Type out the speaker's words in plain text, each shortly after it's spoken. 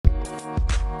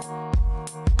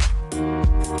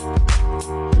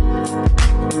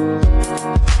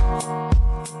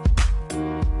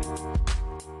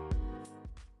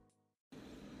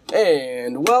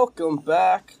Welcome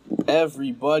back,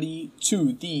 everybody,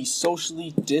 to the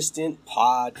Socially Distant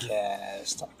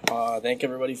Podcast. I want to thank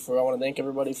everybody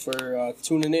for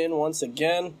tuning in once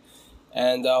again,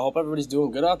 and hope everybody's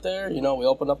doing good out there. You know, we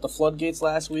opened up the floodgates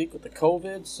last week with the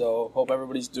COVID, so hope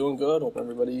everybody's doing good. Hope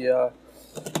everybody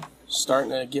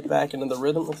starting to get back into the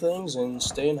rhythm of things and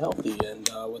staying healthy. And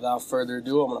without further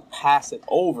ado, I'm going to pass it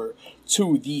over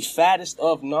to the fattest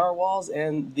of narwhals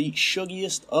and the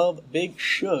shuggiest of big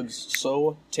shugs.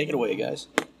 So take it away, guys.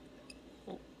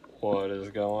 What is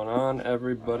going on,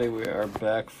 everybody? We are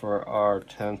back for our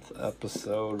 10th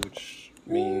episode, which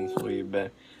means we've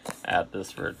been at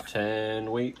this for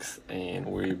 10 weeks, and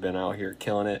we've been out here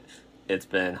killing it. It's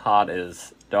been hot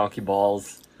as donkey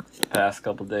balls the past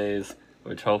couple days,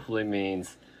 which hopefully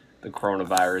means the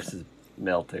coronavirus is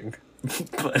melting.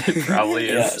 But it probably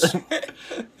is.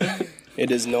 It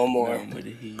is no more.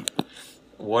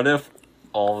 What if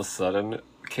all of a sudden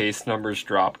case numbers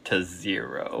drop to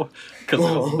 0 because it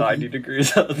was 90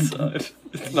 degrees outside?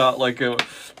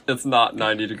 It's not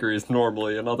 90 degrees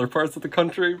normally in other parts of the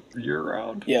country year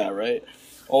round. Yeah, right.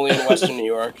 Only in Western New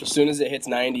York. As soon as it hits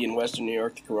 90 in Western New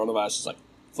York, the coronavirus is like,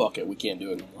 fuck it, we can't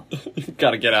do it no more.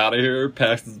 Gotta get out of here,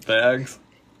 packs his bags,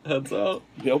 heads out.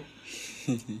 Yep.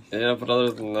 Yeah, but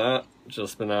other than that,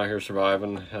 just been out here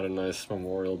surviving. Had a nice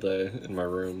Memorial Day in my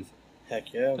room.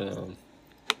 Heck yeah.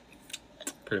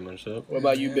 Pretty much it. What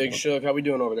about you, Big Shug? How we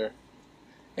doing over there?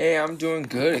 Hey, I'm doing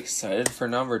good. Excited for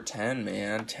number 10,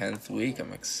 man. 10th week.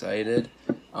 I'm excited.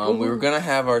 We were gonna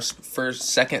have our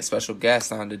second special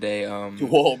guest on today.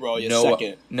 Whoa, bro,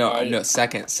 second.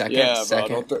 Second. Yeah,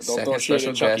 second, bro, second don't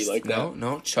special Chucky guest. like that.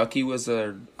 No, Chucky was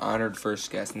an honored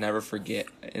first guest. Never forget.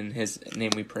 In his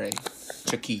name we pray.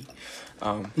 Chucky.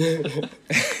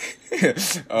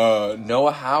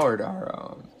 Noah Howard,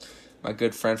 my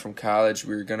good friend from college.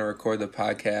 We were gonna record the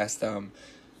podcast.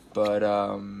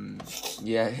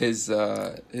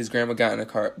 His grandma got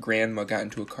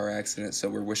into a car accident, so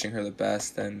we're wishing her the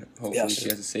best, and hopefully she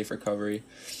has a safe recovery.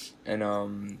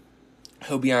 And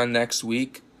he'll be on next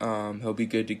week. He'll be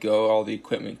good to go, all the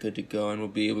equipment good to go, and we'll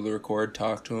be able to record,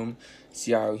 talk to him,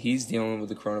 see how he's dealing with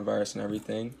the coronavirus and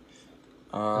everything.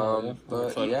 To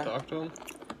talk to him.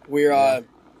 We're our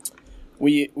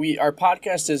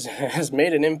podcast has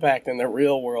made an impact in the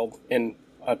real world in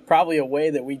probably a way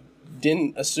that we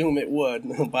didn't assume it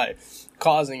would, by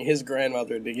causing his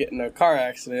grandmother to get in a car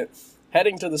accident,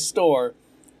 heading to the store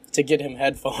to get him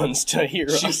headphones to hear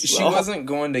us. She wasn't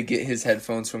going to get his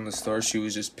headphones from the store. She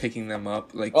was just picking them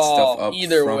up, stuff up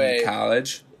from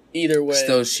college. Either way.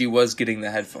 Still, she was getting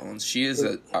the headphones. She's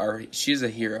a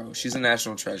hero. She's a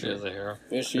national treasure. She is a hero.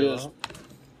 Yes, she is.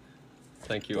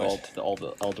 Thank you all to all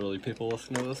the elderly people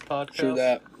listening to this podcast. True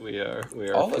that. We are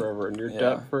forever in your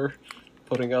debt for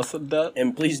putting us in debt.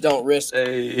 And please don't risk.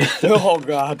 Hey. Oh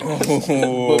God. But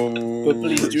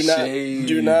please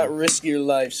do not risk your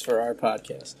lives for our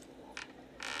podcast.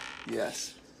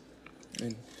 Yes.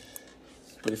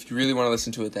 But if you really want to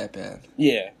listen to it that bad,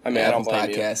 yeah, I mean, I don't Apple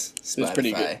blame Podcast, you.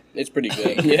 Spotify. It's pretty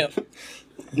good. Yeah.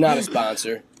 Not a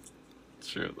sponsor. It's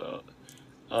true though.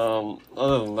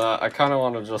 Other than that, I kind of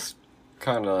want to just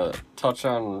touch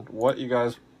on what you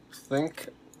guys think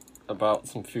about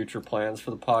some future plans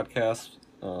for the podcast.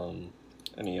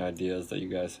 Any ideas that you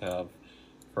guys have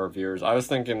for our viewers? I was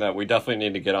thinking that we definitely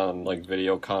need to get on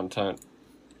video content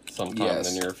sometime in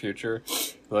the near future,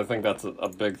 because I think that's a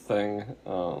big thing.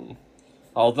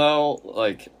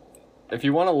 Although, if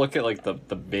you want to look at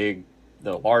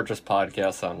the largest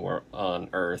podcast on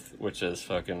Earth, which is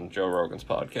fucking Joe Rogan's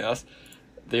podcast,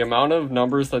 the amount of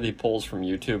numbers that he pulls from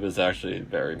YouTube is actually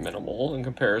very minimal in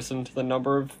comparison to the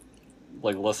number of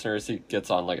listeners he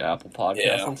gets on Apple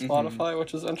Podcasts and Spotify,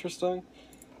 which is interesting.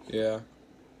 Yeah.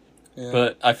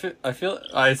 But I feel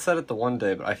I said it the one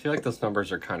day, but I feel like those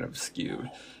numbers are kind of skewed,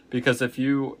 because if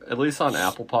you, at least on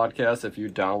Apple Podcasts, if you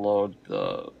download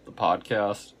the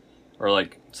podcast or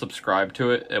subscribe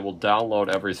to it, it will download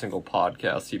every single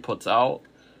podcast he puts out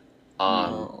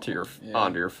onto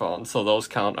your phone. So those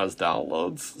count as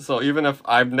downloads. So even if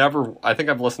I think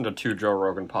I've listened to 2 Joe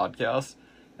Rogan podcasts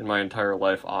in my entire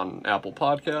life on Apple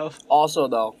Podcasts. Also,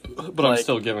 though, but I'm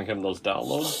still giving him those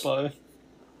downloads by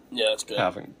that's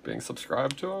good. Being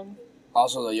subscribed to him.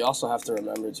 Also, though, you also have to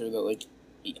remember too that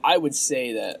I would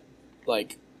say that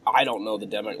I don't know the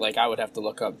demo. I would have to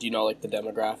look up. Do you know the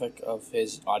demographic of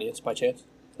his audience by chance?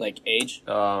 Age?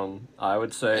 I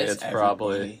would say it's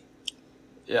probably. Everybody.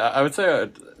 Yeah, I would say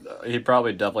he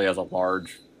probably definitely has a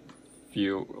large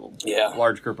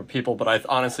group of people, but I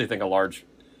honestly think a large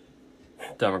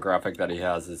demographic that he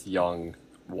has is young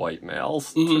white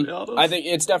males. Mm-hmm. To be honest. I think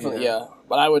it's definitely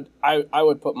but I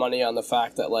would put money on the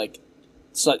fact that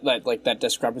so, like that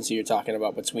discrepancy you're talking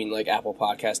about between like Apple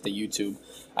Podcast to YouTube,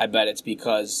 I bet it's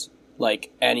because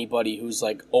like anybody who's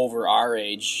like over our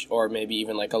age or maybe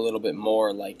even like a little bit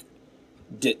more like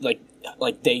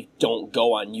they don't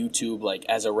go on YouTube like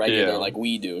as a regular like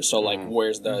we do. So like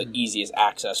where's the easiest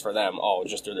access for them? Oh,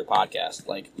 just through their podcast.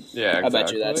 Like exactly. I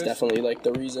bet you that's definitely like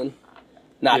the reason.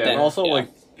 Not that and also like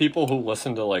people who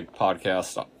listen to like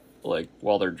podcasts like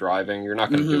while they're driving, you're not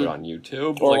going to do it on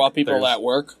YouTube. Or like, while people are at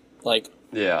work, like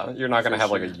you're not going to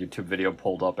have like a YouTube video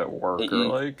pulled up at work or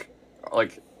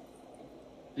like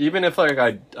even if like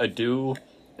I do.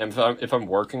 And if I'm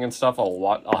working and stuff,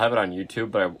 I'll have it on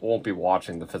YouTube, but I won't be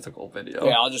watching the physical video.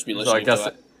 Yeah, I'll just be listening to it. So I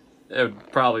guess it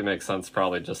would probably make sense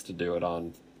just to do it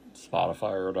on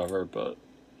Spotify or whatever, but...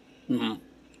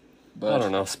 But I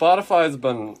don't know. Spotify's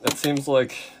been... It seems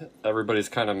like everybody's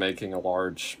kind of making a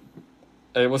large...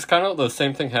 It was kind of the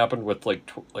same thing happened with like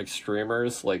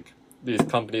streamers. Like these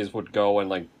companies would go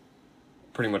and like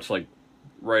pretty much like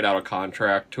write out a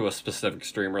contract to a specific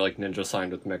streamer, like Ninja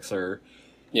signed with Mixer.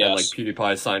 Yeah, and like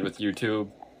PewDiePie signed with YouTube,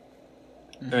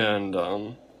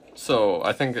 and so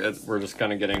I think we're just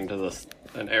kind of getting to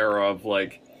an era of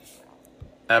like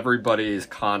everybody's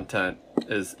content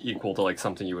is equal to like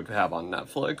something you would have on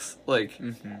Netflix. Like,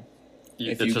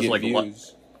 it's just like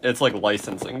it's like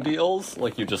licensing deals.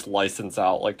 Like you just license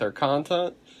out like their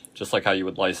content, just like how you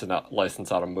would license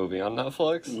out a movie on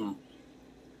Netflix.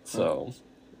 So,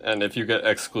 and if you get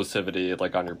exclusivity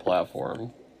like on your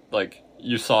platform, like.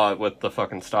 You saw it with the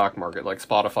fucking stock market. Like,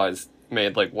 Spotify's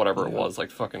made, like, whatever it was, like,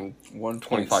 fucking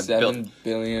 1.7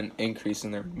 billion increase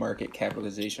in their market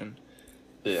capitalization.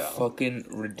 Yeah. Fucking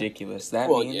ridiculous. That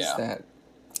means that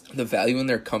the value in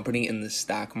their company in the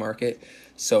stock market,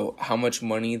 so how much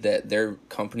money that their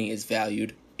company is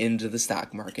valued into the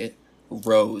stock market,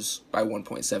 rose by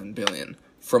 1.7 billion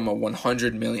from a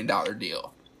 $100 million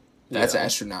deal. That's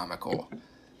astronomical.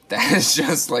 That is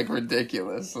just, like,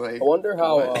 ridiculous. Like, I wonder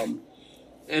how...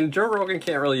 And Joe Rogan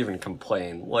can't really even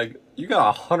complain. Like, you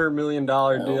got $100 million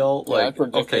deal. Like,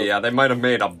 okay, they might have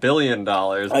made $1 billion,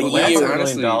 but like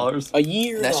 $100 million a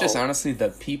year. That's just honestly the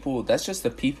people. That's just the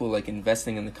people like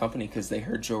investing in the company because they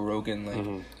heard Joe Rogan.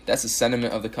 Like, that's the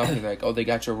sentiment of the company. Like, oh, they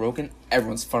got Joe Rogan.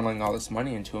 Everyone's funneling all this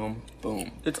money into him.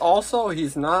 Boom. It's also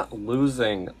he's not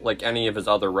losing like any of his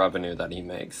other revenue that he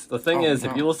makes. The thing is,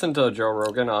 if you listen to Joe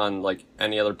Rogan on like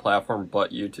any other platform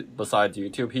but YouTube, besides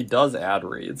YouTube, he does ad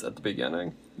reads at the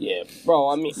beginning. Yeah, bro.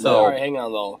 I mean, all right, hang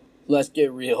on though. Let's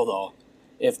get real though.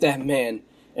 If that man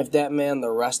the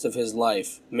rest of his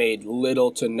life made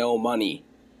little to no money,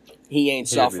 he ain't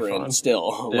suffering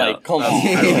still. Yeah, like, come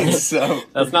on. So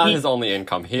that's not his only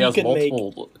income. He has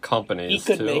multiple companies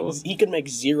he could make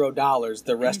 $0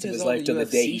 the rest of his life to the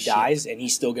day he dies, and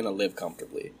he's still gonna live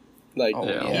comfortably. Like,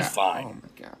 he's fine. Oh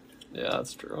my god. Yeah,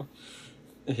 that's true.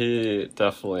 He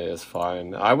definitely is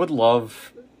fine. I would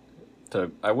love to.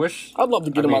 I'd love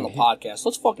to get him on the podcast.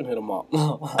 Let's fucking hit him up.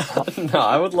 No,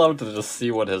 I would love to just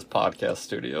see what his podcast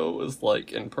studio was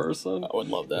like in person. I would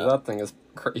love that. That thing is.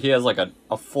 He has like a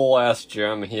full ass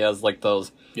gym. He has like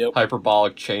those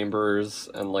hyperbolic chambers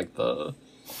and like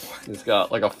he's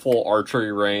got like a full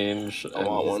archery range and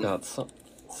he's got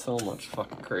so much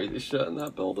fucking crazy shit in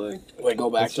that building. Wait, go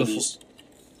back to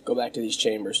these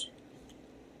chambers.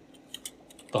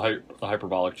 The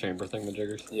hyperbolic chamber thing, the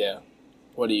jiggers. Yeah.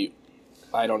 What do you?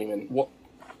 I don't even.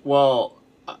 Well,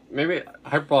 maybe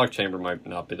hyperbolic chamber might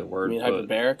not be the word. You mean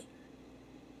hyperbaric?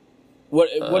 What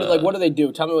do they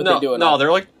do? Tell me what they do. No,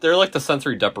 they're like the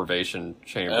sensory deprivation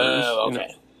chambers. Oh, okay.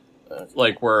 You know?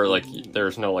 Like where like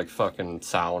there's no like fucking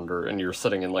sound and you're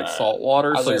sitting in like salt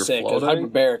water, so you're floating.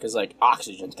 Hyperbaric is like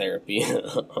oxygen therapy.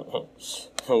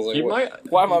 Like,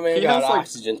 why my man got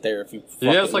oxygen therapy? He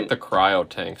has like the cryo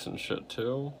tanks and shit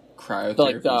too.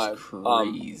 Cryotherapy is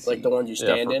crazy. Like the ones you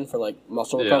stand in for like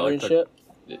muscle recovery and shit.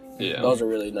 Yeah, those are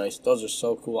really nice. Those are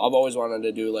so cool. I've always wanted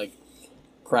to do like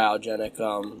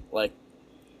cryogenic, like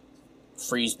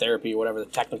freeze therapy, whatever the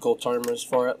technical term is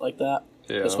for it, like that.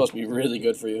 Yeah. It's supposed to be really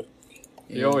good for you.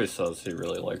 He always says he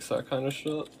really likes that kind of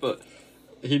shit, but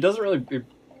he doesn't really.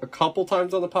 A couple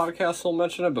times on the podcast he'll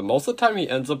mention it, but most of the time he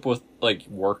ends up with like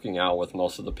working out with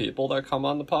most of the people that come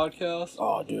on the podcast.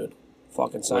 Oh, dude,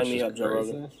 fucking sign me up, Joe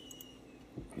Rogan.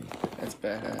 That's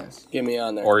badass. Get me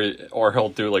on there. Or he'll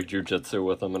do like jujitsu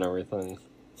with them and everything.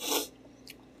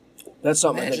 That's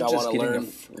something I think I want to learn.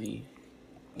 Free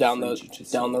down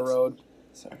the road.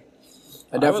 Sorry,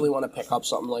 I definitely want to pick up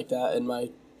something like that in my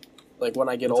when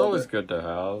I get older. It's always good to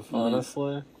have,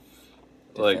 honestly.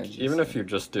 Like even if you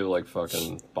just do like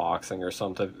fucking boxing or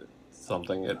something.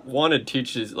 It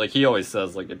teaches like he always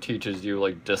says like it teaches you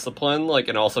like discipline, like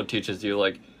and also teaches you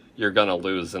like you're gonna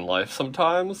lose in life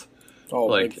sometimes. Oh,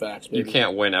 Like, big facts, you baby.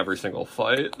 can't win every single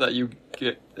fight that you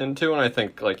get into, and I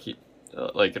think like it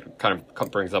kind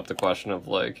of brings up the question of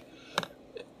like,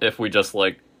 if we just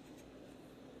like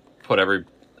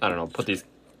put these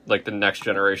like the next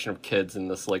generation of kids in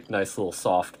this like nice little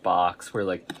soft box where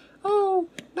like, oh,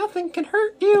 nothing can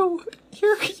hurt you.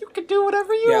 You can do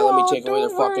whatever you want. Yeah, let me take away their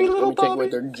Don't worry, fucking, let little me take away buddy.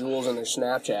 their jewels and their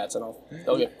Snapchats, and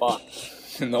they'll get fucked.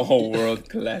 And the whole world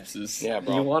collapses. Yeah,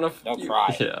 bro. You want to? They'll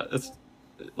cry. Yeah, it's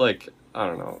like I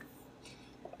don't know.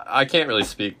 I can't really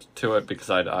speak to it because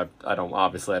I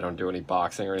don't do any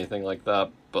boxing or anything like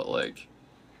that. But like,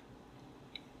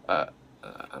 I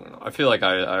don't know. I feel like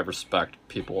I respect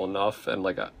people enough, and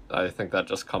like I think that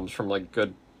just comes from like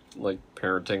good like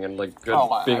parenting and like good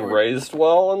being raised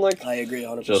well and like I agree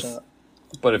 100%. just.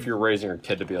 But if you're raising your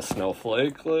kid to be a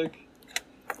snowflake, like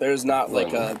There's not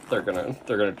like then a they're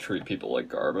gonna treat people like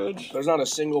garbage. there's not a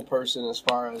single person as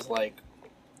far as like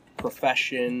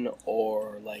profession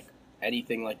or like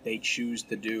anything like they choose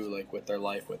to do like with their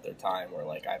life, with their time, where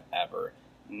like I've ever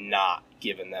not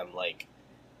given them like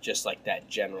just like that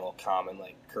general common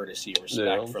like courtesy or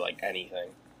respect for like anything.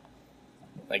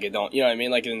 Like it don't, you know what I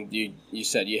mean? Like you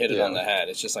said, you hit it on the head.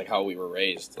 It's just like how we were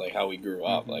raised, like how we grew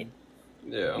up. Like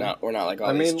Yeah. we're not like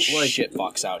all these like, shit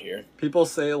fucks out here. People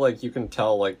say like you can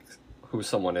tell like who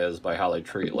someone is by how they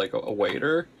treat like a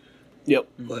waiter. Yep.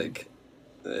 Like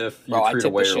if you Bro, I treat a tip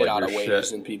the waiter shit like out your of waiters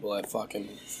shit, and people at fucking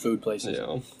food places. you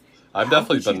know, I've How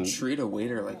definitely could been. you treat a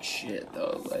waiter like shit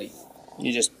though. Like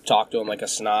You just talk to them like a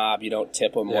snob. You don't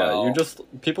tip them Yeah, well. you just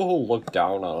people who look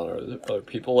down on other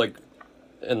people like,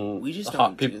 and we just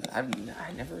hot don't do people. that.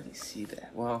 I never really see that.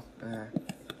 Well,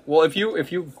 Well, if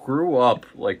you grew up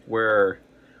like where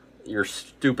you're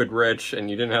stupid rich and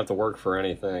you didn't have to work for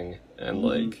anything, and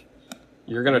like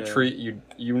you're gonna treat you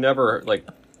never like.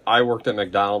 I worked at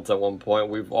McDonald's at one point.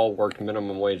 We've all worked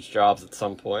minimum wage jobs at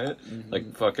some point,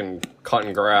 like fucking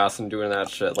cutting grass and doing that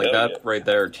shit. Like that right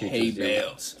there teaches hay you.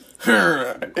 bales.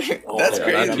 That's yeah,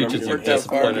 crazy. that teaches you Worked that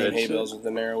far. discipline. Doing hay shit. bales with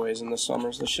the Narroways in the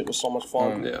summers. This shit was so much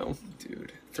fun. Yeah.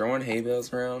 Dude, throwing hay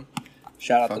bales around,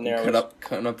 Shout out the fucking Narroways.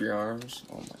 cutting up your arms.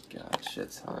 Oh my god,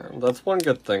 shit's hard. That's one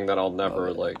good thing that I'll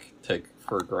never like take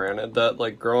for granted. That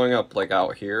like growing up like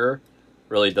out here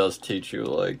really does teach you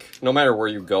like no matter where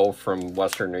you go from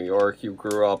Western New York, you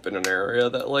grew up in an area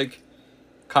that like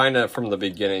kind of from the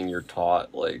beginning you're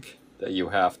taught like that you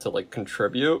have to like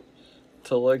contribute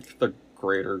to like the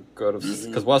greater good of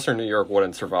because Western New York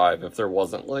wouldn't survive if there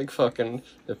wasn't like fucking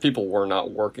if people were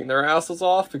not working their asses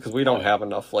off because we don't have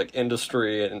enough like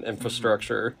industry and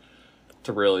infrastructure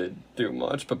to really do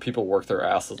much, but people work their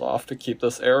asses off to keep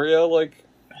this area like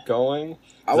going.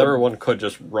 'Cause everyone could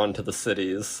just run to the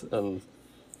cities and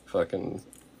fucking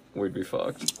we'd be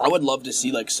fucked. I would love to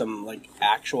see like some like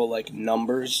actual like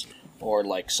numbers or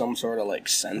like some sort of like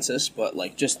census, but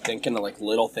like just thinking of like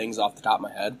little things off the top of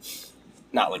my head.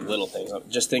 Not like little things. I'm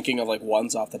just thinking of like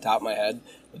ones off the top of my head.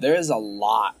 There is a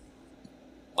lot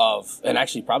of, and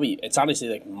actually probably it's honestly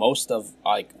like most of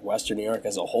like Western New York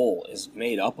as a whole is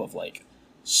made up of like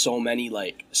so many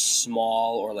like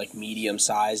small or like medium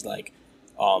sized like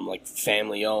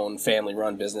family owned, family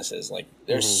run businesses. Like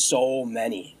there's so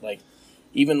many. Like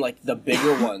even like the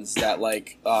bigger ones that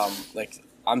like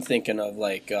I'm thinking of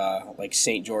like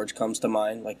St. George comes to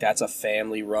mind. Like that's a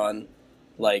family run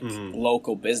like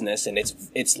local business, and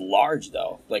it's large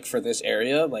though. Like for this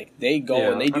area, like they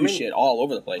go and they do shit all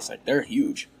over the place. Like they're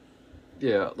huge.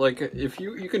 Yeah, like if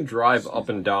you can drive up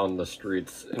and down the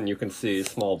streets and you can see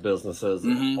small businesses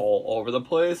all over the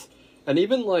place, and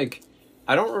even like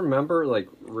I don't remember like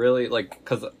really like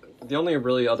because the only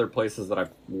really other places that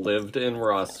I've lived in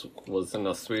where I was in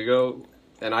Oswego,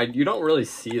 and you don't really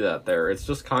see that there. It's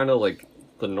just kind of like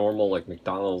the normal like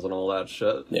McDonald's and all that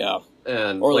shit. Yeah.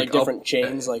 And or like different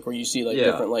chains, like where you see like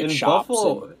different like in shops.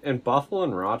 In Buffalo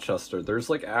and Rochester, there's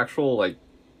like actual like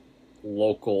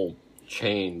local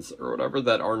chains or whatever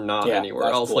that are not anywhere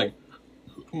else. Cool. Like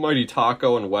Mighty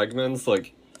Taco and Wegmans,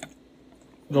 like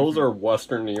those are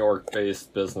Western New York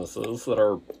based businesses that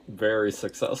are very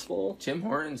successful. Tim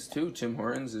Hortons too. Tim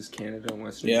Hortons is Canada and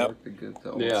Western New York.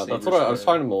 That's what I was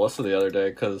talking to Melissa the other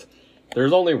day because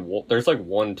there's like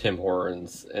one Tim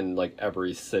Hortons in like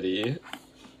every city,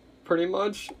 pretty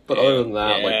much. But other than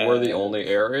that, like we're the only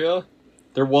area.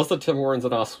 There was a Tim Hortons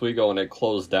in Oswego and it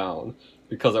closed down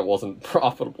because it wasn't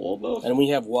profitable enough. And we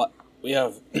have what? We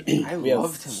have I we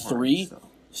love have Tim three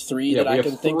Hortons, three that I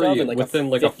can think of in like within a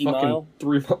like 50 a fucking mile.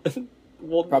 3 miles.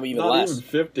 Well, Probably even not less. even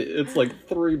 50. It's like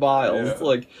 3 miles. It's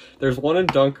like there's one in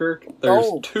Dunkirk. There's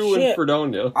two in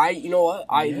Fredonia. You know what?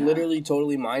 I literally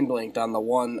totally mind blanked on the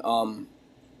one on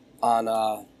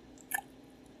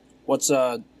What's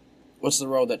the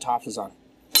road that Tops is on?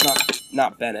 It's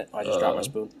not Bennett. I just dropped my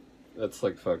spoon. It's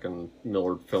like fucking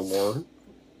Millard Fillmore.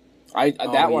 I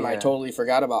totally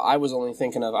forgot about. I was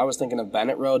thinking of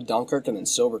Bennett Road, Dunkirk, and then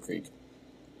Silver Creek.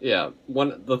 Yeah,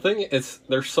 the thing is,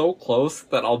 they're so close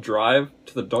that I'll drive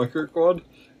to the Dunkirk one,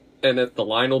 and the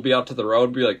line will be out to the road,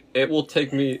 and be like, it will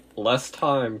take me less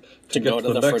time to get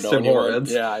to the next Tim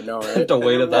Hortons. Yeah, I know, right? to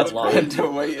wait in that line. To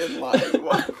wait in line.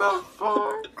 What the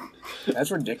fuck?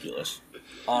 That's ridiculous.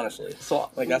 Honestly. So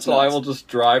that's I will just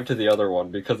drive to the other one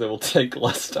because it will take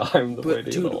less time to wait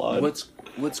in the line.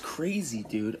 What's crazy,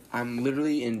 dude? I'm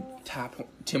literally in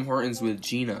Tim Hortons with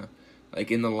Gina, like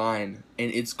in the line,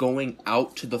 and it's going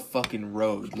out to the fucking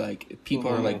road. Like people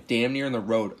are like damn near in the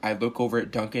road. I look over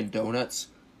at Dunkin' Donuts,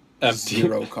 Empty.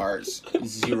 zero cars.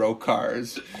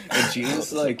 And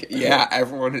Gina's like, yeah,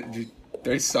 everyone.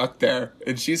 They suck there.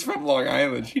 And she's from Long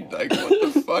Island. She's like,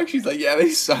 what the fuck? She's like, yeah, they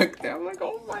suck there. I'm like,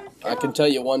 oh my God. I can tell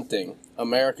you one thing.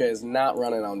 America is not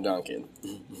running on Dunkin'.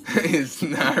 It's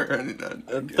not running on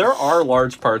Dunkin'. There are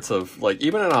large parts of, like,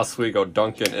 even in Oswego,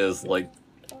 Dunkin' is, like,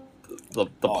 the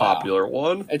popular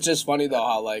one. It's just funny, though,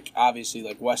 how, like, obviously,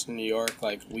 like, Western New York,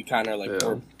 like, we kind of, like,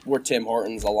 we're Tim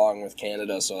Hortons along with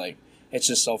Canada, so, like, it's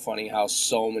just so funny how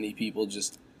so many people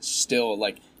just still,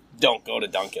 like, don't go to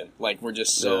Dunkin'. Like, we're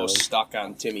just so stuck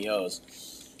on Timmy Ho's.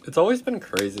 It's always been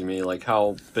crazy to me, like,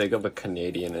 how big of a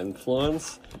Canadian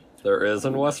influence there is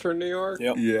in Western New York.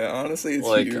 Yep. Yeah, honestly, it's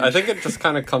like, huge. I think it just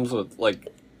kind of comes with, like,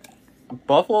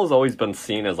 Buffalo's always been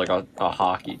seen as, like, a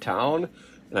hockey town,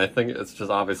 and I think it's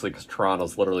just obviously because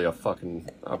Toronto's literally a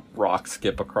rock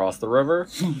skip across the river.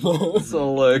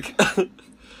 So, like,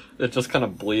 it just kind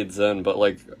of bleeds in, but,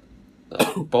 like,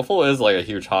 Buffalo is, like, a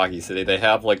huge hockey city. They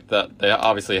have, like, they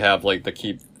obviously have, like, the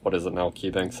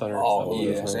KeyBank Center? Oh,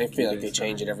 yeah. I feel like they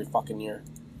change it every fucking year.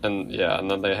 And, yeah,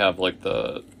 and then they have, like,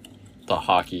 the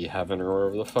hockey heaven or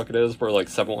whatever the fuck it is, where, like,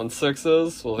 716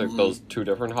 is, with, like, those two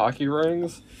different hockey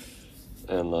rings.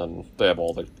 And then they have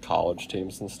all the college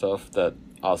teams and stuff that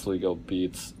Oswego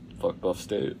beats Buff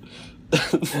State.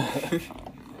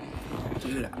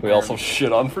 Dude, We also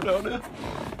shit on Fredonia.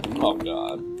 Oh,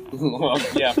 God. Well,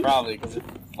 yeah, probably, because it's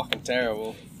fucking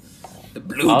terrible. the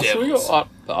Blue Devils.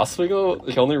 Oswego,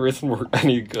 the only reason we're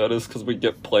any good is because we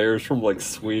get players from, like,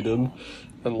 Sweden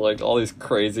and, like, all these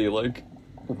crazy, like,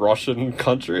 Russian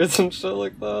countries and shit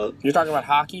like that. You're talking about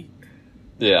hockey?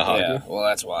 Yeah, hockey. Yeah, well,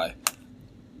 that's why.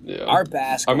 Yeah. Our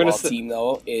basketball team,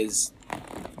 though,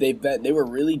 they were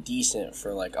really decent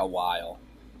for, like, a while.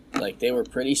 Like, they were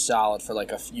pretty solid for,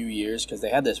 like, a few years, because they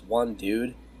had this one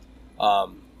dude.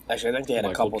 Actually, I think they had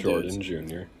a couple Jordan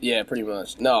dudes. Jr. Yeah, pretty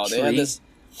much. No, they had this...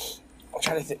 I'm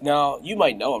trying to think... No, you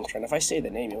might know him, Trent. If I say the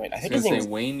name, you might... I think his name was...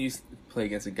 Wayne used to play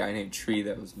against a guy named Tree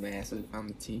that was massive on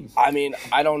the team. I mean,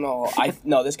 I don't know.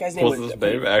 No, this guy's name was... Was his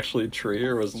name actually Tree,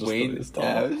 or was it just Wayne? his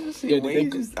Yeah, name?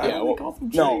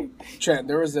 No, Trent,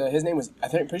 there was his name was... I'm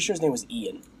pretty sure his name was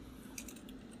Ian.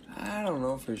 I don't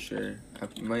know for sure. I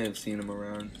might have seen him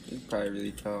around. He's probably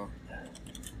really tall.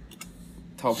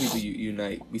 Tall people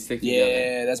unite. We stick together.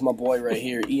 Yeah, that's my boy right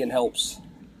here. Ian Helps.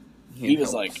 He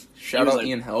was like... Shout out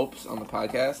Ian Helps on the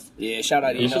podcast. Yeah, shout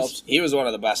out Ian Helps. He was one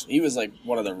of the best. He was like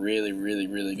one of the really, really,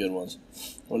 really good ones.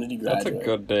 When did he graduate? That's a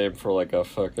good name for like a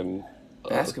fucking...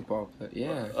 basketball player,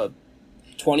 yeah.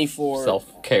 24...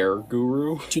 Self-care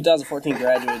guru. 2014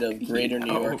 graduate of Greater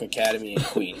New York Academy in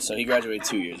Queens. So he graduated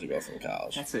 2 years ago from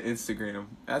college. That's an Instagram.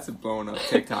 That's a blown up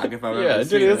TikTok if I've ever Yeah, seen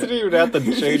dude, he doesn't it. even have to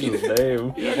change his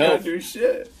name. You don't gotta do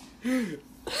shit.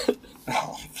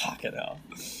 Oh, fucking hell.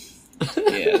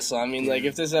 Yeah, so I mean, like,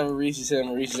 if this ever reaches him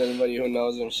or reaches anybody who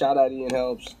knows him, shout out Ian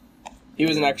Helps. He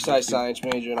was an exercise science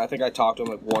major, and I think I talked to him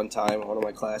like one time in one of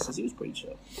my classes. He was pretty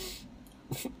chill.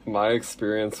 My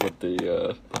experience with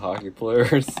the hockey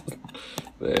players,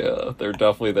 they're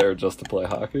definitely there just to play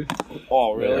hockey.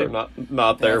 Oh, really? They're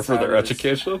not there That's for how their it is.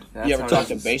 education. You ever talk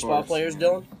to baseball players,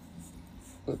 Dylan?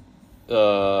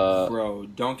 Bro,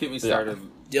 don't get me started.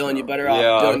 Dylan, you better Yeah,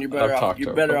 off. Dylan, I've you're better talked off. to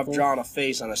You're a better off couple. drawing a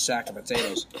face on a sack of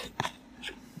potatoes.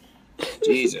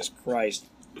 Jesus Christ!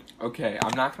 Okay,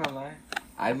 I'm not gonna lie.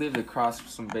 I lived across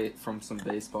from some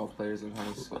baseball players in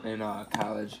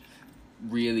college.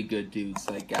 Really good dudes,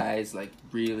 like guys, like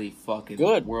really fucking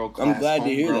Good. world class. I'm glad to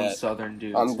hear homegrown that. Southern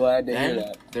dudes. I'm glad to Then hear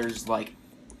that. there's like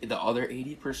the other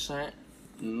 80%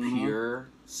 pure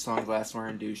sunglass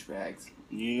wearing douchebags,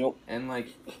 Yep. and like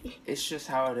it's just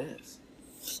how it is.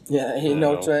 Yeah, you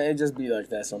know, Trent, it just be like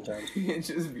that sometimes. It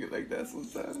just be like that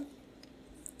sometimes.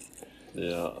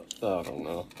 Yeah, I don't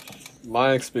know.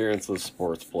 My experience with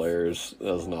sports players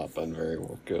has not been very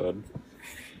good.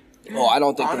 Oh, I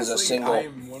don't think Honestly, there's a single.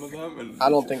 I'm one of them. And I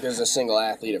don't think there's a single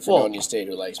athlete at Fredonia State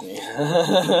who likes me.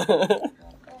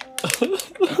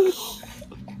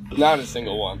 Not a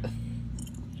single one.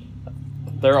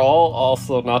 They're all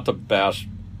also, not to bash,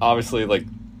 obviously, like,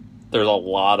 there's a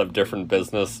lot of different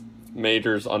business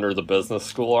majors under the business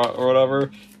school or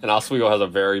whatever, and Oswego has a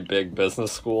very big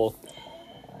business school,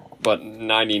 but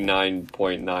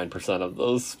 99.9% of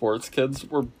those sports kids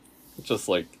were just,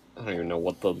 like, I don't even know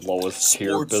what the lowest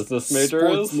tier business major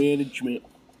sports is. management.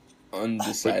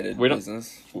 Undecided We don't-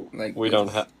 business. Like we don't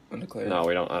have... undeclared. No,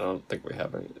 we don't. I don't think we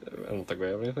have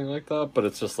anything like that, but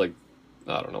it's just, like,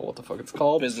 I don't know what the fuck it's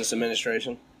called. Business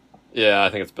administration. Yeah, I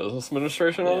think it's business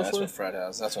administration, Yeah, that's honestly. what Fred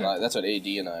has. That's what AD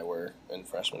and I were in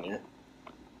freshman year.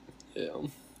 Yeah.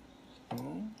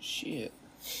 Oh, shit.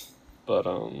 But,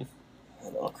 I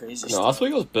know, crazy no, stuff.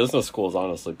 Oswego's business school is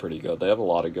honestly pretty good. They have a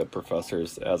lot of good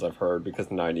professors, as I've heard, because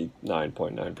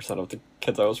 99.9% of the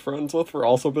kids I was friends with were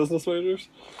also business majors.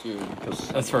 Dude.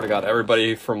 I swear to God,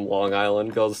 everybody from Long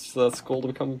Island goes to that school to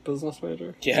become a business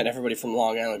major. Yeah, and everybody from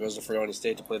Long Island goes to Fredonia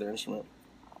State to play their instrument.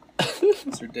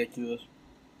 It's ridiculous.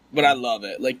 But I love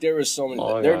it. Like, there was so many...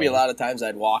 Oh, there would be a yeah. lot of times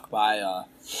I'd walk by,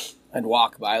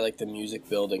 like, the music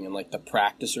building, and, like, the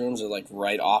practice rooms are, like,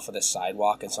 right off of the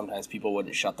sidewalk, and sometimes people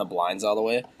wouldn't shut the blinds all the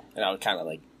way, and I would kind of,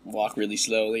 like, walk really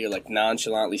slowly or, like,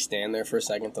 nonchalantly stand there for a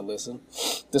second to listen.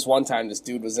 This one time, this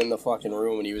dude was in the fucking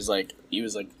room, and he was, like,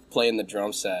 playing the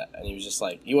drum set, and he was just,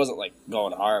 like, he wasn't, like,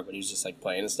 going hard, but he was just, like,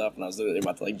 playing and stuff, and I was literally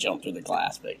about to, like, jump through the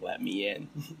glass, like, let me in.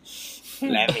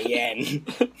 Let me in.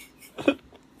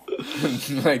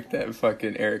 Like that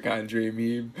fucking Eric Andre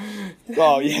meme.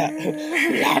 Oh, yeah.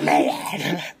 Let me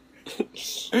in.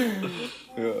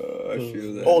 I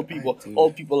feel that.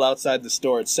 Old people outside the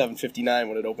store at 7:59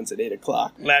 when it opens at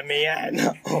 8:00. Let me in.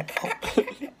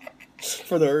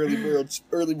 For the early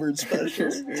bird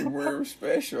special. We're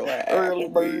special. Early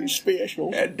bird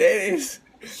special. At Denny's.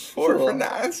 4 for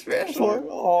 9 special.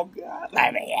 Oh God.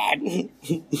 Let me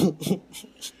in.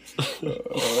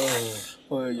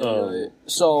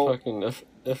 So Fucking,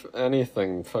 if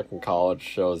anything, fucking college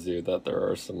shows you that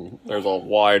there's a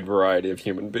wide variety of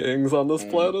human beings on this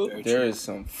planet. There is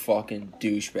some fucking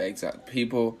douchebags out.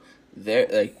 People, there,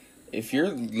 like, if you're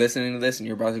listening to this and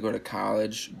you're about to go to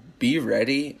college, be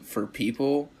ready for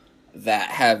people that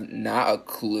have not a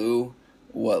clue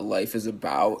what life is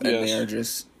about, and Yes. they are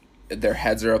just, their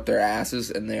heads are up their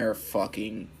asses, and they are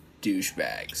fucking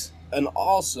douchebags. and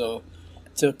also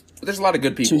to But there's a lot of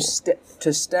good people.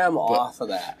 to stem off of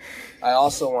that, I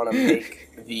also want to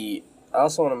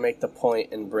make the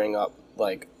point and bring up,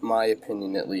 like, my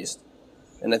opinion at least,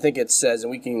 and I think it says,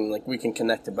 and we can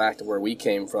connect it back to where we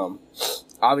came from.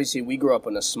 Obviously, we grew up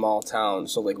in a small town,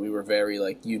 so, like, we were very,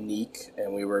 like, unique,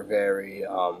 and we were very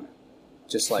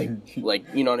just like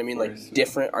you know what I mean, like,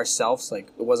 different ourselves. Like,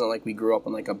 it wasn't like we grew up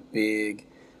in like a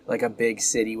big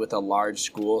city with a large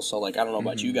school. So, like, I don't know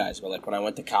about you guys, but, like, when I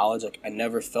went to college, like, I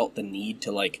never felt the need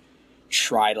to, like,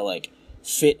 try to, like,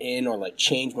 fit in or, like,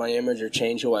 change my image or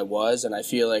change who I was. And I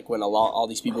feel like when all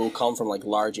these people who come from, like,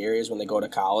 large areas, when they go to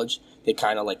college, they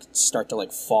kind of, like, start to,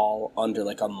 like, fall under,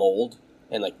 like, a mold,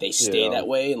 and, like, they stay that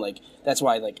way. And, like, that's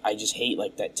why, like, I just hate,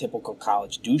 like, that typical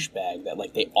college douchebag that,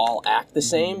 like, they all act the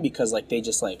same because, like, they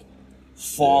just, like,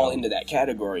 fall into that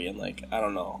category. And, like, I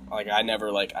don't know, like, I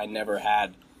never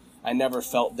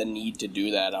felt the need to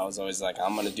do that. I was always like,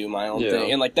 I'm gonna do my own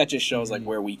thing, and, like, that just shows, like,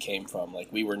 where we came from. Like,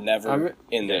 we were never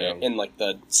in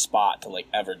the spot to, like,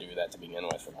 ever do that to begin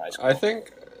with from high school. I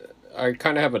think I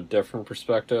kind of have a different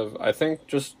perspective. I think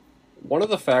just one of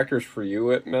the factors for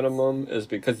you at minimum is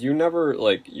because you never,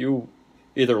 like, you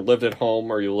either lived at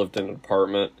home or you lived in an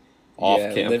apartment off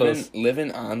campus.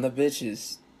 Living on the bitch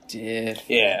is different.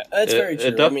 Yeah, that's very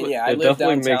true. I mean, yeah, I lived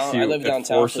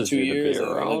downtown for 2 years, and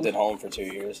I lived at home for 2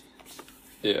 years.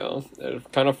 Yeah,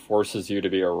 it kind of forces you to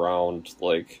be around,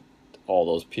 like, all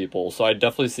those people. So I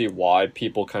definitely see why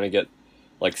people kind of get,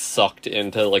 like, sucked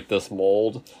into, like, this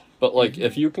mold. But, like,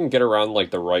 if you can get around,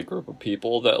 like, the right group of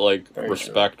people that, like,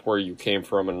 respect where you came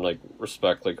from and, like,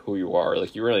 respect, like, who you are,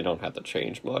 like, you really don't have to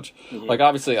change much. Like,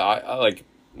 obviously, I like,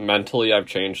 mentally, I've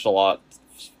changed a lot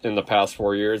in the past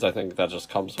 4 years. I think that just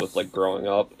comes with, like, growing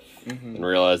up and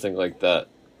realizing, like, that,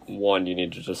 one, you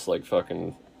need to just, like,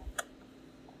 fucking,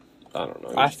 I don't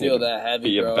know. I feel that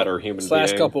heavy, be bro. a better human These being.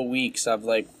 last couple weeks, I've,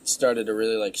 like, started to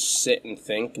really, like, sit and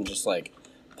think and just, like,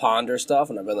 ponder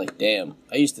stuff, and I've been like, damn,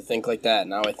 I used to think like that.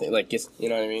 Now I think, like, it's, you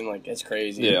know what I mean? Like, it's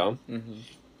crazy. Yeah.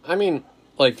 I mean,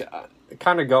 like,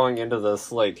 kind of going into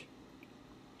this, like,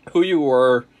 who you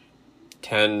were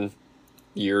 10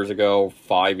 years ago,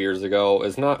 5 years ago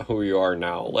is not who you are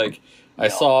now. Like, I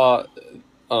saw,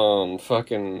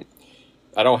 fucking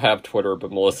I don't have Twitter,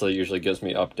 but Melissa usually gives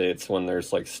me updates when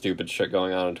there's like stupid shit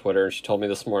going on Twitter. And she told me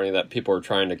this morning that people are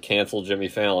trying to cancel Jimmy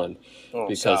Fallon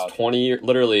because 20 years,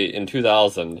 literally in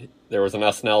 2000, there was an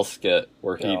SNL skit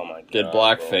where he did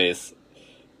blackface,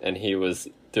 and he was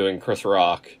doing Chris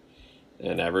Rock,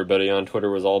 and everybody on Twitter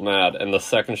was all mad. And the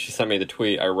second she sent me the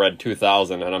tweet, I read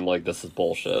 2000, and I'm like, this is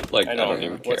bullshit. Like, I don't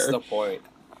even care. What's the point?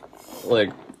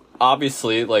 Like,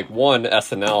 obviously, like, one,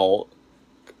 SNL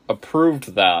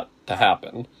approved that to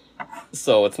happen.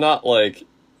 So it's not like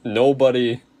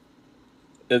nobody...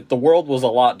 the world was a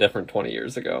lot different 20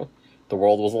 years ago. The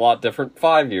world was a lot different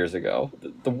 5 years ago.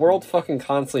 The world fucking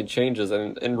constantly changes,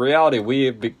 and in reality, we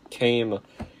became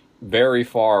very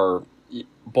far,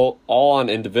 both all on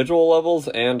individual levels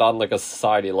and on like a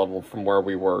society level from where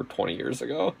we were 20 years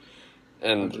ago.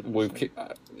 And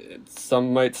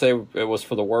some might say it was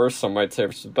for the worst, some might say it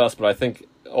was the best, but I think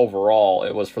overall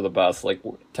it was for the best. Like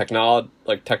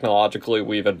technologically,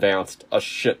 we've advanced a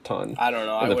shit ton. I don't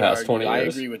know. In the past 20 years. I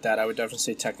agree with that. I would definitely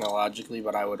say technologically,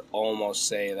 but I would almost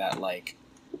say that like,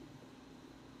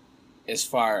 as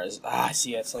far as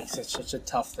see, it's like such a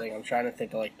tough thing. I'm trying to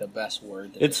think of like the best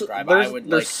word to describe.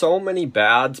 There's so many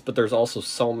bads, but there's also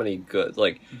so many good.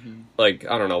 Like, like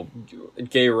I don't know,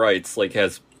 gay rights like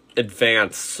has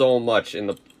advanced so much in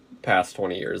the past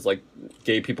 20 years. Like,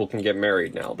 gay people can get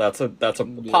married now. That's a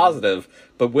positive,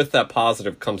 but with that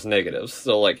positive comes negatives.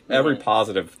 So like every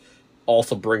positive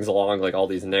also brings along like all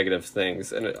these negative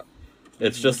things, and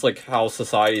it's just like how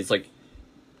society's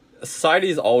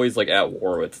always like at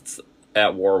war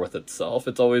with itself.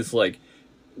 It's always like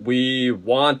we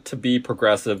want to be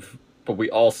progressive, but we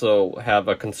also have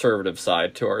a conservative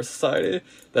side to our society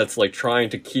that's like trying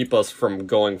to keep us from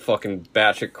going fucking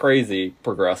batshit crazy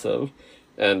progressive.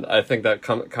 And I think that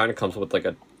kind of comes with like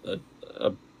a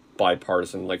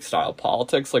bipartisan like style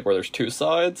politics, like where there's two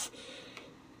sides.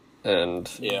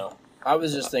 And yeah, I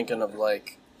was just thinking of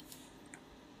like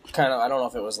kind of, I don't know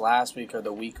if it was last week or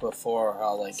the week before,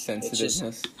 how like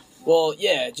sensitiveness. Well,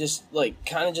 yeah, just, like,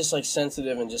 kind of just, like,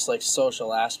 sensitive and just, like,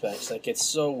 social aspects. Like, it's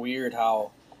so weird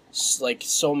how, like,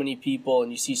 so many people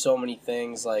and you see so many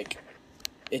things, like,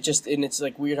 it just, and it's,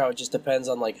 like, weird how it just depends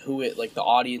on, like, who it, like, the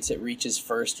audience it reaches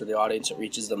first or the audience it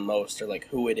reaches the most or, like,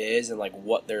 who it is and, like,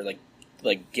 what they're,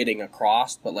 like getting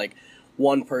across. But, like,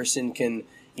 one person can,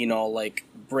 you know, like,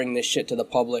 bring this shit to the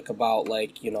public about,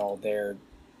 like, you know, their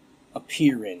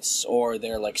appearance or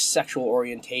their like sexual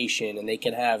orientation, and they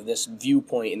can have this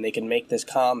viewpoint and they can make this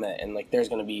comment, and like there's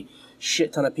gonna be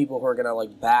shit ton of people who are gonna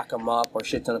like back them up or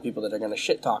shit ton of people that are gonna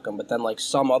shit talk them. But then like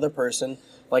some other person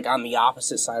like on the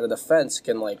opposite side of the fence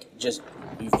can like just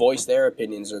voice their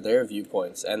opinions or their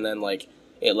viewpoints, and then like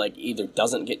it like either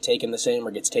doesn't get taken the same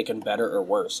or gets taken better or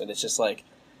worse. And it's just like,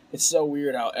 it's so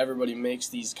weird how everybody makes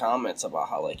these comments about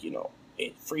how like, you know,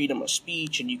 freedom of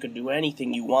speech and you can do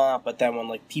anything you want, but then when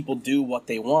like people do what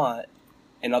they want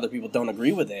and other people don't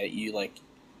agree with it, you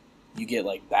get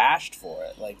like bashed for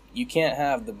it. Like, you can't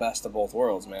have the best of both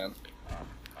worlds, man.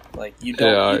 Like, you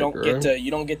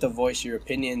don't get to voice your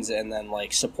opinions and then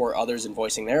like support others in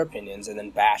voicing their opinions and then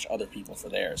bash other people for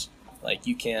theirs. Like,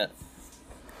 you can't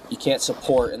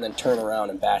support and then turn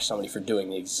around and bash somebody for doing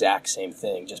the exact same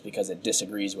thing just because it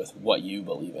disagrees with what you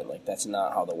believe in. Like, that's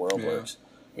not how the world works.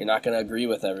 You're not going to agree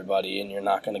with everybody, and you're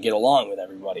not going to get along with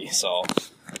everybody. So,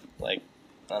 like,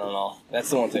 I don't know. That's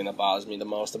the one thing that bothers me the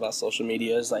most about social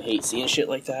media is I hate seeing shit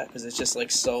like that because it's just, like,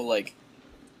 so, like,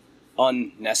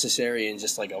 unnecessary and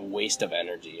just, like, a waste of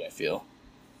energy, I feel.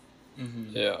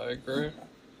 Mm-hmm. Yeah, I agree.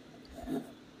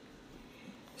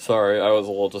 Sorry, I was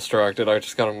a little distracted. I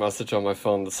just got a message on my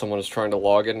phone that someone is trying to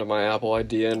log into my Apple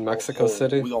ID in Mexico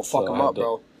City. We gonna fuck them up,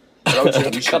 bro.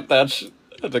 Cut that shit.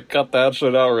 Had to cut that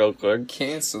shit out real quick.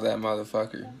 Cancel that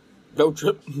motherfucker. Road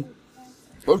trip.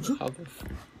 Road trip. I'm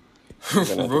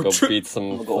gonna have to go beat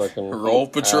some fucking roll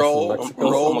patrol.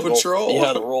 Roll patrol.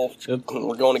 Yeah, the roll.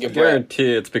 We're going to get. I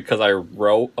guarantee it's because I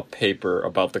wrote a paper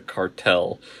about the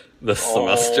cartel this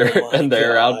semester, and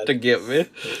they're out to get me.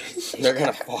 They're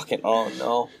gonna fucking. Oh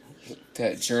no.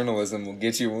 That journalism will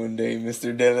get you one day,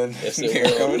 Mr. Dillon. Yes,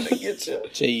 they're coming to get you.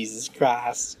 Jesus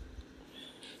Christ.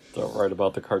 Don't write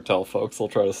about the cartel, folks. They'll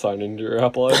try to sign into your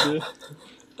Apple ID.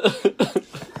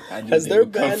 Has there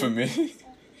been? Come for me.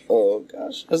 Oh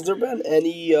gosh, has there been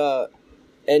any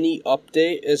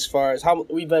update as far as how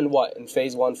we've been? What, in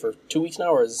phase 1 for 2 weeks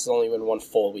now, or has this only been one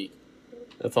full week?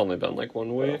 It's only been like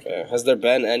 1 week. Okay. Has there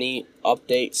been any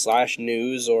update /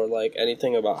 news or like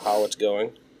anything about how it's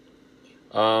going?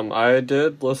 I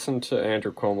did listen to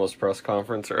Andrew Cuomo's press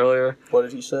conference earlier. What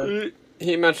did he say?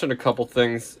 He mentioned a couple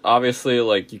things. Obviously,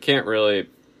 like, you can't really...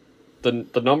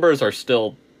 The numbers are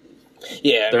still...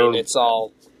 Yeah, I mean, it's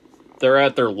all they're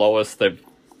at their lowest they've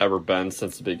ever been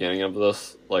since the beginning of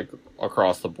this, like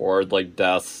across the board, like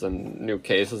deaths and new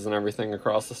cases and everything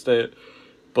across the state.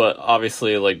 But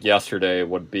obviously, like yesterday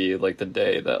would be like the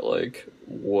day that like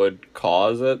would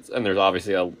cause it, and there's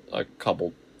obviously a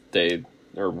couple day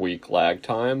or week lag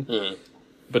time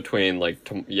between like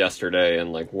yesterday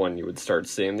and like when you would start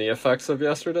seeing the effects of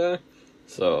yesterday.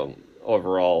 So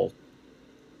overall,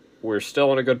 we're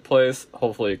still in a good place.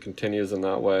 Hopefully it continues in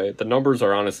that way. The numbers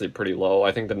are honestly pretty low.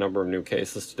 I think the number of new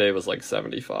cases today was like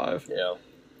 75. Yeah.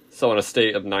 So in a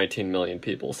state of 19 million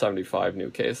people, 75 new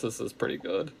cases is pretty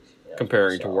good. Yeah,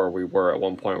 comparing to where we were at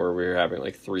one point where we were having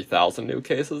like 3,000 new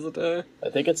cases a day. I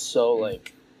think it's so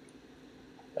like...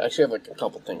 I actually have like a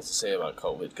couple things to say about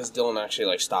COVID, because Dylan actually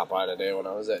like stopped by today when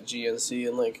I was at GNC,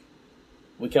 and like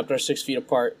we kept our 6 feet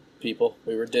apart, people.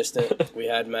 We were distant. We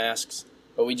had masks.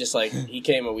 But we just, like, he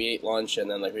came and we ate lunch,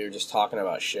 and then, like, we were just talking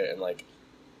about shit, and, like,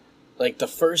 the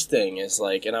first thing is,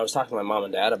 like, and I was talking to my mom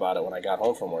and dad about it when I got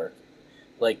home from work,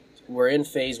 like, we're in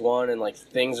phase 1, and, like,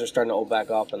 things are starting to open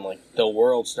back up, and, like, the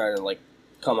world's starting to, like,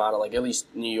 come out of, like, at least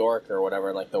New York or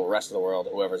whatever, like, the rest of the world,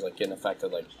 whoever's, like, getting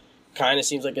affected, like, kind of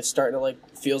seems like it's starting to,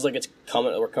 like, feels like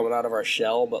we're coming out of our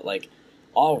shell, but, like,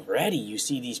 already you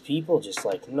see these people just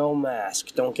like no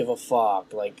mask, don't give a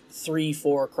fuck, like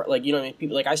 3-4 like, you know what I mean,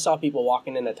 people like I saw people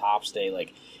walking into Tops Day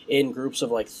like in groups of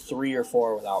like 3 or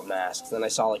 4 without masks. Then I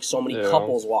saw like so many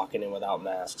couples walking in without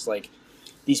masks. Like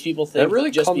these people think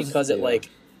really just because it like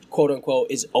quote unquote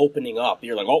is opening up,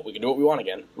 you're like, oh, we can do what we want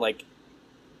again. Like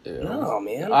no,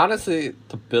 man. Honestly,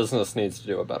 the business needs to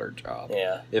do a better job.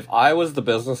 Yeah. If I was the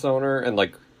business owner and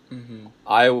like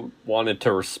I wanted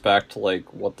to respect,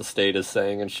 like, what the state is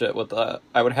saying and shit with that,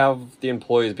 I would have the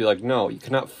employees be like, no, you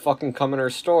cannot fucking come in our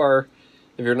store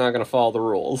if you're not going to follow the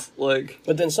rules. Like,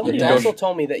 but then somebody also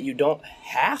told me that you don't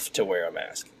have to wear a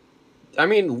mask. I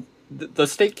mean, the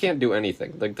state can't do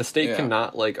anything. Like, the state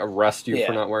cannot, like, arrest you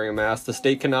for not wearing a mask. The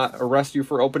state cannot arrest you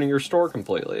for opening your store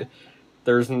completely.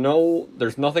 There's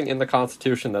nothing in the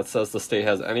Constitution that says the state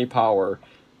has any power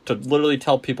to literally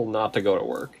tell people not to go to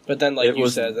work. But then, like you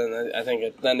said, then I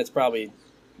think then it's probably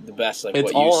the best, like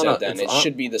what you said then. It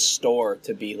should be the store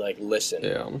to be, like, listen.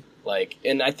 Yeah. Like,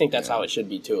 and I think that's how it should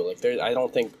be, too. Like, I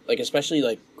don't think, like, especially,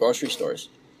 like, grocery stores.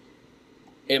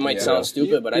 It might sound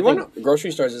stupid, but I think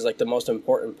grocery stores is, like, the most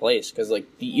important place. Because, like,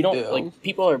 you don't, like,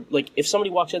 people are, like, if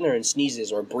somebody walks in there and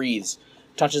sneezes or breathes,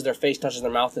 touches their face, touches their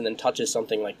mouth, and then touches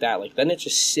something like that, like, then it's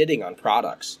just sitting on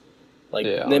products. Like,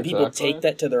 and then people take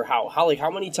that to their house. How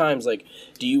many times, like,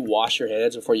 do you wash your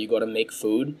hands before you go to make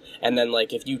food? And then,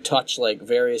 like, if you touch, like,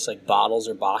 various, like, bottles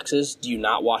or boxes, do you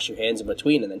not wash your hands in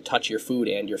between and then touch your food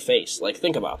and your face? Like,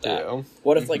 think about that. Yeah.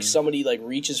 What if, like, somebody, like,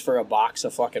 reaches for a box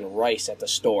of fucking rice at the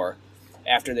store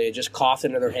after they just coughed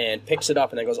into their hand, picks it up,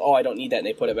 and then goes, oh, I don't need that, and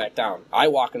they put it back down. I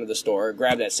walk into the store,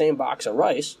 grab that same box of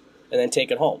rice, and then take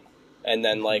it home. And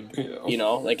then, like, you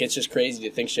know, like, it's just crazy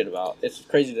to think shit about. It's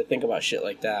crazy to think about shit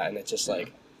like that. And it's just,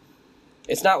 like,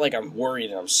 it's not like I'm worried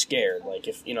and I'm scared, like,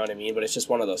 if, you know what I mean? But it's just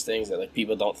one of those things that, like,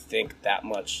 people don't think that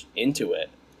much into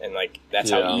it. And, like, that's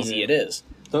how easy it is.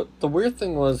 The weird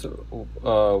thing was,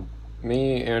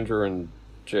 me, Andrew, and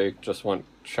Jake just went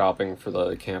shopping for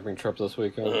the camping trip this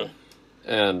weekend.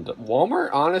 And Walmart,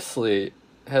 honestly,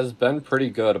 has been pretty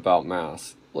good about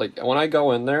masks. Like, when I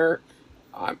go in there,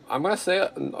 I'm going to say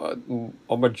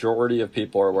a majority of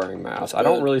people are wearing masks. I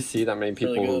don't really see that many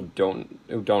people who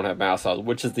don't have masks on,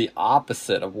 which is the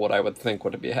opposite of what I would think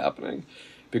would be happening.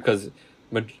 Because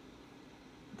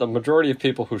the majority of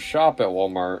people who shop at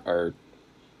Walmart are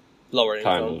lower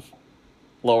income.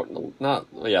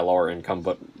 Lower income,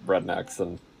 but rednecks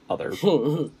and other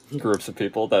groups of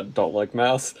people that don't like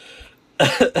masks.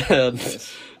 And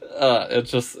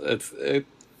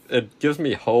it gives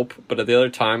me hope, but at the other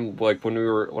time, like when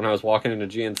I was walking into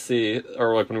GNC,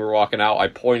 or like when we were walking out, I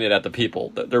pointed at the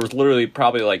people. There was literally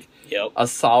probably like a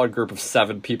solid group of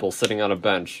 7 people sitting on a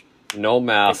bench, no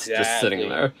mask, just sitting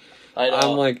there.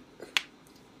 I'm like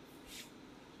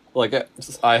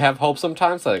I have hope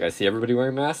sometimes. Like I see everybody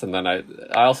wearing masks, and then I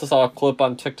also saw a clip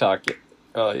on TikTok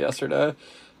yesterday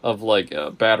of like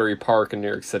Battery Park in New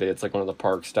York City. It's like one of the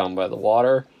parks down by the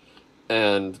water,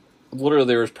 and literally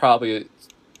there was probably.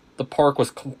 The park was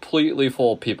completely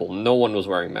full of people. No one was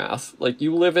wearing masks. Like,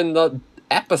 you live in the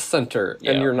epicenter,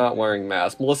 and you're not wearing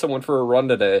masks. Melissa went for a run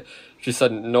today. She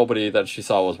said nobody that she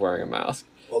saw was wearing a mask.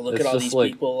 Well, look at all these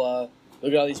people.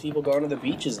 Look at all these people going to the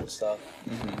beaches and stuff.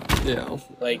 Yeah.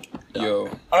 Like,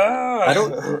 I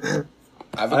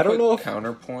don't know.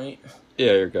 Counterpoint.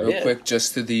 Yeah, you're good. Real quick,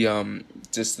 just to the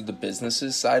just the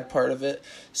businesses side part of it.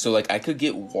 So like I could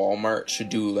get Walmart should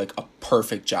do like a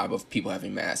perfect job of people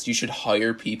having masks. You should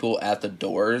hire people at the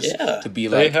doors to be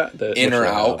like in or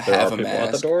out, have a mask.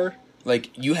 At the door?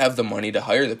 Like, you have the money to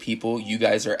hire the people. You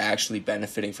guys are actually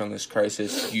benefiting from this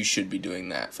crisis. You should be doing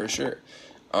that for sure.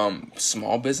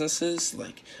 Small businesses,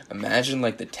 like, imagine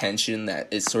like the tension that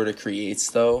it sort of creates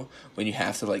though when you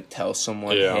have to like tell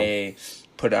someone, hey,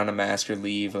 put on a mask or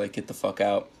leave, like get the fuck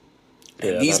out.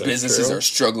 And these businesses are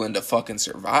struggling to fucking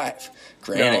survive.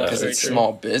 Granted, because it's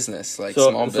small business. Like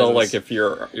small business. So like if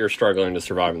you're struggling to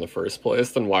survive in the first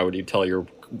place, then why would you tell your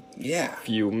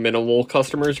few minimal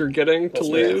customers you're getting to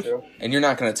leave? And you're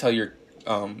not going to tell your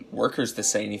workers to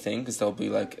say anything because they'll be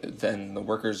like, then the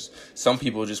workers, some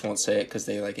people just won't say it because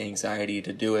they like anxiety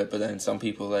to do it, but then some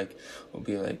people like will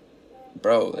be like,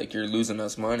 bro, like you're losing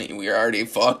us money. We're already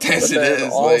fucked as it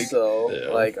is.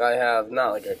 Also, like I have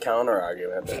not like a counter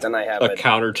argument, but then I have a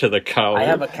counter to the counter. I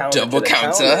have a counter double to the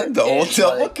counter. The old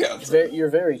double counter. You're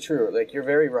very true. Like you're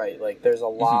very right. Like there's a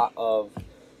lot of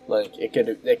like it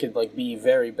could like be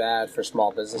very bad for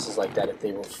small businesses like that if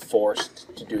they were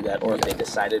forced to do that or if they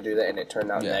decided to do that and it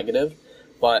turned out negative.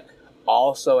 But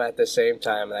also at the same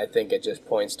time, and I think it just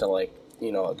points to like,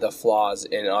 you know, the flaws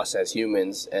in us as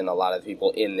humans and a lot of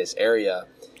people in this area.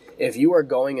 If you are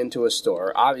going into a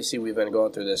store, obviously we've been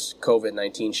going through this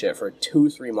COVID-19 shit for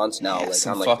 2-3 months now, like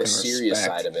on like the serious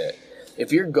side of it.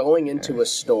 If you're going into a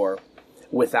store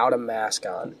without a mask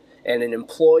on and an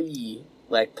employee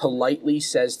like politely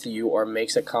says to you or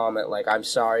makes a comment like, I'm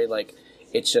sorry, like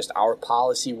it's just our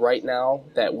policy right now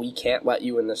that we can't let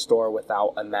you in the store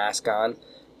without a mask on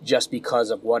just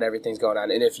because of what everything's going on.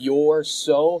 And if you're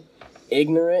so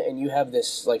ignorant and you have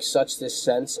this like such this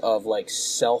sense of like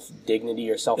self dignity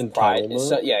or self pride,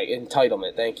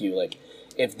 entitlement. Thank you. Like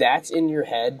if that's in your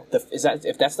head,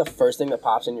 if that's the first thing that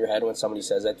pops in your head when somebody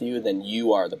says that to you, then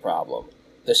you are the problem.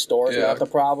 The store's not the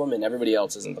problem, and everybody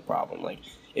else isn't the problem. Like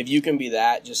if you can be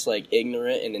that just like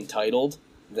ignorant and entitled,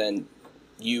 then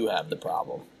you have the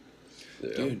problem.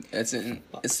 Dude, it's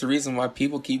the reason why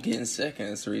people keep getting sick, and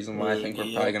it's the reason why I think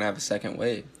we're probably gonna have a second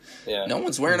wave. Yeah, no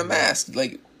one's wearing a mask.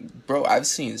 Like, bro, I've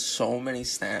seen so many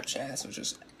Snapchats of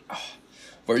just.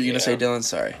 What were you gonna say, Dylan?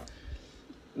 Sorry.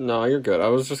 No, you're good. I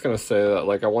was just gonna say that,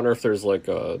 like, I wonder if there's like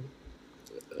a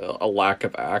lack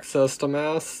of access to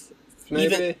masks.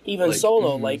 Maybe even like,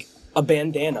 solo, like a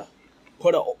bandana.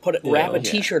 Wrap a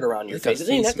T-shirt around your face. It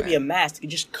doesn't even have to be a mask. You can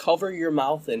just cover your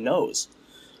mouth and nose.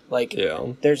 Like,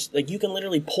 there's like you can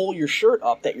literally pull your shirt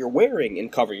up that you're wearing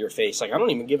and cover your face. Like, I don't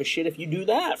even give a shit if you do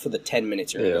that for the 10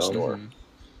 minutes you're in the store.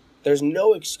 There's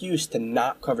no excuse to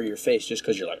not cover your face just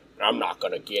because you're like, I'm not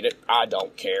gonna get it. I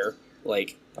don't care.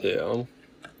 Like, well,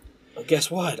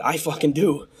 guess what? I fucking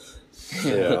do.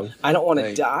 Yeah. I don't want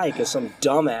to die because some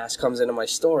dumbass comes into my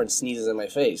store and sneezes in my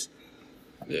face.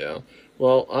 Yeah.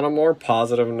 Well, on a more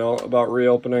positive note about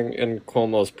reopening, in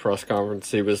Cuomo's press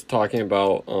conference, he was talking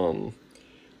about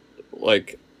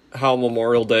like how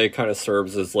Memorial Day kind of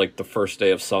serves as like the first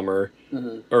day of summer,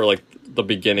 or like the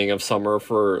beginning of summer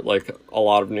for like a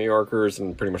lot of New Yorkers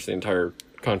and pretty much the entire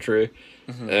country,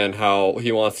 and how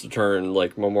he wants to turn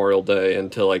like Memorial Day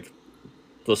into like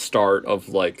the start of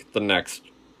like the next,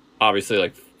 obviously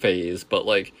like phase, but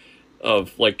like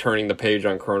of like turning the page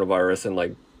on coronavirus and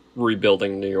like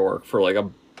rebuilding New York for like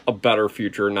a better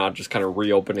future, not just kind of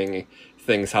reopening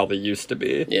things how they used to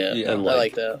be. And I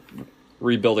like that.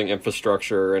 Rebuilding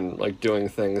infrastructure and like doing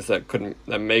things that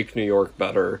make New York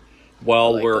better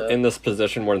while we're in this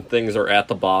position when things are at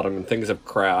the bottom and things have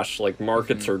crashed. Like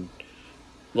markets are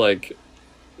like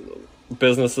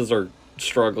businesses are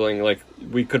struggling. Like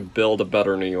we could build a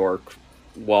better New York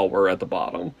while we're at the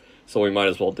bottom. So we might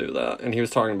as well do that. And he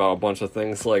was talking about a bunch of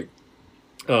things like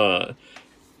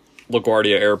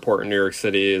LaGuardia Airport in New York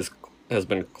City has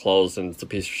been closed and it's a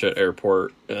piece of shit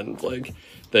airport, and like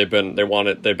they've been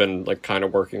like kind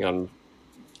of working on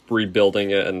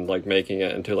rebuilding it and like making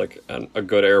it into like a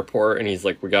good airport. And he's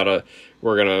like, we're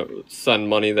gonna send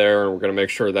money there and we're gonna make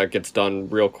sure that gets done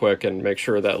real quick and make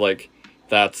sure that like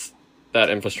that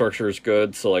infrastructure is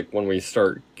good. So like when we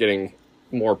start getting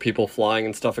more people flying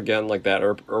and stuff again, like that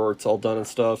airport's all done and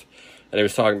stuff. And he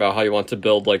was talking about how he wants to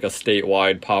build like a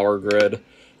statewide power grid.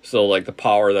 So like the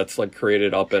power that's like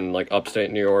created up in like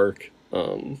upstate New York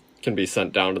can be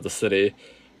sent down to the city,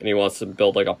 and he wants to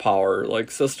build like a power like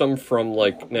system from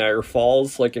like Niagara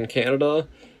Falls, like in Canada,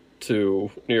 to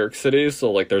New York City.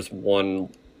 So like there's one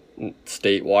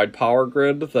statewide power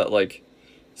grid that like,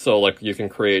 so like you can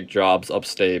create jobs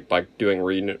upstate by doing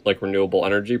renewable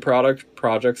energy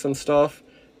projects and stuff,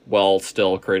 while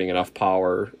still creating enough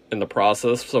power in the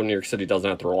process. So New York City doesn't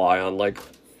have to rely on like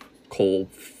coal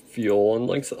fuel and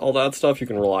like all that stuff, you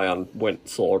can rely on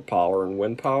solar power and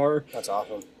wind power. That's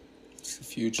awesome. It's the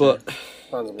future. But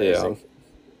Sounds amazing.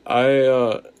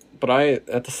 but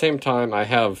at the same time, I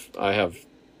have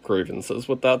grievances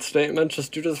with that statement,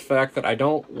 just due to the fact that I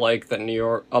don't like that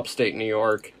upstate New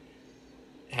York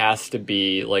has to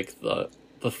be like the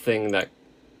thing that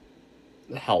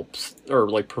helps or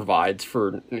like provides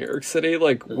for New York City.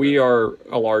 Like, we are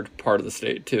a large part of the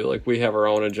state too. Like, we have our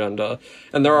own agenda,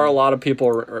 and there are a lot of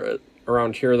people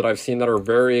around here that I've seen that are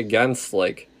very against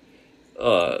like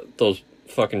those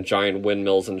fucking giant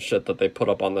windmills and shit that they put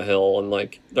up on the hill, and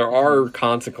like there are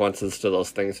consequences to those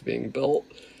things being built.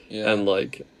 Yeah. And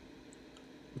like,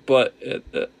 but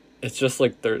it's just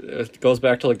like it goes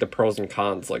back to like the pros and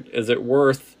cons. Like, is it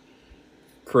worth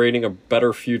creating a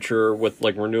better future with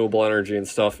like renewable energy and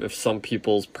stuff if some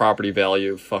people's property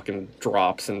value fucking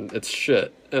drops and it's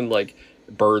shit, and like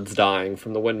birds dying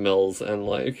from the windmills, and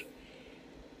like,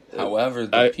 However,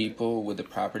 the people with the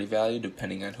property value,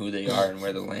 depending on who they are and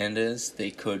where the land is, they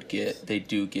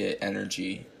do get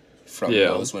energy from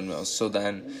those windmills. So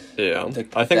then, I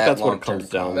think that's what it comes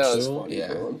down to.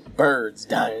 Yeah, birds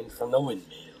dying from the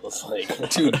windmills. Like,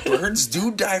 dude, birds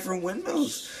do die from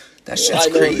windmills. That shit's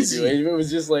crazy. It was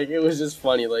just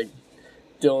funny. Like,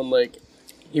 Dylan, like,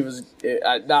 he was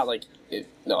not like.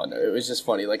 It was just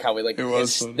funny, like how we like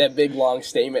that big long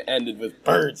statement ended with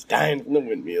birds dying from the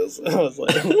windmills. I was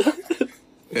like,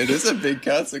 it is a big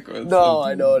consequence. No,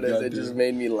 I know it is. It just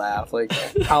made me laugh, like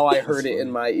how I heard it in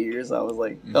my ears. I was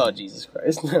like, oh Jesus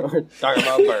Christ! We're talking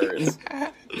about birds.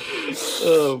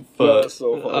 But that's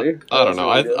so funny. I don't know.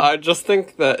 I just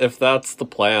think that if that's the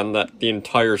plan, that the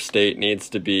entire state needs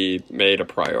to be made a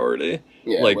priority.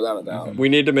 Yeah, like, without a doubt. We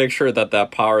need to make sure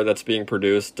that power that's being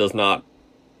produced does not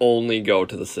only go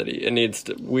to the city. It needs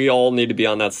to. We all need to be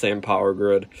on that same power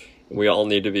grid. We all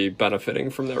need to be benefiting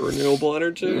from that renewable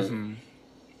energy. Mm-hmm.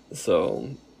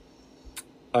 So,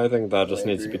 I think that just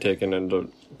needs to be taken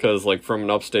into, because like from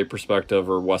an upstate perspective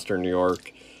or Western New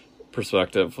York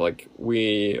perspective, like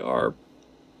we are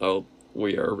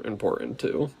important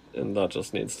too, and that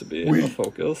just needs to be a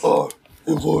focus.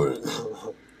 Important.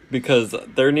 Because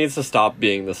there needs to stop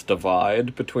being this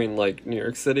divide between like New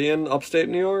York City and upstate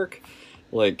New York.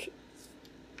 Like,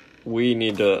 we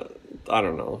need to, I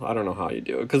don't know how you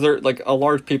do it. Because they're, like,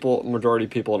 majority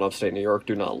of people in upstate New York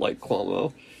do not like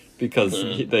Cuomo. Because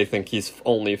they think he's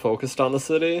only focused on the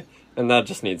city. And that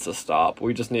just needs to stop.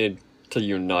 We just need to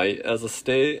unite as a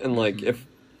state. And, like, if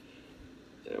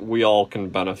we all can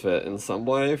benefit in some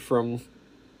way from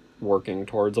working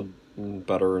towards a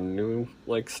better new,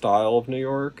 like, style of New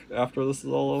York after this is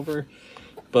all over.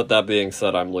 But that being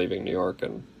said, I'm leaving New York,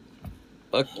 and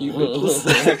fuck you.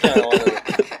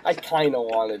 I kind of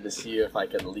wanted to see if I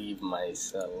could leave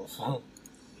myself.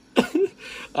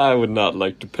 I would not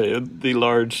like to pay the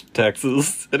large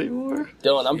taxes anymore.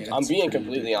 Dylan, I'm being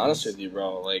completely honest with you,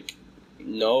 bro. Like,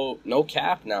 no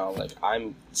cap now. Like,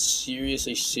 I'm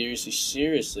seriously,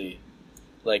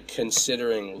 like,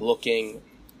 considering looking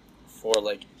for,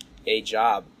 like, a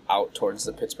job out towards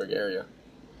the Pittsburgh area.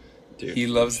 Dude, he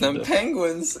loves them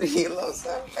penguins.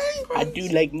 I do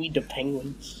like me the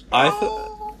penguins.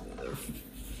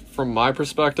 From my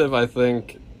perspective, I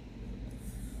think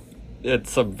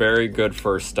it's a very good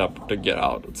first step to get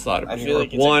outside of New York.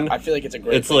 I feel like it's a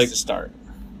great place to start.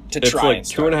 It's like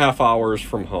 2.5 hours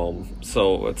from home,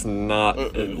 so it's not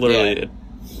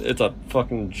it's a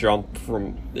fucking jump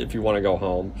from if you want to go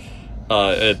home.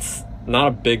 It's not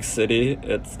a big city.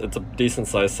 It's a decent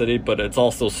sized city, but it's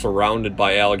also surrounded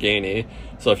by Allegheny.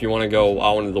 So if you want to go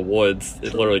out into the woods,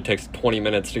 it literally takes 20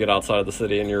 minutes to get outside of the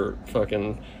city, and you're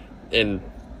fucking in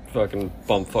fucking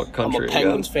bumfuck country. I'm a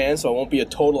Penguins fan, so I won't be a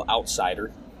total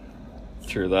outsider.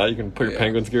 True that. You can put your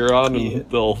Penguins gear on, and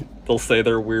they'll say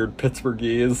they're weird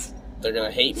Pittsburghese. They're gonna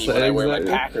hate me when I wear my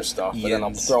Packer stuff, but then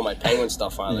I'll throw my Penguin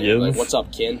stuff on. Like, what's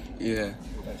up, kin? Yeah.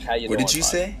 Like, how you what doing, did you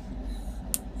say?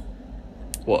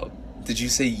 What? Did you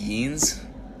say Yeens?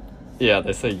 Yeah,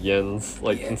 they say yins.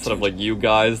 Like, instead of like you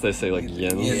guys, they say like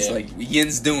yins. Yins, like,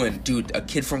 yins doing. Dude, a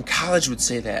kid from college would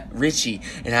say that. Richie.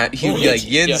 And he would be like,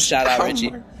 yins. Yo, shout out,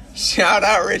 Richie. Shout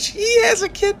out, Richie. He has a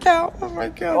kid now. Oh my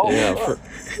god. Yeah,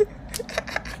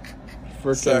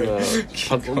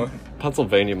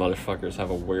 Pennsylvania motherfuckers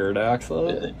have a weird accent.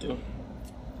 Yeah, they do.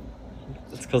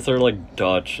 It's because they're like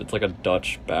Dutch. It's like a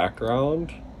Dutch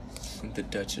background. The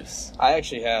Duchess. I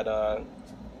actually had a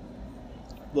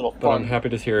little fun. But I'm happy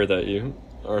to hear that you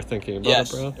are thinking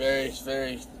about it,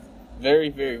 Brad.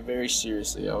 Very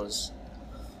seriously. I was,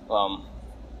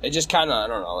 it just kind of, I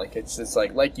don't know, like it's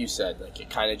like you said, like it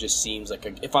kind of just seems like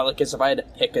if I had to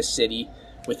pick a city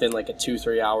within like a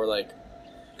 2-3 hour, like,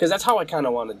 because that's how I kind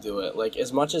of want to do it. Like,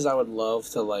 as much as I would love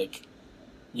to, like,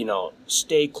 you know,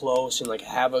 stay close and, like,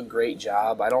 have a great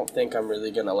job, I don't think I'm really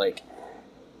going to, like,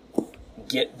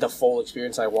 get the full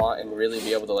experience I want and really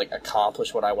be able to, like,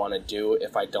 accomplish what I want to do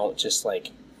if I don't just,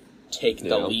 like, take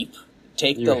the leap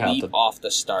off the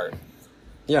start.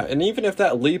 Yeah, and even if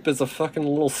that leap is a fucking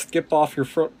little skip off your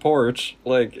front porch,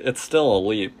 like, it's still a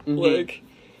leap. Mm-hmm. Like,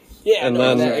 yeah, and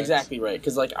no, that's exactly right.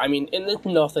 Because, like, I mean, and there's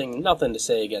nothing to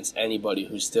say against anybody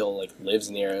who still, like, lives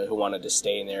in the area, who wanted to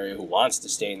stay in the area, who wants to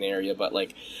stay in the area. But,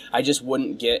 like, I just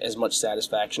wouldn't get as much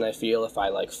satisfaction, I feel, if I,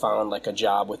 like, found, like, a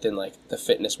job within, like, the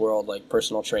fitness world, like,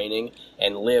 personal training,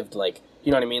 and lived, like,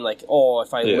 you know what I mean? Like, oh,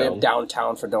 if I lived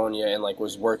downtown Fredonia and, like,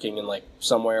 was working in, like,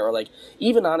 somewhere, or, like,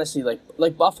 even honestly,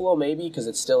 like Buffalo maybe, because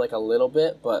it's still, like, a little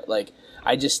bit, but, like,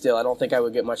 I don't think I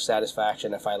would get much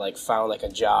satisfaction if I, like, found, like, a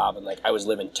job and, like, I was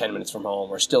living 10 minutes from home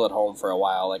or still at home for a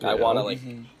while. Like, I want to, like,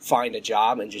 find a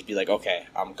job and just be like, okay,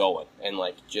 I'm going, and,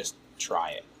 like, just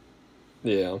try it.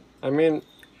 Yeah. I mean,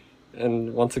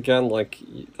 and once again, like,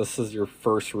 this is your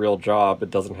first real job.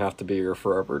 It doesn't have to be your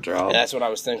forever job. And that's what I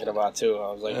was thinking about, too.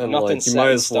 I was like, and, nothing's like, you set might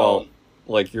in as stone. well,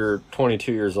 like, you're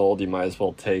 22 years old, you might as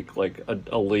well take, like,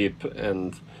 a leap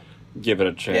and give it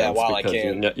a chance. Yeah, while I because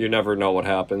can. you never know what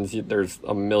happens. There's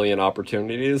a million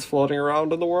opportunities floating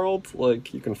around in the world.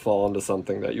 Like, you can fall into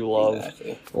something that you love,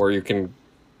 or you can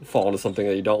fall into something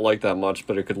that you don't like that much,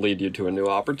 but it could lead you to a new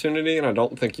opportunity, and I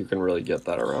don't think you can really get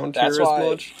that around here as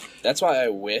much. That's why I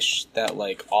wish that,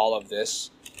 like, all of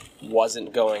this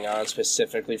wasn't going on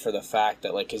specifically for the fact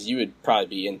that, like, because you would probably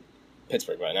be in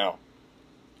Pittsburgh by now.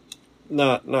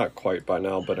 Not quite by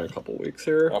now, but in a couple weeks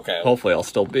here. Okay. Hopefully I'll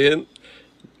still be in.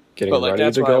 Getting but, like, ready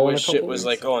that's to why go I in a wish couple shit was, weeks.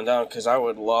 like, going down, because I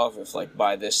would love if, like,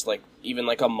 by this, like, even,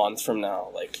 like, a month from now,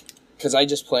 like, because I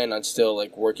just plan on still,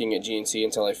 like, working at GNC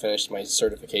until I finish my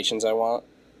certifications I want,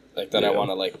 like, that I want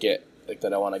to, like, get, like,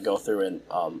 that I want to go through and,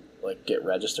 like, get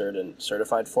registered and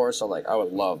certified for. So, like, I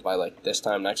would love by, like, this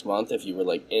time next month if you were,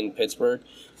 like, in Pittsburgh,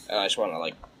 and I just want to,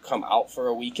 like, come out for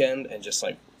a weekend and just,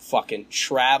 like, fucking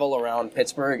travel around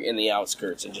Pittsburgh in the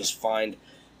outskirts and just find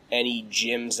any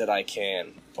gyms that I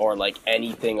can, or, like,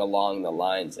 anything along the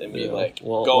lines, and be like,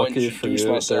 well, go lucky and for introduce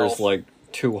you, myself. there's like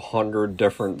 200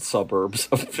 different suburbs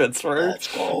of Pittsburgh.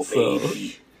 Let's go, So,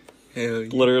 baby. Hell yeah.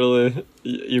 literally,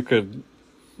 you could.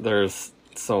 There's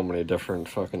so many different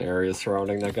fucking areas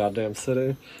surrounding that goddamn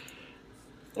city.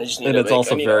 I just need And to it's make-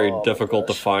 also I need- very oh my difficult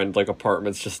to gosh. find, like,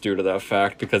 apartments just due to that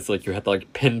fact, because, like, you have to,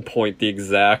 like, pinpoint the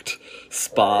exact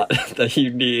spot that you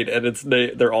need, and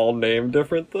they're all named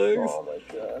different things. Oh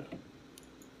my god.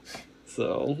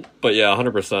 So, but yeah,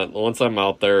 100%. Once I'm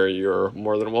out there, you're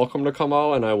more than welcome to come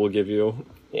out, and I will give you.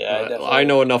 Yeah, definitely. I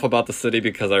know enough about the city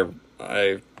because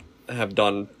I have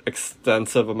done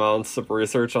extensive amounts of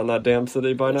research on that damn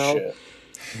city by now.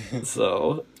 Shit.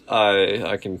 So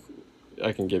I can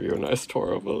give you a nice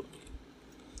tour of it.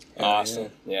 Awesome.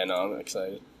 Yeah, no, I'm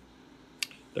excited.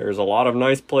 There's a lot of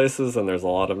nice places, and there's a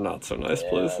lot of not so nice Yeah,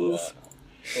 places.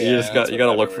 Yeah, You just that's you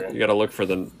gotta what look for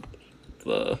everywhere.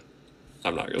 the.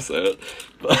 I'm not gonna say it,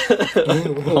 but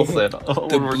I'll say it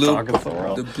when we're talking somewhere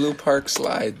else. The Blue Park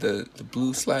Slide, the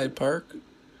Blue Slide Park.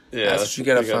 Yeah, That's what you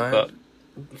gotta find.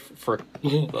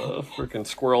 The freaking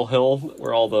Squirrel Hill,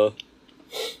 where all the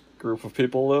group of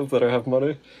people live that have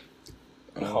money.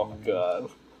 Oh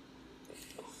god.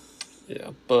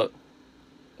 Yeah, but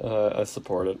I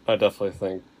support it. I definitely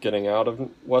think getting out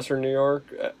of Western New York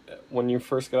when you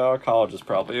first get out of college is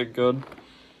probably a good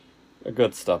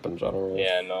step in general.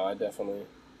 Yeah, no, I definitely.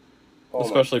 Oh my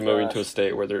Especially moving to a gosh.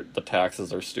 state where the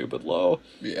taxes are stupid low.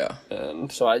 Yeah.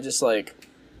 And So I just, like,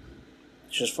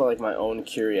 just for, like, my own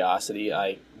curiosity,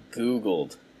 I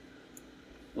Googled,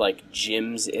 like,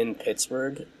 gyms in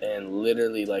Pittsburgh, and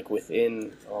literally, like,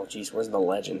 within, oh geez, where's the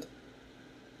legend?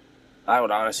 I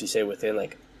would honestly say within,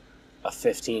 like, a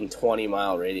 15, 20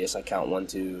 mile radius, I count 1,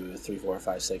 2, 3, 4,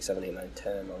 5, 6, 7, 8, 9,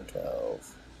 10, 11,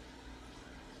 12.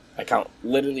 I count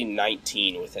literally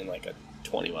 19 within, like, a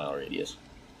 20 mile radius.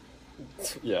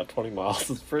 yeah, 20 miles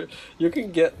is pretty. You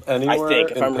can get anywhere. I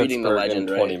think, if in I'm reading the Pittsburgh legend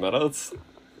in right. 20 minutes,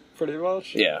 pretty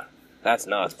much. Yeah, that's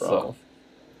nuts, bro. So,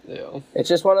 yeah. It's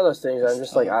just one of those things. I'm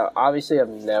just like, obviously, I've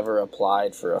never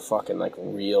applied for a fucking, like,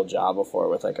 real job before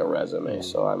with, like, a resume.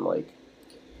 So I'm, like,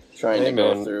 trying to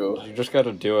go through. You just got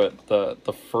to do it.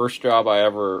 The first job I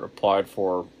ever applied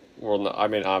for, well, no, I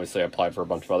mean, obviously I applied for a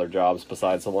bunch of other jobs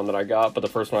besides the one that I got, but the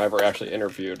first one I ever actually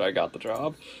interviewed, I got the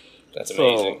job. That's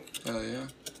amazing. Oh yeah.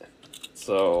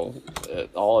 So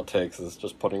all it takes is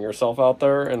just putting yourself out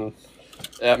there, and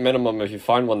at minimum, if you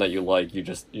find one that you like,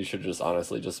 you should just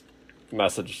honestly just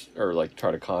message or, like,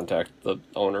 try to contact the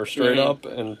owner straight Mhm. up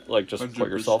and, like, just put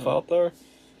yourself 100%. out there.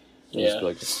 Just be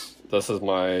like, this is who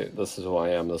I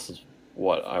am. This is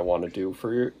what I want to do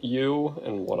for you,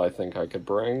 and what I think I could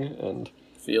bring, and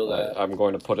feel that I'm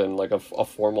going to put in like a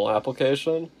formal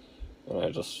application, and I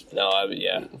just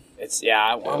it's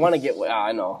I want to get.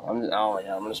 I know. I'm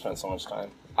gonna spend so much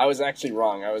time. I was actually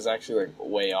wrong. I was actually like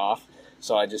way off.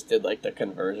 So I just did like the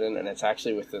conversion, and it's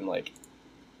actually within like,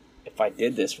 if I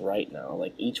did this right now,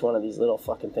 like each one of these little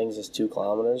fucking things is 2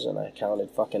 kilometers, and I counted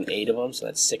fucking 8 of them, so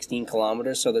that's 16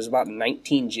 kilometers. So there's about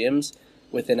 19 gyms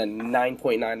within a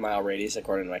 9.9 mile radius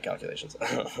according to my calculations.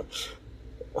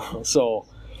 So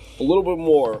a little bit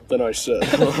more than I said.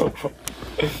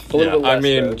 I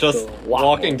mean, just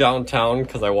walking downtown,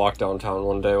 because I walked downtown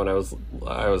one day when I was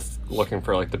looking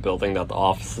for like the building that the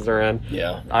offices are in.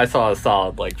 Yeah, I saw a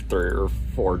solid like 3 or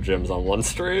 4 gyms on one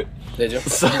street. Did you?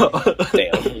 So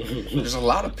damn, there's a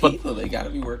lot of people. They got to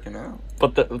be working out.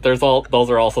 But those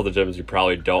are also the gyms you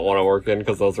probably don't want to work in,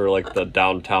 because those are like the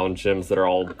downtown gyms that are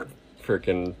all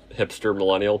freaking hipster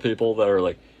millennial people that are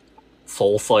like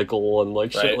Soul Cycle and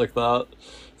like shit like that.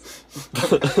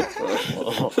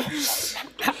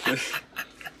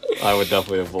 I would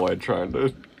definitely avoid trying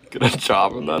to get a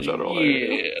job in that general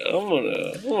area. Yeah, I'm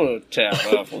gonna tap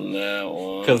off on that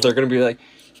one. Because they're gonna be like,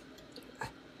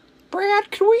 Brad,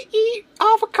 can we eat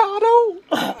avocado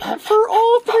for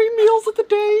all 3 meals of the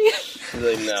day?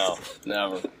 Like, no,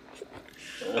 never.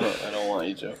 I don't want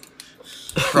you to.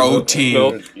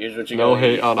 Protein. Here's what you no gotta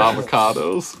hate eat. on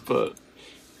avocados, but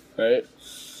Right?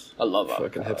 I love avocados.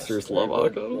 Fucking hipsters love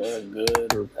avocados. They're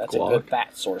good. Or That's guac. a good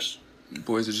fat source.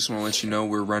 Boys, I just want to let you know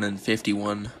we're running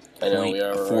 51. I know we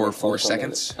are. 4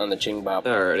 seconds. On the Ching Bop.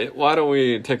 Alrighty, why don't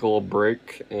we take a little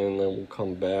break and then we'll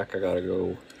come back. I gotta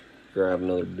go grab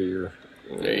another beer.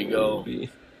 There you go.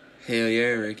 Hell yeah,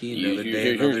 Ricky. Another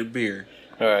day, another beer.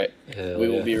 Alright. We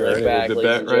will be right back, We'll be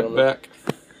ladies and right gentlemen. back.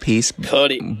 Peace,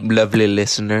 Cuddy. lovely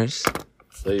listeners.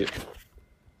 See you.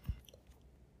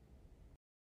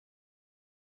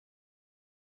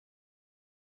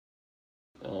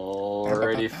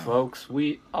 Alrighty, folks,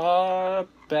 we are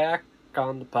back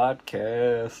on the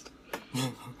podcast.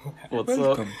 What's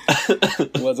Welcome.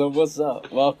 up? What's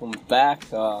up? Welcome back.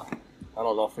 I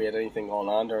don't know if we had anything going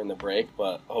on during the break,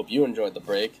 but I hope you enjoyed the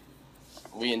break.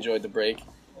 We enjoyed the break.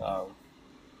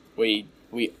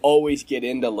 We always get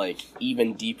into like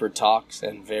even deeper talks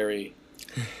and very,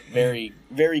 very,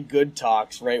 very good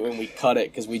talks right when we cut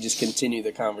it, because we just continue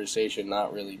the conversation,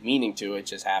 not really meaning to. It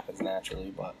just happens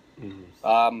naturally. But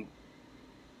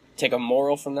take a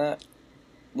moral from that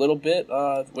little bit.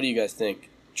 What do you guys think?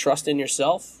 Trust in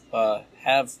yourself.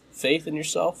 Have faith in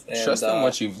yourself. And, trust in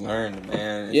what you've learned,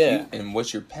 man. And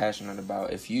what you're passionate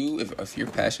about. If you're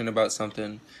passionate about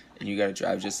something and you got to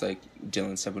drive, just like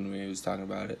Dylan said when we was talking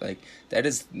about it, like that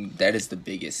is the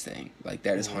biggest thing. Like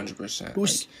that is 100%.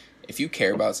 Like, if you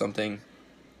care about something,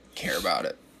 care about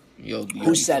it. You'll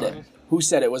Who said it? Who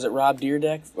said it? Was it Rob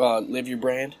Deerdeck? Live your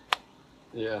brand.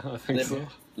 Yeah, I think so.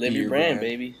 Live your brand,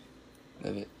 baby.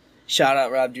 Live it. Shout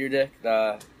out Rob Deerdeck.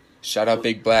 Shout out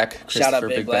Big Black. Shout out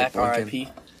Big Black. Boykin. R.I.P.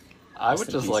 I would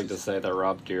just like to say that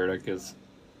Rob Dyrdek is,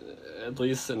 at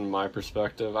least in my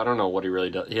perspective, I don't know what he really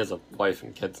does. He has a wife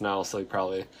and kids now, so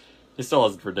he still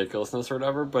has ridiculousness or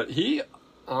whatever, but he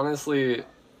honestly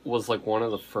was like one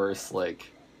of the first,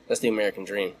 like... That's the American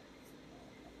dream.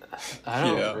 I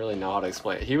don't really know how to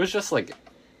explain it. He was just like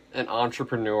an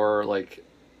entrepreneur, like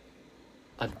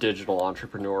a digital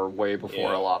entrepreneur way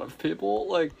before a lot of people.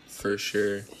 Like, for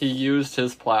sure. He used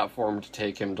his platform to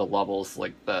take him to levels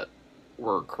like that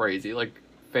were crazy. Like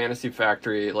Fantasy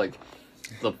Factory, like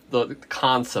the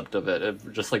concept of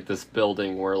it, just like this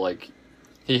building where like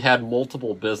he had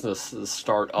multiple businesses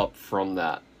start up from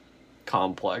that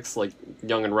complex. Like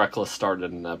Young and Reckless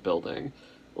started in that building.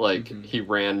 Like he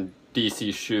ran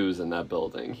DC Shoes in that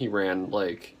building. He ran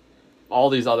like all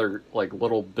these other like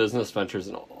little business ventures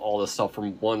and all this stuff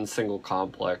from one single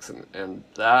complex, and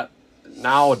that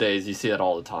nowadays you see that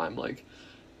all the time, like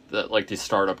that, like these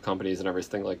startup companies and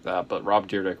everything like that. But Rob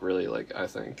Dyrdek really, like, I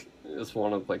think is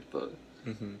one of like the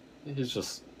he's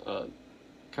just kind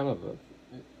of a,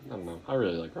 I don't know. I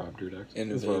really like Rob Dyrdek.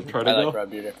 Is where I'm trying to I go. like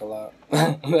Rob Dyrdek a lot.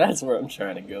 That's where I'm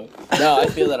trying to go. No, I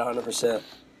feel that 100%.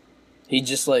 He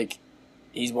just like,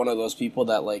 he's one of those people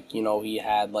that like, you know, he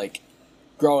had like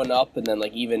growing up, and then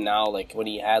like even now, like when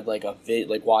he had like a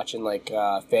like watching like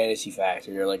Fantasy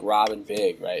Factory or like Robin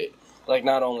Big, right? Like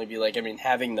not only be like, I mean,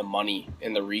 having the money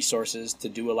and the resources to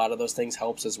do a lot of those things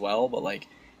helps as well, but like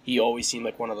he always seemed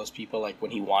like one of those people, like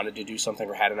when he wanted to do something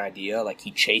or had an idea, like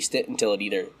he chased it until it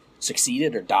either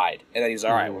succeeded or died, and then he was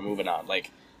all right, we're moving on.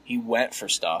 Like he went for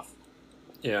stuff,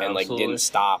 Yeah, and like absolutely. didn't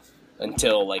stop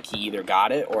until like he either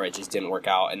got it or it just didn't work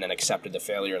out, and then accepted the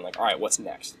failure and like, all right, what's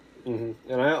next?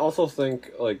 Mm-hmm. And I also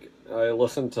think, like, I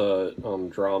listened to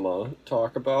Drama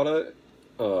talk about it.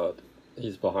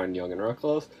 He's behind Young and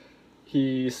Reckless.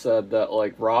 He said that,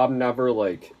 like, Rob never,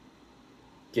 like,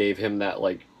 gave him that,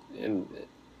 like,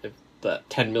 that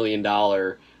 $10 million,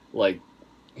 like,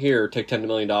 here, take $10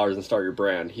 million and start your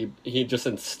brand. He just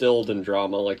instilled in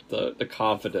Drama, like, the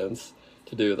confidence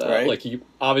to do that. Right. Like,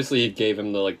 he gave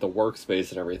him the, like, the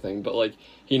workspace and everything, but, like,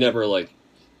 he never, like,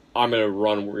 I'm going to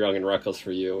run Young and Reckless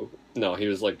for you. No, he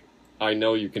was like, I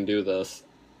know you can do this.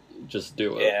 Just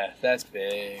do it. Yeah, that's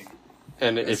big.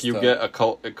 And That's if you tough. get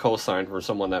a co-sign for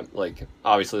someone that, like,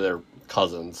 obviously they're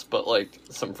cousins, but, like,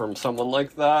 from someone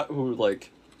like that who,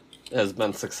 like, has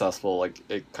been successful, like,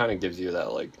 it kind of gives you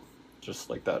that, like, just,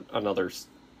 like, that another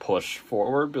push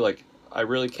forward. Be like, I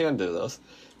really can do this.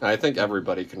 And I think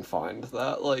everybody can find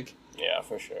that, like... Yeah,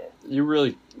 for sure.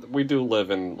 We do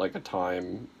live in, like, a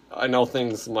time... I know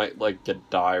things might, like, get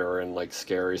dire and, like,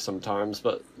 scary sometimes,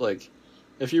 but, like,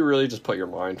 if you really just put your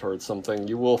mind towards something,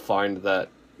 you will find that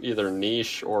either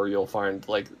niche or you'll find,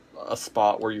 like, a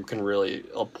spot where you can really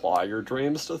apply your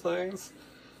dreams to things.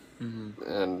 Mm-hmm.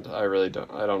 And I really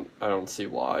don't see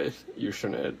why you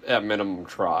shouldn't, at minimum,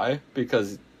 try,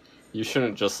 because you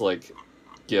shouldn't just, like,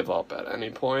 give up at any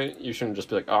point. You shouldn't just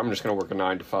be like, oh, I'm just going to work a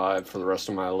 9 to 5 for the rest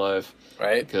of my life.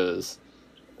 Right? Because...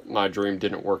 my dream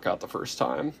didn't work out the first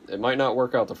time. It might not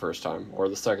work out the first time, or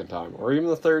the second time, or even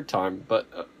the third time,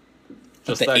 but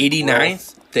just the that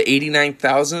 89th, the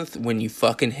 89,000th, when you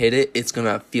fucking hit it, it's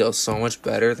gonna feel so much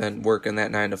better than working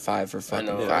that 9 to 5 for fucking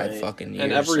know, five right? fucking years.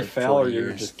 And every like 40 failure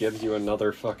years. just gives you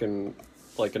another fucking,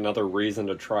 like, another reason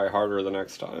to try harder the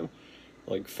next time.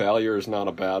 Like, failure is not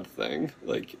a bad thing.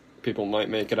 Like, people might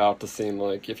make it out to seem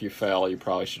like if you fail, you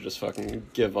probably should just fucking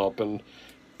give up and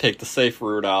take the safe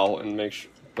route out and make sure.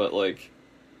 But, like,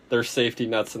 there's safety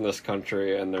nets in this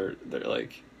country, and they're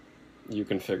like, you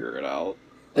can figure it out.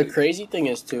 The crazy thing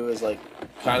is, too, is, like,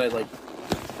 kind of, like,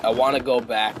 I want to go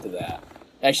back to that.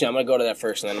 Actually, I'm going to go to that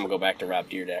first, and then I'm going to go back to Rap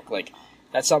Deer Deck. Like,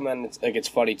 that's something that's, like, it's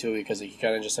funny, too, because you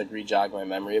kind of just, like, re-jog my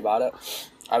memory about it.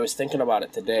 I was thinking about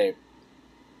it today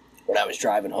when I was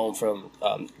driving home from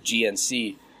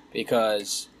GNC,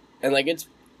 because, and, like,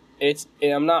 it's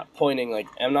I'm not pointing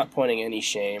any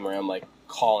shame, or I'm, like,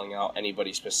 calling out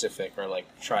anybody specific, or like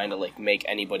trying to like make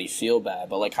anybody feel bad,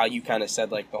 but like how you kind of said,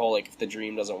 like the whole, like, if the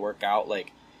dream doesn't work out,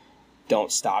 like,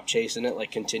 don't stop chasing it, like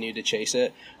continue to chase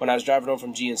it. When I was driving home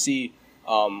from GNC,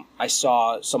 I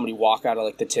saw somebody walk out of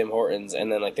like the Tim Hortons, and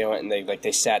then like they went and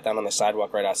they sat down on the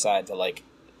sidewalk right outside to like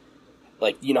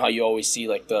you know how you always see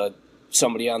like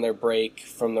somebody on their break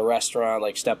from the restaurant,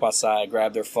 like step outside,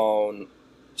 grab their phone,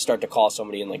 start to call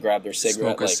somebody, and like grab their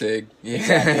cigarette. Smoke a cig. Yeah.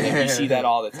 Exactly. Like, you see that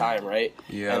all the time, right?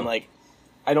 Yeah. And like,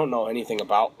 I don't know anything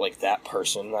about like that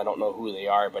person. I don't know who they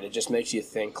are, but it just makes you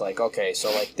think like, okay,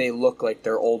 so like they look like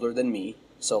they're older than me,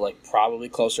 so like probably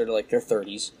closer to like their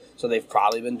 30s. So they've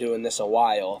probably been doing this a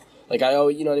while. Like I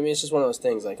always, you know what I mean? It's just one of those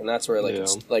things. Like, and that's where like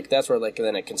it's like that's where like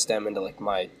then it can stem into like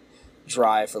my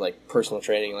drive for like personal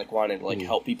training, like wanting to like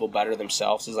help people better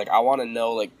themselves. Is like I want to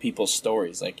know like people's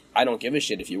stories. Like I don't give a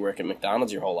shit if you work at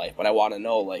McDonald's your whole life, but I want to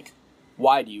know like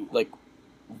why do you like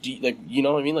you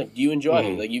know what I mean? Like, do you enjoy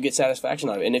it? Like you get satisfaction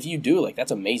out of it, and if you do, like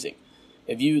that's amazing.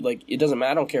 If you like, it doesn't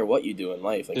matter. I don't care what you do in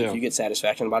life. Like if you get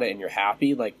satisfaction about it and you're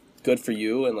happy, like good for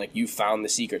you, and like you found the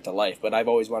secret to life. But I've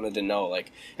always wanted to know,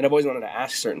 like, and I've always wanted to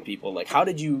ask certain people, like, how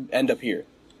did you end up here?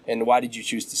 And why did you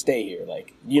choose to stay here?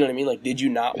 Like, you know what I mean? Like, did you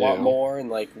not want more? And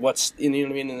like, what's, you know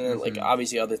what I mean? And then like,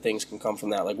 obviously other things can come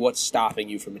from that. Like, what's stopping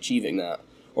you from achieving that?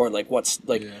 Or like, what's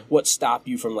like, what stopped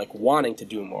you from like wanting to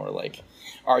do more? Like,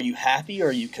 are you happy or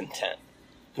are you content?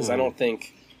 Because I don't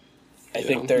think, I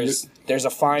think there's a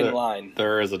fine line.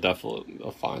 There is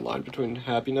a fine line between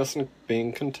happiness and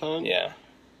being content. Yeah.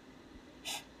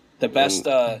 The best,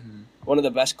 one of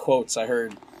the best quotes I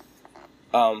heard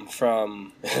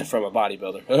from a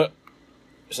bodybuilder.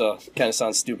 So kind of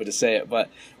sounds stupid to say it, but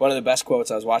one of the best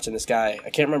quotes, I was watching this guy, I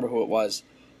can't remember who it was,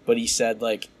 but he said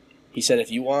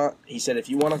if you want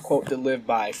a quote to live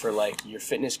by for like your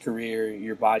fitness career,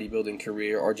 your bodybuilding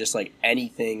career, or just like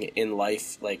anything in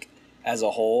life, like as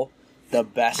a whole, the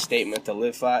best statement to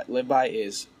live by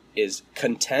is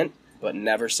content but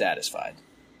never satisfied.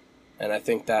 And I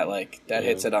think that like that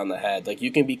hits it on the head. Like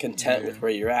you can be content with where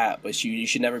you're at, but you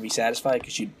should never be satisfied,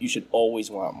 because you should always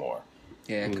want more.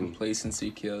 Yeah,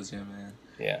 complacency kills you, man.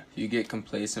 Yeah. If you get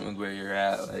complacent with where you're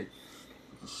at, like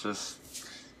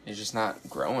you're just not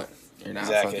growing. You're not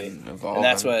fucking evolving.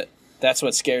 And that's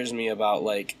what scares me about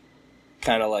like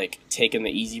kind of like taking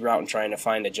the easy route and trying to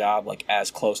find a job like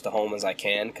as close to home as I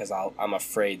can, because I'm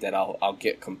afraid that I'll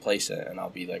get complacent and I'll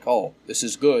be like, oh, this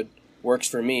is good, works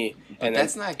for me, But and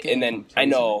that's then, not getting and then I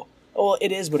complacent. know, well,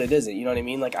 it is, but it isn't. You know what I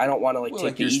mean? Like I don't want to like Well,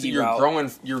 take like the easy you're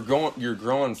route. you're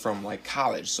growing from like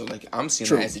college. So like I'm seeing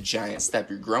True. that as a giant step.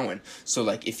 You're growing. So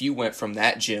like if you went from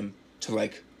that gym to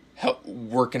like help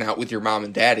working out with your mom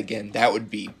and dad again, that would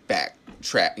be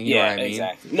backtrack. You know what I mean?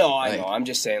 Exactly. No, I Like- know. I'm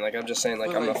just saying. Like I'm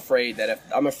But, like- afraid that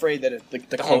if the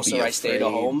Don't closer be I stay to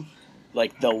afraid. home,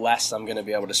 like the less I'm gonna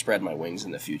be able to spread my wings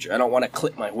in the future. I don't want to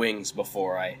clip my wings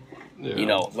before I,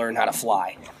 Yeah. learn how to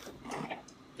fly.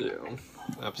 Yeah,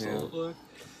 absolutely.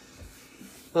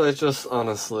 Well, it just,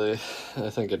 honestly, I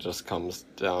think it just comes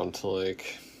down to,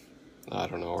 like, I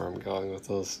don't know where I'm going with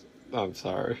this. I'm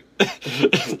sorry.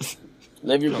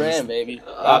 Live your brand, baby.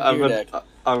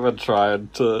 I've been trying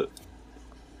to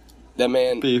That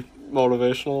man. be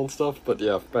motivational and stuff, but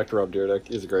yeah, back to Rob Dyrdek.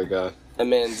 He's a great guy. That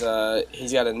man's.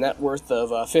 He's got a net worth of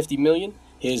 $50 million.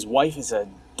 His wife is a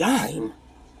dime.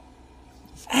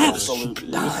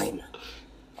 Absolute dime.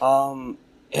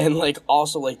 And like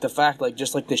also like the fact like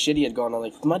just like the shit he had gone on,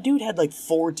 like my dude had like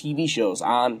 4 TV shows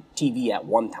on TV at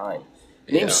one time.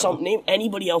 Name Yeah. name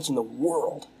anybody else in the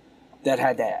world that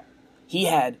had that. He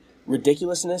had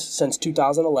Ridiculousness since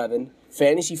 2011.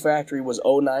 Fantasy Factory was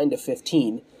 09 to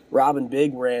 15. Robin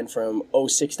Big ran from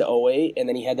 06 to 08, and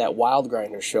then he had that Wild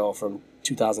Grinder show from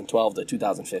 2012 to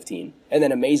 2015, and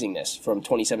then Amazingness from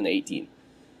 27 to 18.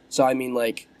 So I mean,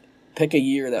 like, pick a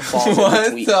year that falls in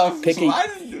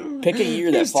between. Pick a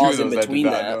year that falls in between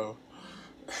that.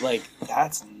 Like,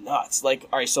 that's nuts. Like,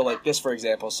 all right, so like this for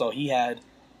example. So he had,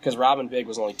 because Robin Big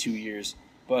was only 2 years,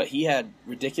 but he had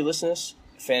Ridiculousness,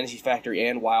 Fantasy Factory,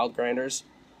 and Wild Grinders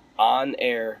on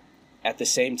air at the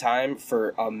same time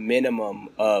for a minimum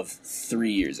of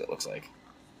 3 years. It looks like.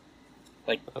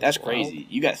 Like that's crazy.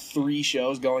 wild. You got 3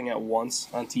 shows going at once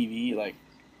on TV. Like,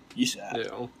 you said,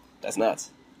 Yeah. that's nuts.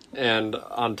 And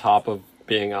on top of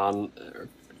being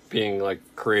like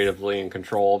creatively in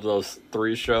control of those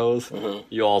 3 shows,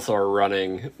 you also are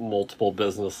running multiple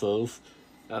businesses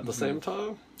at the same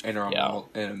time. And are Yeah.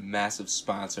 and a massive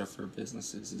sponsor for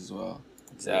businesses as well.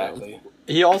 Exactly.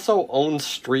 He also owns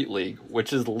Street League,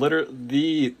 which is literally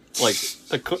the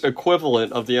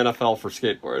equivalent of the NFL for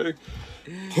skateboarding.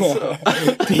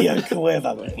 The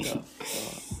equivalent.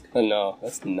 No,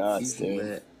 that's nuts, He's dude.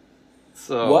 lit.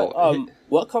 So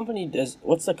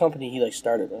What's the company he like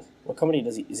started with? What company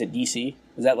does he? Is it DC?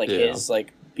 Is that like Yeah. his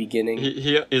like beginning?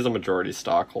 he is a majority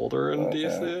stockholder in Okay.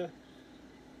 DC.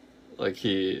 Like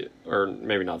or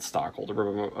maybe not stockholder,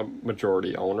 but a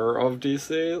majority owner of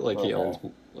DC. Like he Okay. owns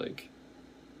like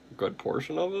a good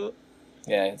portion of it.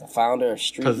 Yeah, the founder of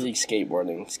Street 'Cause- League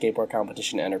Skateboard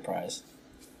Competition Enterprise.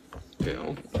 You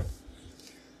know.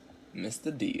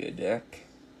 Mr. Dyrdek.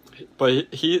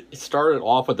 But he started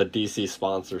off with a DC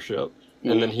sponsorship,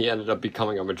 and then he ended up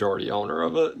becoming a majority owner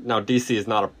of it. Now DC is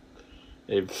not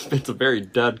it's a very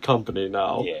dead company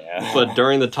now. Yeah. But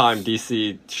during the time,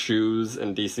 DC shoes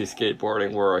and DC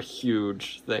skateboarding were a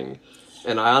huge thing,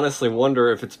 and I honestly wonder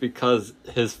if it's because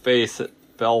his face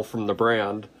fell from the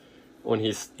brand when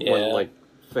when like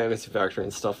Fantasy Factory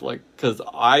and stuff, like, because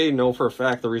I know for a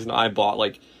fact the reason I bought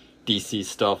like DC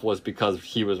stuff was because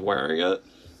he was wearing it.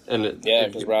 And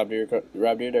Because Rob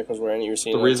Dyrdek was wearing it. You were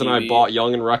seeing the it on reason I TV. bought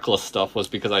Young and Reckless stuff was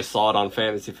because I saw it on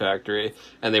Fantasy Factory,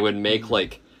 and they would make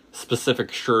like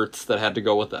specific shirts that had to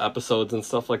go with the episodes and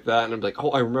stuff like that. And I'm like, oh,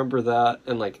 I remember that,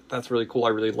 and like that's really cool. I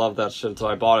really love that shit, so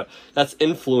I bought it. That's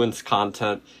influence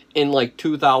content in like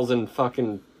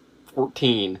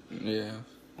 2014. Yeah.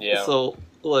 Yeah. So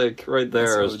like right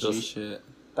there is That's OG just shit.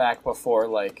 Back before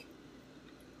like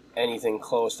anything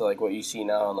close to like what you see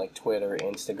now on like Twitter,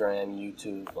 Instagram,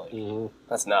 YouTube, like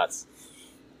that's nuts.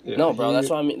 yeah, No, bro, he- that's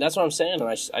what I mean. That's what I'm saying. And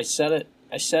I said it.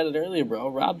 I said it earlier, bro.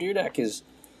 Rob Dyrdek is,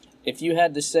 if you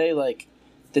had to say like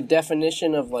the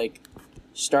definition of like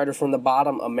started from the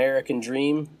bottom, American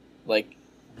dream, like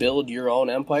build your own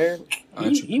empire.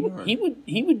 He would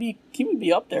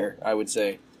be up there. I would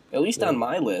say, at least on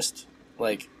my list.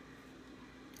 Like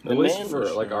the at least man for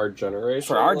like our generation.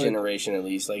 for our like, generation, at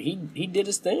least, like he did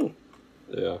his thing.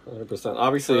 Yeah, 100%.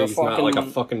 Obviously, For a he's not like a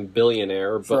fucking- fucking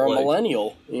billionaire, but For a like,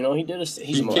 millennial, you know, he did his.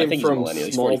 He's he a, I came think he's a from millennial.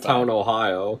 He's small 45. town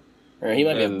Ohio. Or he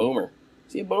might be a and- boomer.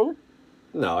 Is he a boomer?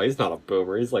 No, he's not a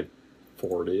boomer. He's like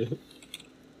 40.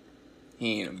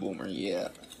 He ain't a boomer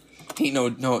yet. He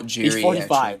ain't no Jerry. He's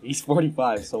 45. He's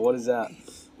 45. So what is that?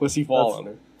 What's he fall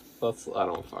under? That's I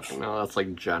don't fucking know. That's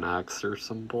like Gen X or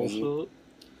some bullshit.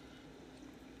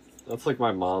 That's like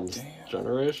my mom's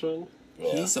generation.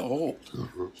 Yeah. He's old.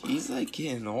 He's like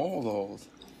getting old.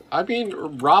 I mean,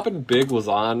 Robin Big was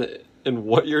on in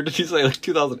what year did you say? Like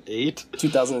 2008?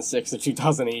 2006 to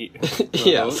 2008.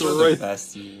 Yeah, those so were right, the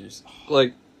best years.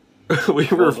 like we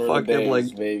were Those were the fucking days,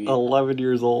 like baby. 11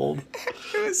 years old.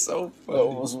 It was so funny.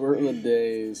 Those were the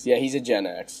days. Yeah, he's a Gen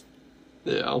X.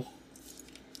 Yeah.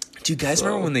 Do you guys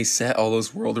remember when they set all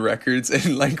those world records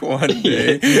in like one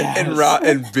day? Yes.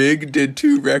 And Big did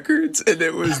 2 records, and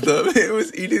it was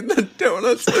eating the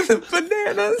donuts with the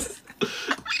bananas.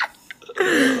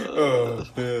 Oh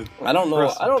man! I don't know.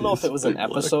 Rest in I don't know peace, if it was an Big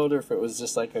Black. episode or if it was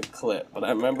just like a clip. But I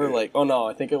remember like, oh no,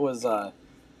 I think it was.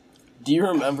 Do you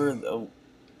remember the?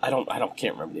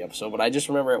 Can't remember the episode, but I just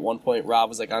remember at one point Rob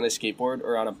was like on his skateboard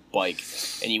or on a bike,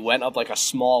 and he went up like a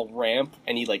small ramp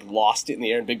and he like lost it in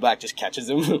the air, and Big Black just catches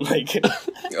him like.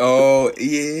 Oh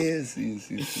yes.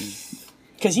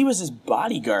 Because he was his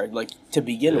bodyguard, like to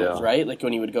begin Yeah. with, right? Like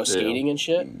when he would go skating and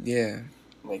shit. Yeah.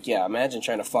 Like, yeah, imagine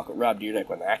trying to fuck with Rob Dyrdek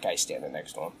when that guy's standing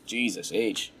next to him. Jesus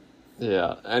H.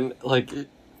 Yeah, and like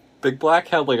Big Black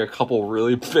had like a couple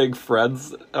really big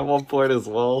friends at one point as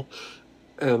well,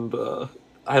 and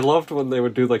I loved when they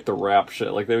would do like the rap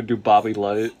shit, like they would do Bobby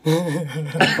Light.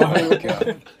 Oh my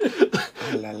god.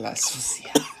 La la sucia.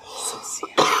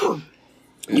 Sucia.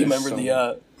 Do you remember do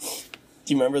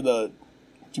you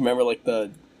remember like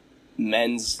the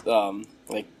men's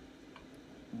like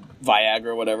Viagra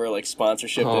or whatever, like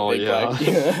sponsorship Oh, that Big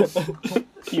yeah. Black?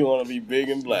 You want to be big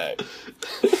and black.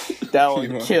 That You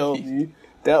one wanna killed be- me.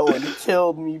 That one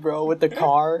killed me, bro, with the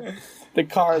car. The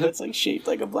car that's like shaped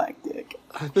like a black dick.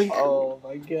 I think Oh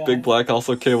my god. Big Black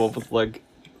also came up with like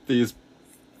these.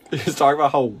 He's talking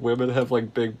about how women have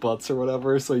like big butts or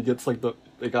whatever, so he gets like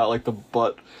they got like the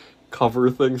butt cover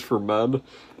things for men,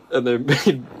 and they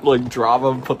made like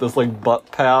Drama put this like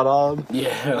butt pad on.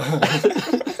 Yeah.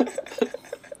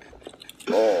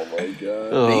 Oh my god.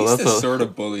 Oh, They used that's to a- sort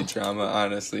of bully Drama,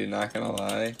 honestly, not gonna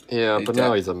lie. Yeah, They but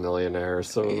now he's a millionaire,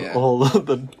 so Yeah. all of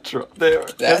the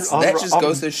That just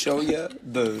goes to show you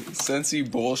the Sensi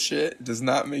bullshit does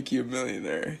not make you a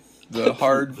millionaire. The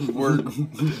hard work,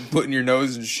 putting your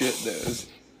nose in shit does.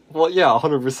 Well, yeah,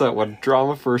 100%. When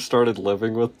Drama first started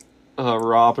living with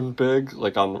Robin Big,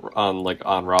 like on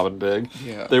Robin Big,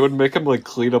 Yeah. they would make him like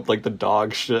clean up like the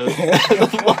dog shit.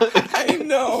 I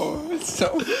know. It's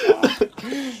so fun.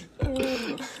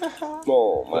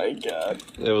 Oh my god.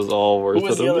 It was all worth Who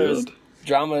was it. the in other? the It was end.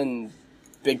 Drama and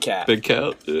Big Cat. Big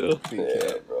Cat, yeah.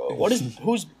 Yeah, bro. What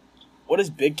is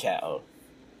Big Cat on?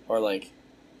 Or like,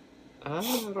 I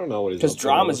don't know what he's because up to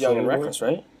Drama's young and anymore. reckless,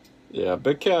 right? Yeah,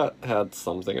 Big Cat had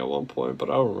something at one point, but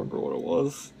I don't remember what it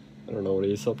was. I don't know what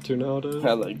he's up to nowadays.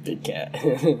 I like Big Cat.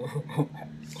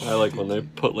 I like when they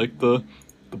put like the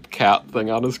cat thing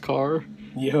on his car.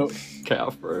 Yo,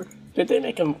 Cat fur. did they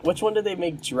make him? Which one did they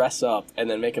make dress up and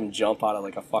then make him jump out of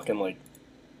like a fucking like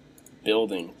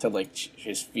building to like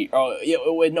his feet? Oh yeah,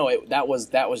 wait, no, that was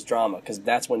Drama because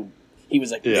that's when he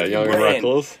was like, Yeah, "Big young and brand."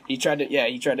 reckless. He tried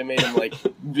to make him like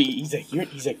be. He's like, you're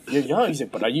young. He's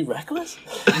like, but are you reckless?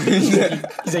 He's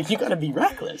like, you gotta be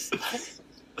reckless.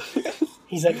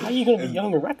 He's like, how are you gonna be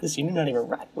young and reckless? You're not even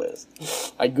reckless.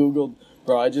 I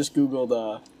just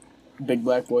googled Big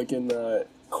Black Boykin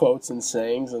quotes and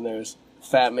sayings, and there's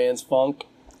Fat Man's Funk,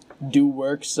 do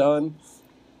work, son,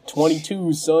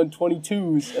 22s, son,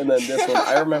 22s, and then this one.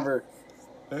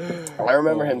 I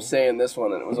remember him saying this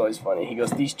one, and it was always funny. He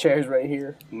goes, "These chairs right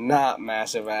here, not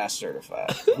massive ass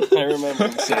certified." I remember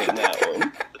him saying that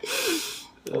one.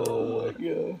 Oh my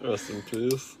god. Rest in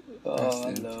peace. Oh,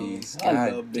 Rest in peace. I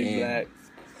God love Big damn. Black.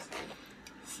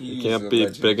 You can't be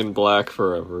big and black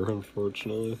forever,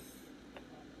 unfortunately.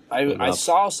 I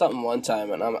saw something one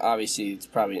time, and obviously it's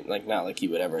probably like not like he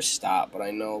would ever stop, but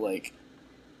I know like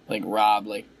Rob,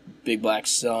 like Big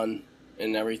Black's son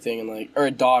and everything, and like or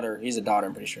a daughter. He's a daughter,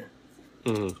 I'm pretty sure.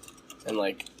 Mhm. And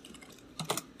like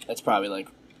that's probably like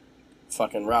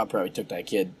fucking Rob probably took that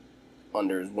kid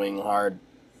under his wing hard.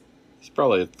 He's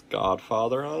probably its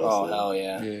godfather, honestly. Oh hell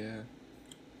yeah. Yeah.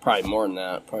 Probably more than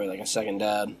that. Probably like a second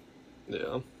dad.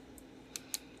 Yeah,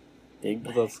 Big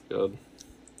but Black. that's good.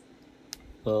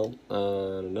 Well,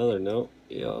 on another note,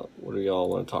 yeah, what do y'all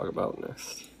want to talk about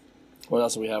next? What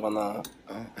else do we have on the?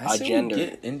 I say we Agenda.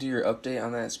 get into your update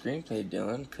on that screenplay,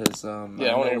 Dylan, because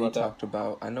Yeah, I wanna hear about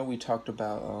that. I know we talked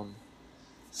about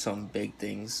some big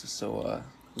things, so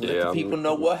let Yeah, the people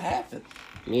know what happened.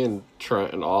 Me and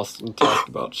Trent and Austin talked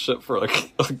about shit for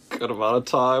like a good amount of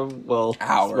time while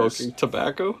Hours. smoking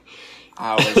tobacco.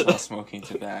 Hours while smoking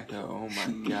tobacco. Oh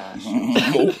my gosh.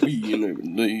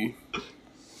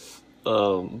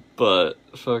 But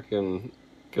fucking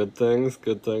good things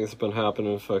have been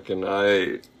happening. Fucking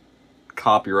I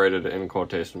copyrighted in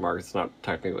quotation marks. It's not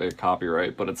technically a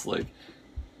copyright, but it's like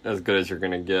as good as you're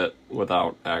gonna get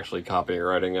without actually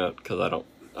copywriting it, because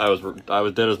I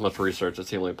did as much research as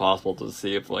humanly possible to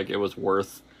see if like it was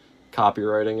worth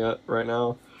copywriting it right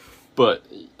now. But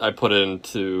I put it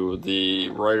into the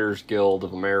Writers Guild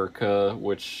of America,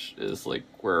 which is like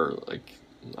where like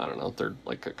I don't know, they're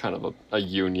like a kind of a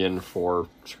union for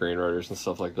screenwriters and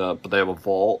stuff like that. But they have a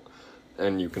vault,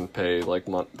 and you can pay like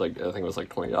I think it was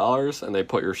like $20, and they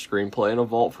put your screenplay in a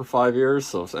vault for 5 years.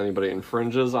 So if anybody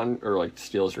infringes on or like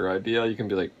steals your idea, you can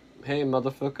be like, "Hey,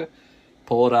 motherfucker,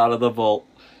 pull it out of the vault,"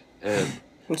 and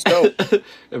It's dope.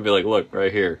 and be like, "Look,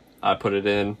 right here, I put it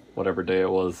in whatever day it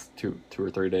was, two or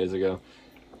 3 days ago.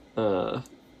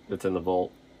 It's in the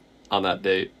vault on that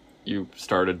date. You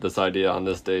started this idea on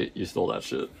this date. You stole that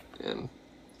shit." And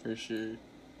For sure.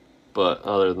 but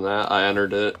other than that, I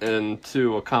entered it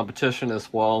into a competition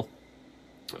as well.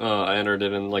 I entered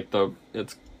it in like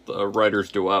it's the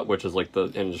Writer's Duet, which is like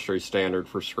the industry standard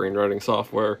for screenwriting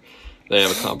software. They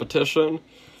have a competition,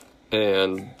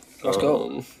 and Let's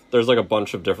go. there's like a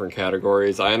bunch of different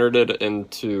categories. I entered it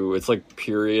into it's like the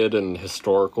period and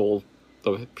historical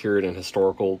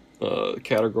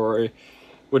category,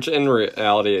 which in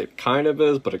reality it kind of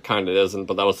is, but it kind of isn't.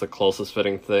 But that was the closest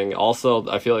fitting thing. Also,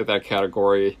 I feel like that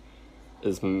category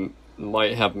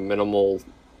might have minimal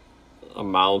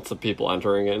amounts of people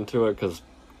entering into it, because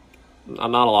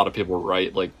not a lot of people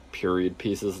write like period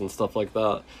pieces and stuff like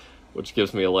that, which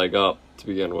gives me a leg up to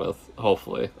begin with.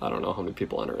 Hopefully, I don't know how many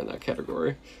people enter in that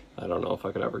category. I don't know if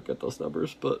I could ever get those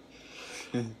numbers, but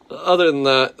other than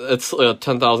that, it's a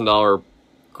 $10,000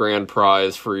 grand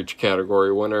prize for each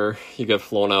category winner. You get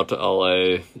flown out to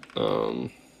LA.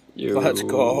 Let's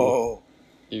go.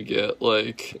 You get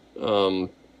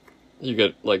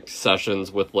like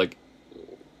sessions with like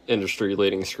industry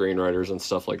leading screenwriters and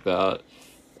stuff like that.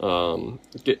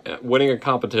 Winning a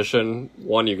competition,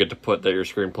 you get to put that your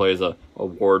screenplay is a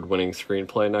award-winning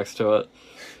screenplay next to it,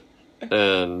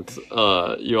 and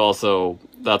you also,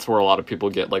 that's where a lot of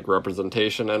people get like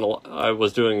representation. And I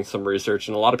was doing some research,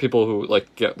 and a lot of people who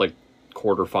like get like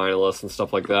quarterfinalists and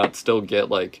stuff like that still get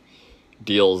like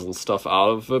deals and stuff out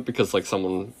of it, because like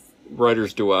Final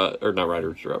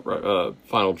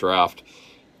Draft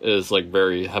is like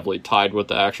very heavily tied with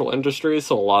the actual industry,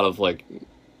 so a lot of like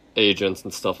agents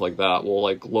and stuff like that will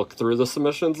like look through the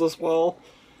submissions as well.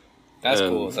 That's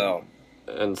cool as hell.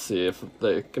 And see if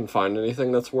they can find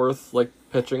anything that's worth like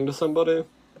pitching to somebody.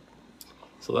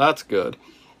 So that's good.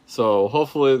 So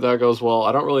hopefully that goes well.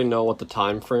 I don't really know what the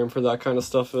time frame for that kind of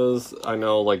stuff is. I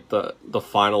know like the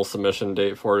final submission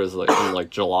date for it is like in like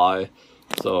July.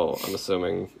 So I'm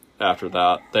assuming after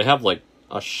that they have like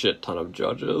a shit ton of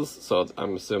judges. So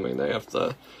I'm assuming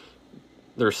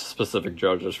there's specific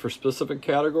judges for specific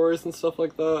categories and stuff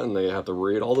like that, and they have to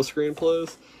read all the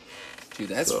screenplays. Dude,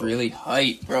 that's really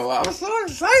hype, bro. I'm so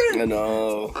excited. I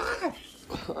know.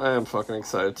 I am fucking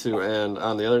excited too. And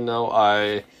on the other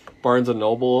note, Barnes &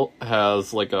 Noble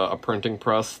has like a printing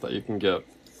press that you can get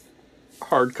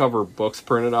hardcover books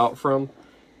printed out from,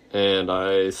 and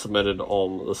I submitted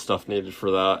all the stuff needed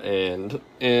for that,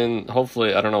 and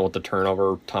hopefully, I don't know what the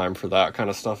turnover time for that kind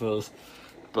of stuff is,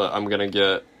 but I'm gonna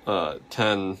get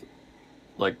 10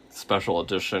 like special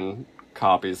edition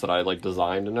copies that I like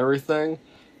designed and everything,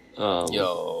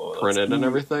 printed and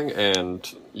everything,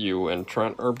 and you and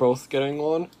Trent are both getting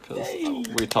one, because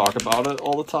we talk about it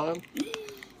all the time.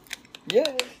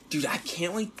 Yeah. Dude, I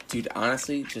can't wait. Dude,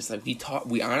 honestly, just like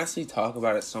we honestly talk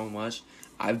about it so much.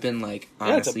 I've been like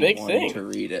honestly wanting to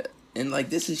read it, and like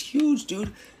this is huge,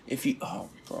 dude.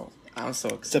 Bro, I'm so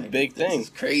excited. It's a big thing. This is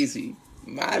crazy.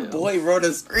 My boy wrote a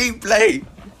screenplay.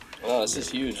 Oh, this is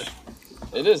huge.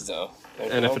 It is though.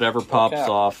 And if it ever pops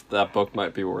off, that book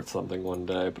might be worth something one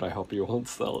day, but I hope you won't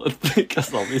sell it,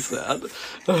 because I'll be sad.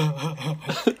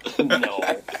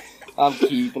 No. I'm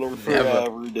keeping it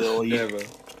forever, Dilly. Never.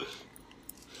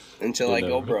 Until I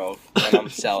go broke, and I'm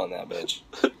selling that bitch.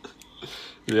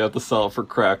 You have to sell it for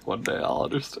crack one day, I'll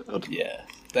understand. Yeah.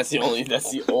 That's the only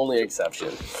exception.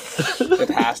 It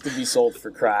has to be sold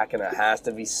for crack, and it has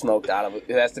to be smoked it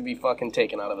has to be fucking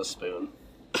taken out of a spoon.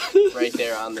 Right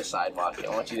there on the sidewalk. I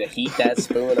want you to heat that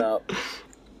spoon up.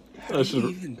 How do you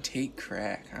even take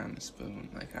crack on a spoon?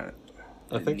 Like,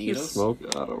 I think you smoke.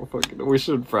 I don't fucking know. We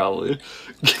should probably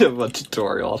give a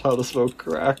tutorial on how to smoke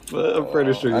crack, but I'm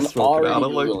pretty sure you smoke it out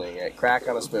of like crack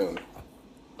on a spoon.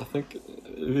 I think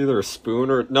either a spoon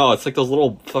or no, it's like those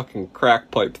little fucking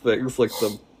crack pipe things. Like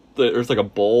there's like a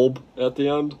bulb at the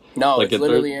end. No, like it's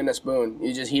literally in a spoon.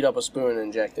 You just heat up a spoon and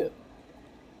inject it.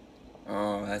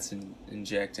 Oh, that's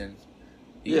injecting.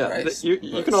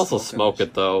 You can also smoke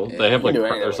it though. Yeah, they have like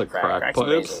there's like crack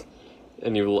pipes.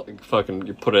 and you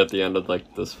you put it at the end of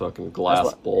like this fucking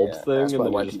glass bulb thing, and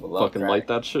then you just fucking light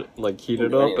that shit, like heat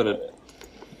it up, and it.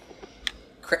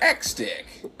 Crack stick.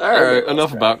 All right,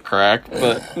 enough about crack,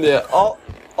 but yeah,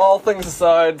 all things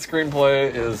aside,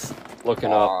 screenplay is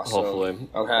looking up. Hopefully,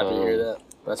 I'm happy to hear that.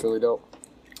 That's really dope.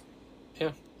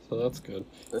 Yeah, so that's good.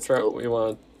 That's Trent, dope. you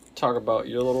want to talk about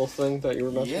your little thing that you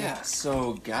were mentioning? Yeah.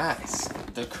 So guys,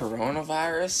 the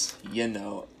coronavirus,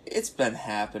 it's been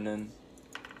happening,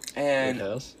 and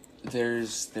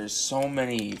there's so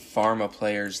many pharma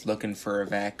players looking for a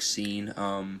vaccine.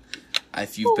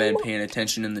 If you've been paying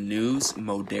attention in the news,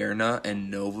 Moderna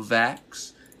and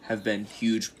Novavax have been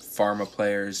huge pharma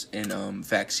players in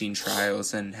vaccine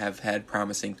trials and have had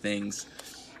promising things.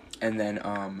 And then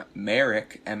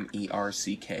Merck,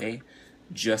 MERCK,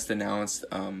 just announced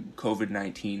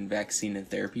COVID-19 vaccine and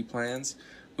therapy plans,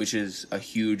 which is a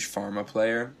huge pharma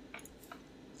player.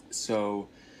 So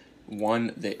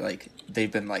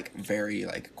they've been very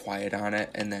quiet on it,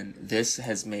 and then this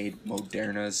has made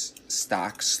Moderna's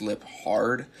stock slip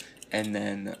hard, and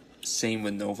then same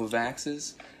with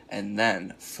Novavax's. And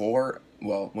then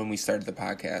when we started the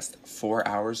podcast 4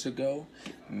 hours ago,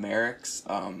 Merrick's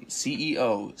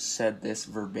CEO said this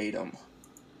verbatim.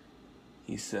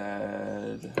 He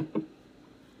said,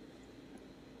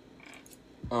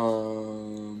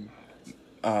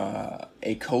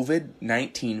 a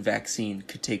COVID-19 vaccine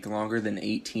could take longer than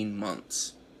 18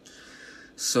 months.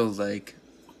 So,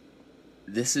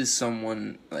 this is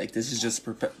this is just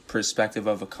perspective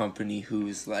of a company who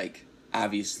is,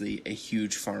 obviously a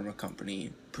huge pharma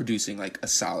company producing, a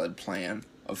solid plan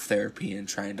of therapy and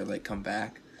trying to, come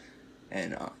back.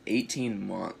 And 18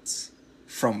 months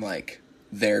from,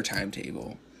 their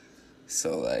timetable.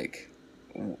 So,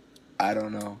 I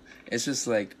don't know. It's just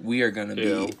we are gonna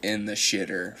be in the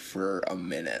shitter for a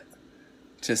minute,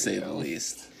 to say the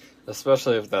least.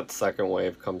 Especially if that second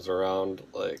wave comes around,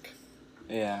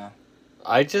 Yeah.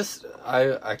 I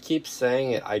keep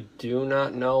saying it. I do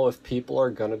not know if people are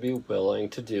gonna be willing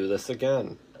to do this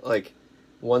again.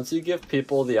 Once you give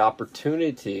people the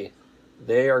opportunity,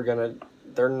 they're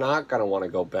not gonna want to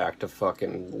go back to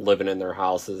fucking living in their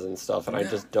houses and stuff. And I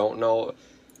just don't know.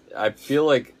 I feel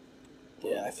like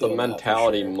the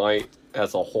mentality might,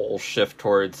 as a whole, shift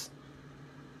towards,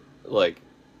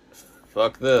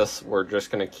 fuck this, we're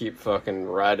just gonna keep fucking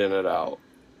riding it out.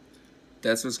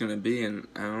 That's what's gonna be, and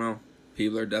I don't know.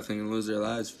 People are definitely gonna lose their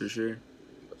lives for sure.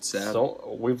 It's sad.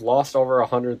 So we've lost over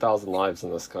 100,000 lives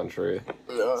in this country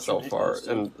so far,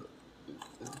 and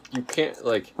you can't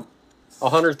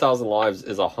 100,000 lives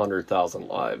is 100,000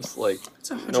 lives.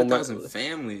 It's 100,000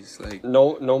 families.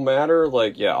 No matter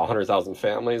 100,000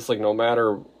 families. No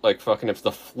matter fucking if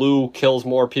the flu kills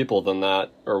more people than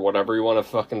that or whatever you want to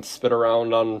fucking spit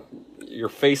around on your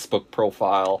Facebook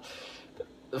profile,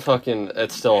 fucking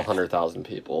it's still 100,000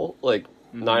 people.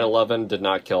 9/11 did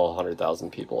not kill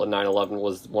 100,000 people, and 9/11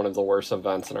 was one of the worst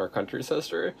events in our country's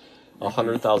history.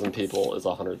 100,000 people is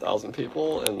 100,000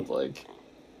 people, and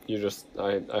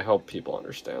I hope people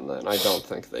understand that, and I don't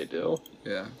think they do.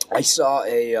 Yeah. I saw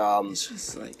a, it's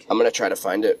just I'm gonna try to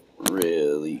find it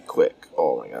really quick.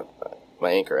 Oh my god.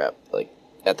 My Anchor app,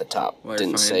 at the top,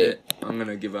 didn't say it. I'm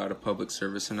gonna give out a public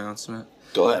service announcement.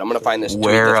 Go ahead, I'm gonna find this tweet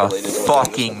Wear a that's related to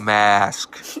fucking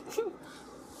mask.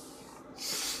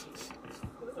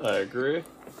 I agree.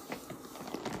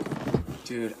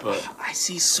 Dude, I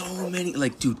see so many,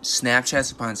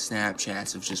 Snapchats upon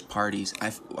Snapchats of just parties. I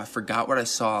forgot what I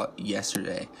saw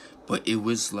yesterday, but it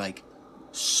was,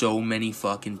 so many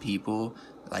fucking people,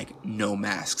 no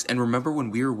masks. And remember when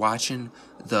we were watching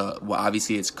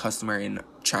obviously it's customary in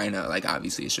China,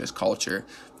 obviously it's just culture,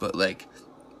 but,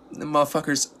 the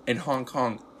motherfuckers in Hong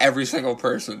Kong, every single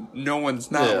person, no one's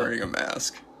not wearing a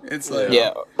mask. It's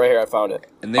yeah, right here, I found it.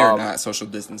 And they're not social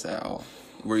distance at all.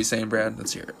 What were you saying, Brad?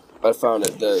 Let's hear it. I found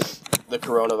it. The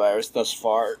coronavirus thus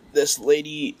far. This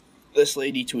lady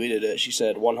tweeted it. She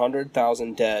said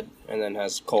 100,000 dead, and then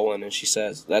has colon, and she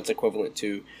says that's equivalent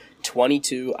to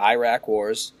 22 Iraq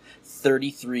wars,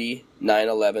 33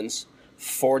 9/11s,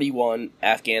 41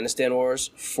 Afghanistan wars,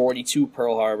 42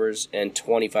 Pearl Harbors, and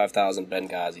 25,000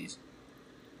 Benghazis.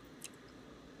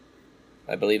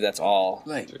 I believe that's all.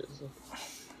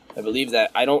 I believe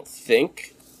that. I don't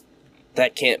think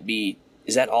that can't be.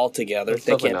 Is that all together? That's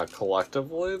definitely not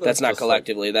collectively. That's not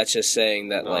collectively. That's just saying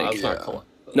that that's not collectively.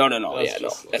 No.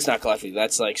 That's not collectively.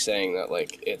 That's saying that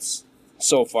it's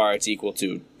so far it's equal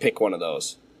to pick one of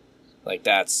those.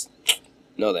 That's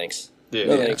no thanks. Yeah.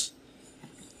 No thanks.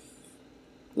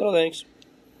 No thanks.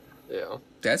 Yeah.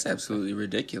 That's absolutely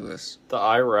ridiculous. The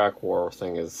Iraq war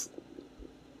thing is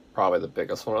probably the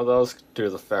biggest one of those due to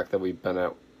the fact that we've been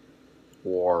at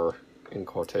war in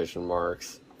quotation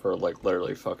marks, for like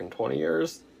literally fucking 20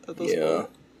 years at this point.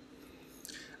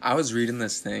 I was reading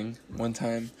this thing one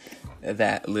time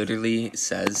that literally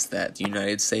says that the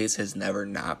United States has never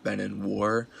not been in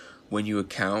war when you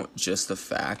account just the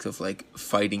fact of like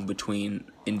fighting between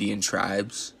Indian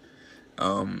tribes,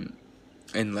 and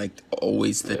like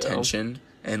always the tension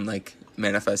and like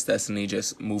Manifest Destiny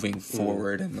just moving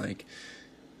forward and like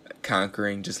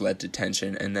conquering just led to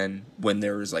tension. And then when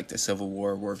there was like the Civil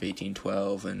War, War of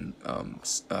 1812, and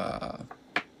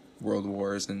World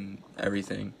Wars and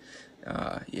everything,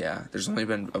 there's only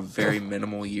been a very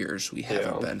minimal years we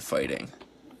haven't been fighting.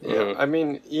 Yeah, I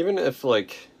mean, even if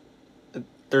like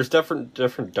there's different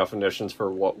definitions for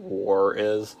what war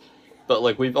is, but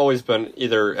like we've always been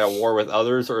either at war with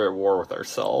others or at war with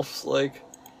ourselves. Like,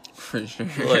 for sure.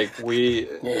 Like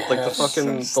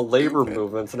the labor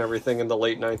movements and everything in the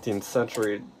late 19th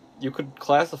century, you could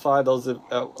classify those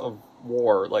of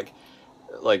war. Like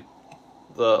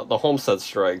the Homestead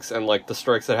strikes and like the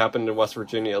strikes that happened in West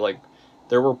Virginia. Like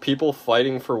there were people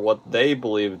fighting for what they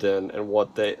believed in and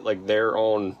what they like their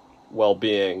own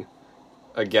well-being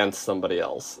against somebody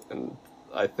else. And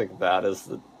I think that is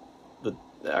the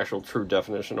actual true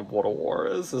definition of what a war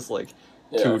is like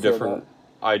two different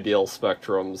ideal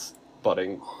spectrums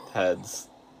butting heads,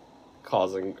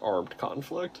 causing armed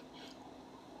conflict.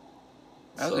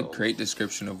 That was a great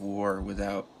description of war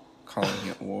without calling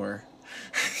it war.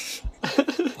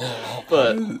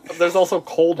 But there's also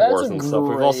Cold Wars and stuff.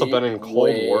 We've also been in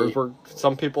Cold Wars where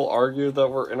some people argue that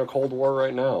we're in a Cold War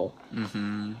right now.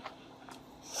 Mm-hmm.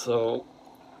 So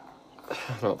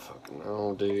I don't fucking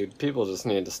know, dude. People just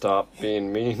need to stop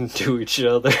being mean to each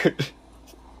other.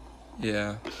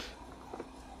 Yeah.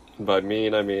 By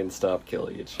mean, I mean stop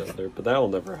killing each other. But that will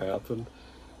never happen.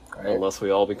 Right. Unless we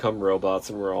all become robots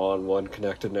and we're all on one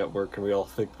connected network and we all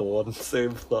think the one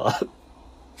same thought.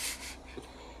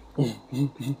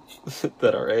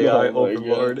 That our AI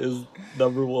overlord is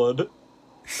number one.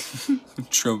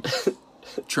 Trump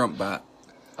bot.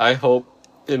 I hope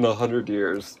in 100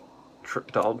 years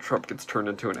Donald Trump gets turned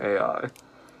into an AI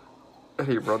and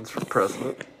he runs for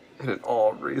president and it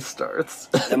all restarts.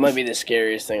 That might be the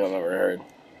scariest thing I've ever heard.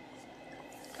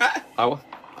 I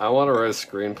want to write a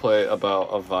screenplay about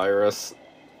a virus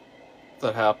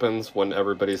that happens when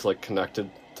everybody's like connected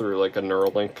through like a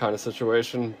Neuralink kind of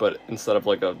situation, but instead of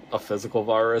like a physical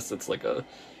virus, it's like a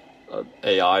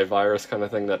AI virus kind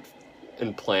of thing that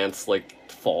implants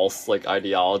like false like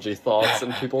ideology thoughts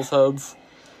in people's heads.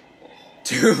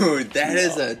 Dude, that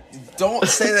is don't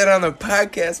say that on the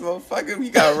podcast, motherfucker. You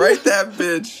gotta write that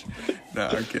bitch. No,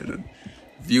 I'm kidding.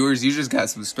 Viewers, you just got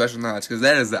some special knowledge, because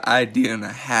that is the idea and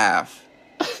a half.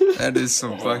 That is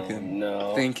some fucking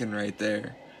thinking right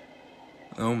there.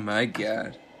 Oh my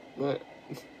god.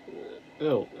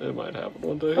 It might happen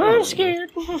one day. I'm scared.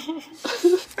 I'm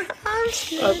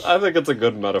scared. I think it's a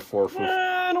good metaphor for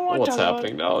what's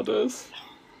happening nowadays.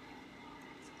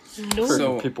 No.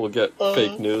 So people get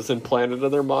fake news implanted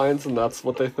in their minds, and that's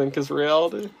what they think is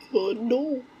reality.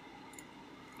 No.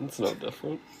 It's no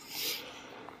different.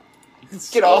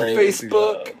 Get off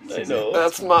Facebook. I know.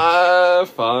 That's my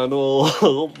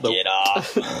final. Get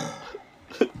off.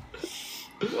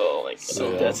 Oh my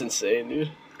god, that's insane,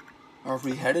 dude. Are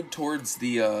we headed towards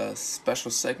the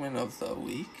special segment of the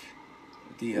week?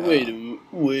 Wait a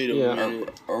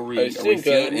minute. Are we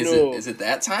feeling? Is it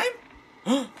that time?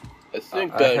 I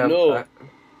think I know.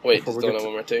 Wait, just don't know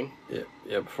one more thing.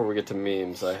 Yeah. Before we get to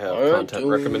memes, I have content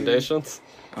recommendations.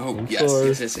 Oh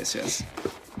yes.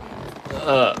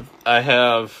 I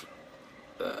have.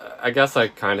 I guess I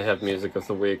kind of have music of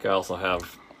the week. I also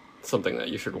have something that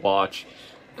you should watch.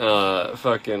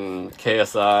 Fucking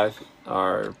KSI,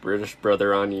 our British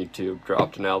brother on YouTube,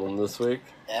 dropped an album this week.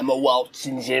 Emma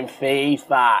Watson's in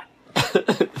FIFA.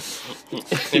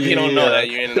 If you don't know that,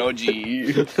 you're in an OG.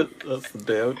 That's the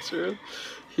damn truth.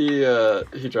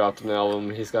 He dropped an album.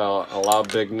 He's got a lot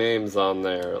of big names on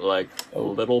there, like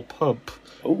Little Pump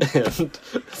and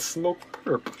Smoke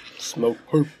Perp.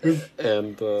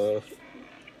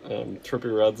 And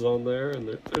Trippie Redd's on there,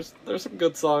 and there's some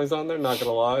good songs on there. Not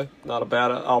gonna lie, not a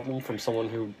bad album from someone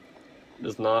who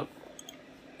is not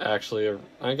actually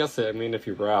I guess if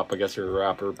you rap, I guess you're a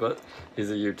rapper, but he's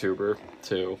a YouTuber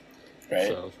too. Right.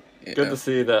 So good to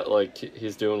see that like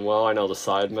he's doing well. I know the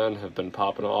Sidemen have been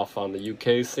popping off on the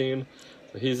UK scene,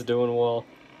 so he's doing well.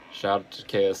 Shout out to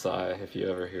KSI if you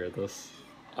ever hear this.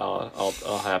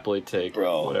 I'll happily take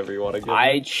whatever you want to give me.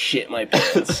 I'd shit my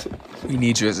pants. We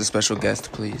need you as a special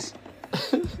guest, please.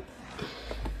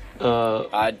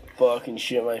 I'd fucking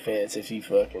shit my pants if you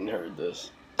fucking heard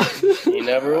this. You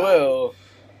never will.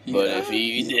 But if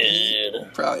he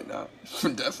did, probably not.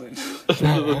 Definitely not.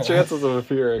 The chances of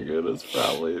hearing it is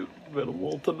probably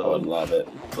minimal to I would none. love it.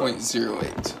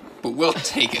 0.08. But we'll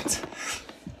take it.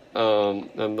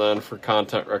 And then for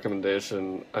content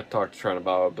recommendation, I talked to Trent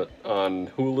about it, but on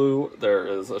Hulu, there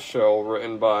is a show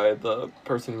written by the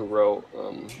person who wrote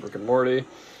Rick and Morty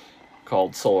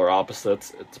called Solar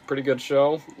Opposites. It's a pretty good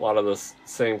show. A lot of the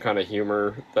same kind of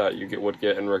humor that you would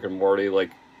get in Rick and Morty,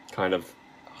 like kind of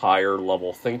higher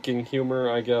level thinking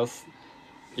humor, I guess.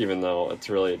 Even though it's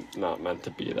really not meant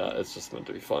to be that. It's just meant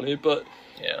to be funny, but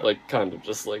Yeah. like kind of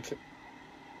just like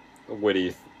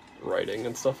witty writing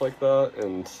and stuff like that,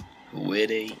 and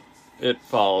Witty. it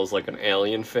follows like an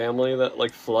alien family that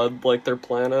like flood like their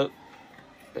planet,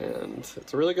 and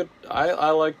it's a really good.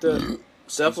 I liked it.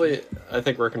 Definitely, I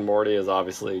think Rick and Morty is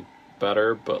obviously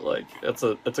better, but like it's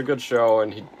a good show,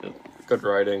 and good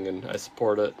writing, and I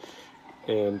support it.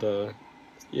 And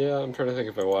yeah, I'm trying to think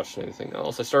if I watched anything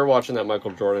else. I started watching that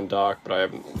Michael Jordan doc, but I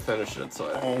haven't finished it,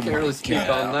 so I can't really speak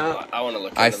on that. I want to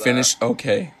look into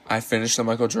I finished the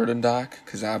Michael Jordan doc,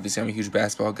 because obviously I'm a huge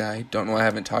basketball guy. Don't know I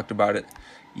haven't talked about it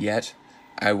yet.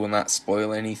 I will not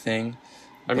spoil anything.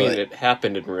 I mean, it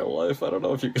happened in real life. I don't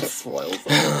know if you can spoil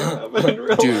something that happened in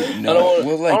real Dude, life. no. I don't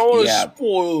want to yeah.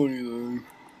 spoil anything.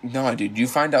 No, dude, you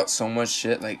find out so much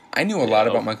shit. Like, I knew a lot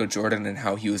about Michael Jordan and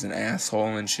how he was an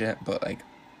asshole and shit, but, like,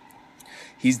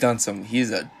 he's a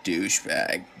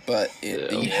douchebag. But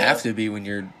you have to be when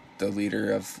you're the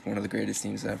leader of one of the greatest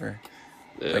teams ever.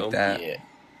 Yeah. Like that. Yeah.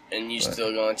 And you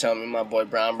still gonna tell me my boy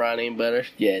Brown ain't better?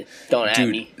 Yeah, don't at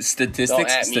Dude, me.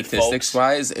 statistics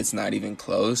wise, it's not even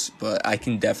close, but I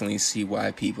can definitely see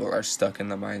why people are stuck in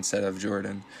the mindset of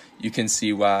Jordan. You can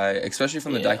see why, especially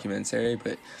from the documentary,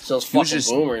 but So those he was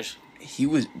fucking boomers. he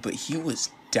was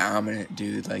dominant,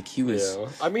 dude. Like, he was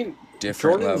I mean,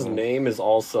 different Jordan's level. name is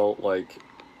also, like,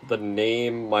 the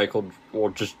name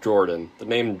just Jordan. The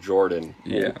name Jordan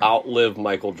will outlive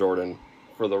Michael Jordan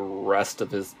for the rest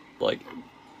of his, like,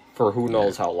 for who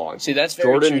knows how long. See, that's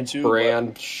very Jordan true, too.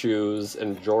 brand shoes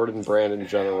and Jordan brand in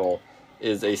general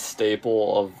is a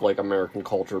staple of, like, American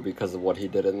culture because of what he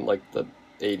did in, like, the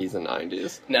 80s and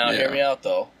 90s. Now, hear me out,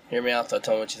 though. Tell me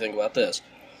what you think about this.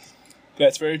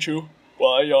 That's very true.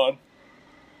 Well, I yawn.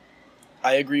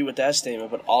 I agree with that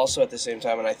statement, but also at the same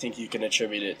time, and I think you can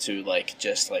attribute it to, like,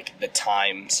 just, like, the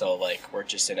time. So, like, we're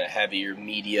just in a heavier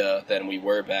media than we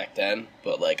were back then.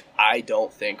 But, like, I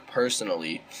don't think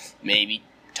personally, maybe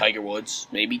Tiger Woods,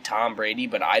 maybe Tom Brady,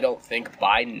 but I don't think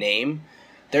by name.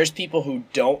 There's people who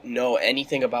don't know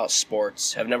anything about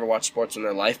sports, have never watched sports in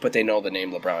their life, but they know the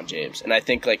name LeBron James. And I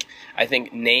think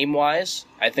name-wise,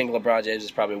 I think LeBron James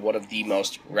is probably one of the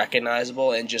most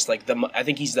recognizable and just like I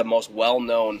think he's the most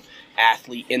well-known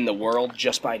athlete in the world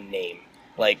just by name.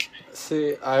 Like,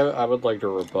 see, I would like to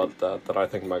rebut that I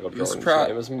think Michael Jordan's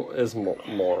name is more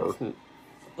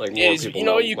like more people. You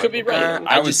know, you could be right.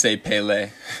 I would say Pele,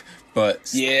 but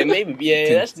yeah, maybe.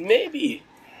 Yeah, that's maybe.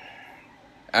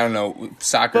 I don't know,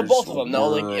 soccer. But both of them, though.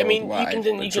 Like, I mean, you can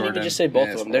even just say both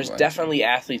of them. There's definitely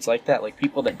athletes like that, like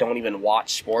people that don't even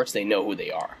watch sports, they know who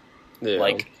they are. Yeah.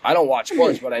 Like, I don't watch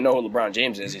sports, but I know who LeBron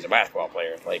James is. He's a basketball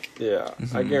player. Like, yeah,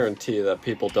 I guarantee that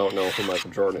people don't know who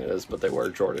Michael Jordan is, but they wear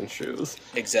Jordan shoes.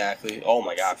 exactly. Oh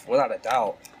my God, without a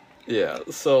doubt. Yeah,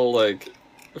 so like,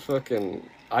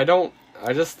 I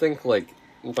just think like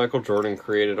Michael Jordan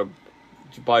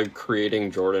by creating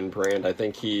Jordan brand, I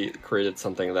think he created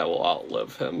something that will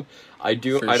outlive him. I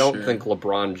don't think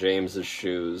LeBron James's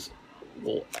shoes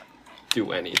will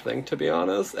do anything, to be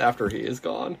honest, after he is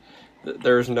gone.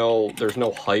 There's no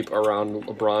hype around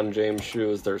LeBron James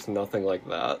shoes. There's nothing like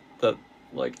that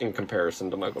like in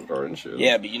comparison to Michael Jordan shoes.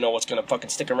 Yeah, but you know what's gonna fucking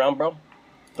stick around, bro?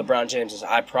 LeBron James'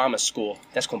 I Promise school.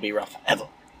 That's gonna be around forever.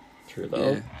 True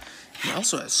though. Yeah. He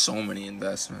also has so many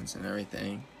investments and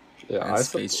everything. Yeah, I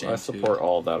support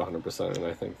all of that 100%, and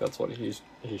I think that's what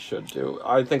he should do.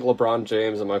 I think LeBron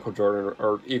James and Michael Jordan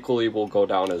are equally will go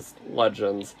down as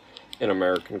legends in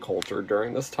American culture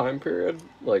during this time period.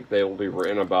 Like, they will be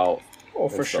written about. Oh,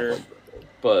 for sure.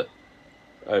 But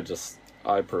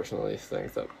I personally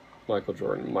think that Michael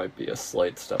Jordan might be a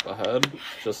slight step ahead,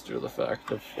 just due to the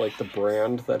fact of, like, the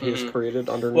brand that he's created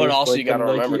underneath. But also, like, you gotta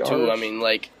remember, too, arch. I mean,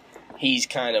 like, he's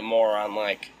kind of more on,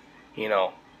 like, you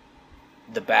know,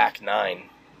 the back nine.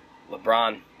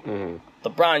 LeBron. Mm-hmm.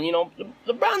 LeBron, you know,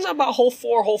 LeBron's about hole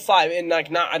 4, hole 5, and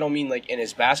like I don't mean like in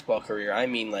his basketball career. I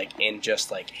mean like in just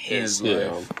like his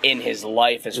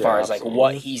life as far as like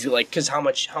what he's like. Because how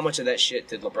much of that shit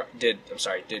did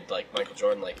like Michael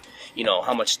Jordan, like, you know,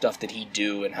 how much stuff did he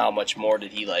do, and how much more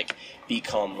did he like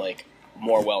become like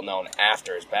more well known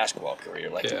after his basketball career?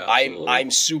 Like,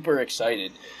 I'm super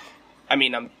excited. I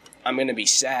mean, I'm going to be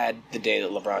sad the day that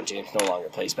LeBron James no longer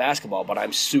plays basketball, but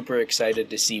I'm super excited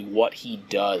to see what he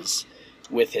does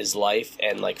with his life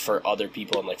and, like, for other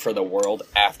people and, like, for the world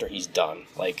after he's done.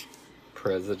 Like,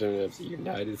 President of the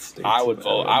United States. I would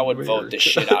vote the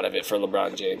shit out of it for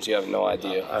LeBron James. You have no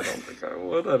idea. I don't think I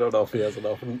would. I don't know if he has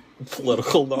enough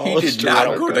political knowledge. He did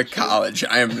not go to college.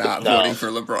 I am not voting for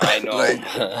LeBron. I know.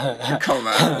 Like, come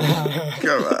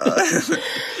on.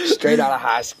 Straight out of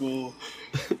high school.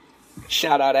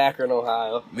 Shout out Akron,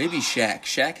 Ohio. Maybe Shaq.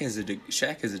 Shaq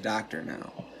is a doctor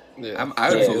now. Yeah. I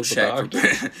would vote he's a Shaq doctor.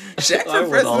 Shaq I for would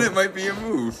president might be a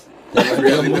move.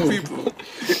 Really, The people.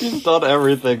 He's done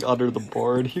everything under the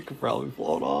board. He could probably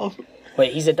float off.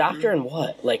 Wait, he's a doctor in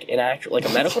what? Like like a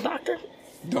medical doctor?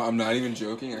 No, I'm not even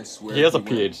joking. I swear. He has a went-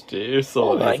 PhD,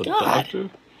 so Oh my he's a God. doctor.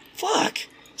 Fuck.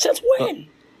 Since when?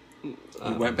 He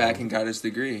went back and got his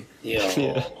degree.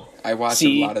 Yo. I watched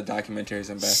See? a lot of documentaries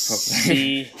on basketball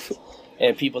players. See?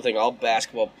 And people think all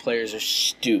basketball players are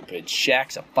stupid.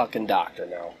 Shaq's a fucking doctor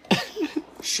now.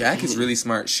 Shaq is really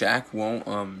smart. Shaq won't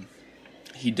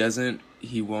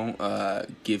he won't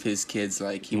give his kids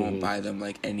like he won't buy them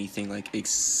like anything like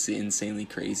insanely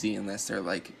crazy unless they're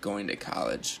like going to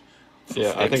college.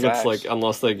 Yeah, I think it's like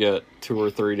unless they get 2 or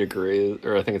 3 degrees,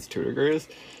 or I think it's 2 degrees,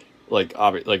 like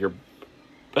like your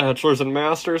bachelor's and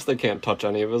masters, they can't touch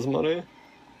any of his money.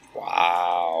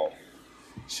 Wow.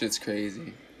 Shit's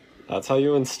crazy. That's how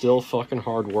you instill fucking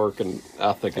hard work and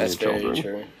ethic in That's your very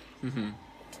children. true.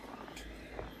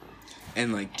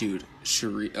 And like, dude,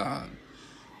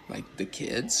 like the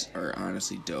kids are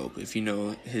honestly dope. If you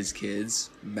know his kids,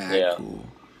 mad cool.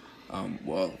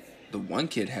 Well, the one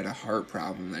kid had a heart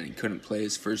problem and he couldn't play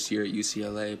his first year at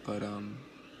UCLA, but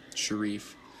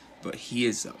Sharif, but he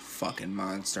is a fucking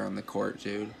monster on the court,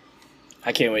 dude.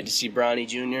 I can't wait to see Bronny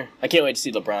Jr. I can't wait to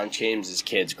see LeBron James's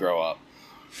kids grow up.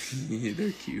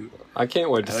 They're cute. I can't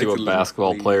wait to I see like what the little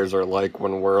basketball league. players are like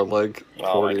when we're like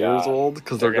Oh my 40 years God. old,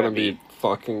 because They're they're gonna gonna be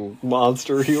fucking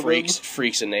monster humans.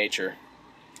 Freaks of nature.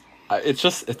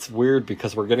 It's weird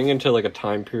because we're getting into like a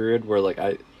time period where like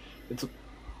it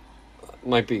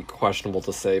might be questionable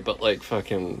to say, but like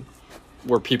fucking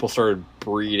where people started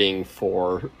breeding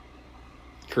for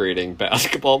creating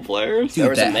basketball players. Dude, There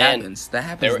was a that man- happens. That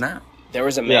happens there- now. There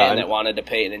was a Yeah, man and- that wanted to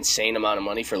pay an insane amount of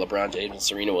money for LeBron James and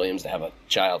Serena Williams to have a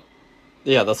child.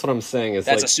 Yeah, that's what I'm saying. Is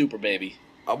That's like a super baby.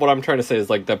 what I'm trying to say is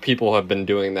like that people have been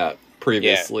doing that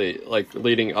previously, like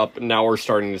leading up. Now we're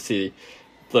starting to see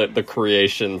the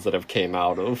creations that have came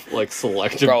out of like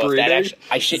selective Bro, if breeding. that actually,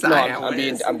 I should no.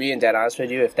 Zion I'm being dead honest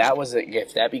with you. If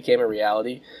that became a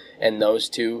reality, and those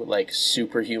two like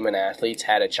superhuman athletes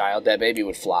had a child, that baby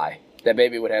would fly. That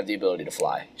baby would have the ability to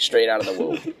fly straight out of the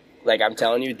womb. Like I'm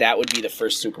telling you, that would be the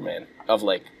first Superman of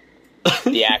like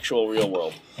the actual real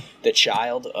world. The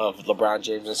child of LeBron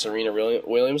James and Serena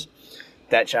Williams,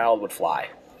 that child would fly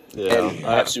yeah, and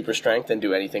have super strength and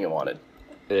do anything it wanted.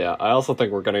 yeah. I also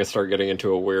think we're gonna start getting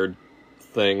into a weird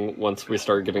thing once we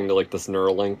start getting to like this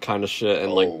Neuralink kind of shit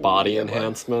and like body yeah, bud.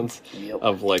 enhancements Yep.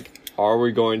 of like, are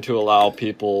we going to allow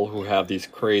people who have these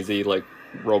crazy like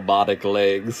robotic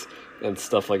legs and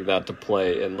stuff like that to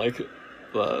play in like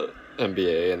the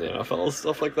NBA and the NFL and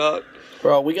stuff like that?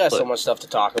 Bro, we got so But- much stuff to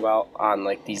talk about on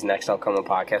like these next upcoming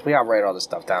podcasts. We gotta write all this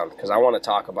stuff down because I want to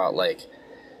talk about like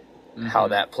how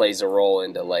that plays a role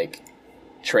into like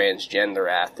transgender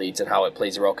athletes and how it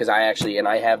plays a role. Because I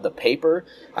have the paper,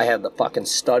 I have the fucking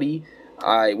study.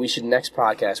 Next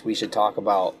podcast we should talk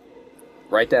about.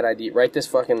 Write this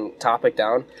fucking topic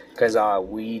down because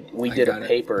we did a got it.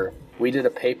 paper. We did a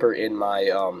paper in my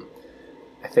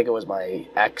I think it was my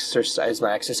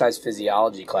exercise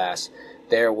physiology class.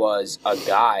 There was a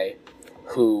guy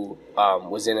who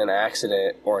was in an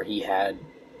accident, or he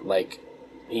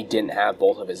didn't have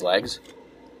both of his legs.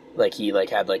 Like he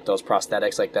had like those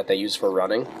prosthetics like that they use for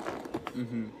running.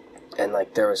 And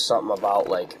like there was something about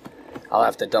like, I'll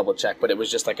have to double check, but it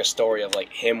was just like a story of like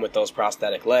him with those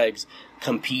prosthetic legs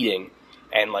competing,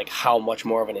 and like how much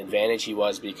more of an advantage he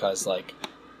was because like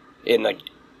in like,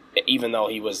 even though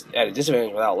he was at a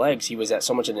disadvantage without legs, he was at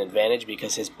so much an advantage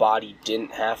because his body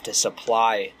didn't have to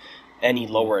supply any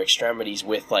lower extremities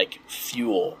with like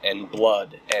fuel and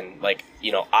blood and like,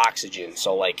 you know, oxygen.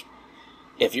 So like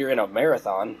if you're in a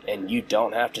marathon and you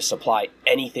don't have to supply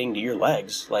anything to your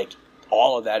legs, like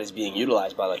all of that is being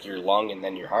utilized by like your lung and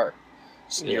then your heart.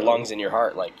 So your lungs and your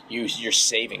heart, like you're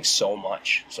saving so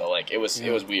much. So like it was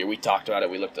weird. We talked about it.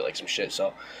 We looked at like some shit.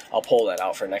 So I'll pull that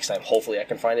out for next time. Hopefully I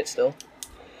can find it still.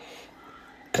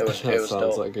 It was That sounds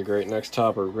dope. like a great next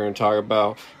topic. We're going to talk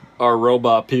about our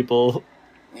robot people.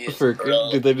 Yes, For,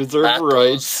 bro. do they deserve Apples.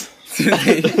 rights?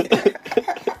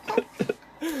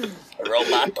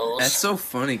 Robot vatos. That's so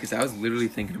funny because I was literally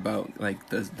thinking about like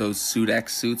those Suit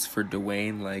X suits for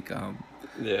Dwayne. Like,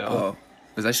 Yeah. oh,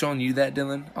 was I showing you that,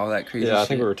 Dylan? All that crazy. Yeah, I shit?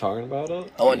 think we were talking about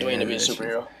it. I want Dwayne to be a that shit.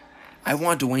 superhero. I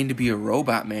want Dwayne to be a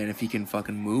robot, man. If he can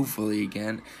fucking move fully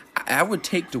again, I would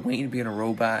take Dwayne being a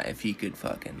robot if he could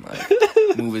fucking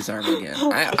like move his arm again.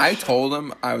 I told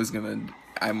him I was gonna.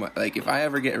 I'm like, if I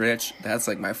ever get rich, that's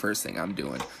like my first thing I'm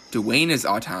doing. Dwayne is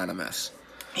autonomous.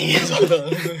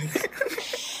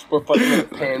 We're putting him in a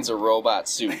Panzer robot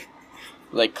suit,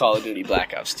 like Call of Duty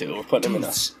Black Ops 2. We're putting him in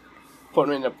a suit.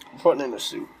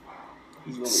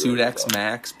 He's gonna be Suit ready to X go.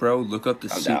 Max, bro. Look up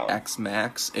the I'm Suit down. X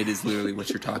Max. It is literally what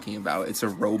you're talking about. It's a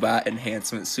robot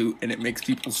enhancement suit, and it makes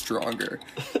people stronger.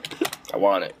 I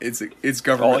want it. It's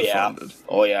government Oh yeah. funded.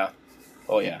 Oh yeah.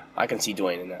 Oh yeah. I can see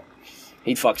Dwayne in that.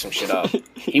 He'd fuck some shit up.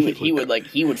 He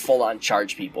would full on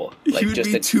charge people. Like He would just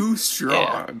be a, too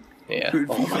strong. yeah. He would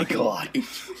Oh be my fucking- god.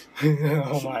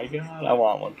 Oh my god. I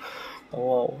want one.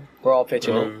 We're all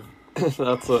pitching in.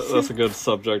 That's a good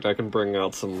subject. I can bring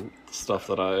out some stuff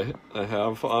that I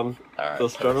have on Alright,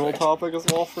 this general perfect. topic as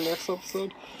well for next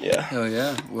episode. Yeah. Hell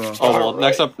yeah. Well, Oh well,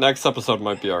 Alright. next episode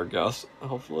might be our guest,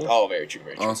 hopefully. Oh, very true.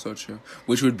 Very true. also true.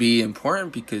 Which would be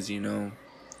important because, you know,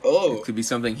 Oh. it could be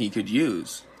something he could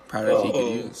use. Product he could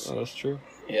Oh. use. That's true.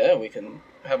 Yeah, we can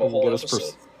have a We can whole get his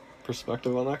episode.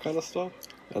 perspective on that kind of stuff,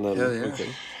 and then Hell yeah. we can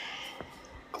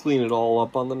clean it all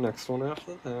up on the next one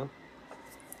after that.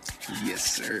 Yes,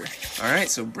 sir. All right,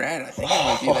 so Brad, I think it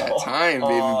might be that time,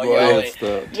 baby Oh, boy. y'all It's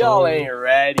the Y'all time. ain't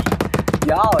ready.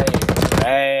 Y'all ain't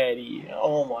ready.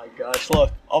 Oh my gosh,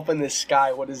 look, up in the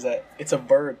sky, what is that? It's a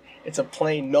bird. It's a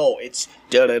plane. No, it's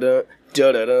da-da-da,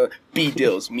 da-da-da,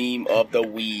 B-Dill's meme of the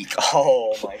week.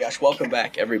 Oh my gosh, welcome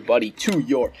back everybody to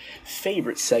your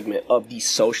favorite segment of the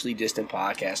Socially Distant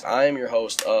Podcast. I am your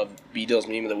host of B-Dill's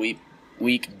meme of the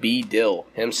week, B-Dill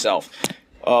himself.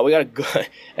 We got a good,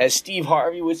 as Steve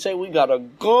Harvey would say, we got a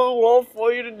good one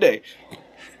for you today.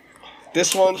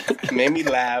 This one made me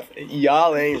laugh.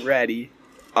 Y'all ain't ready.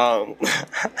 I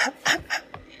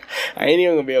ain't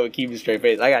even gonna be able to keep a straight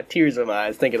face. I got tears in my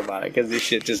eyes thinking about it because this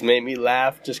shit just made me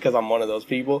laugh just because I'm one of those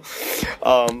people.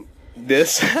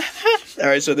 This,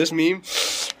 alright, so this meme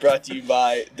brought to you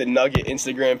by the Nugget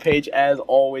Instagram page. As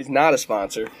always, not a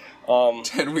sponsor.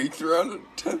 10th week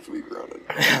running.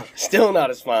 Still not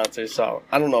a sponsor, so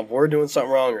I don't know if we're doing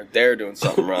something wrong or they're doing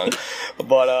something wrong.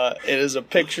 But it is a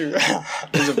picture.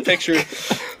 It's a picture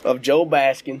of Joe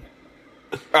Baskin.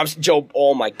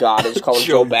 Oh my god! I just called him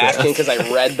Joe Baskin because I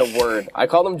read the word. I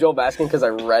called him Joe Baskin because I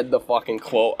read the fucking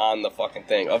quote on the fucking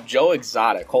thing of Joe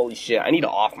Exotic. Holy shit! I need to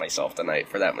off myself tonight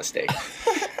for that mistake.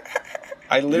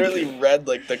 I literally read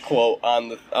like the quote on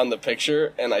the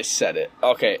picture and I said it.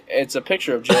 Okay, it's a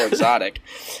picture of Joe Exotic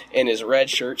in his red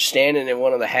shirt standing in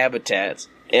one of the habitats,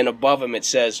 and above him it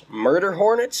says "Murder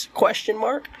Hornets?" ?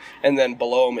 And then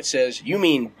below him it says, "You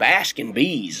mean Baskin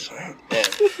bees?" And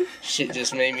shit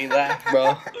just made me laugh,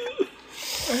 bro.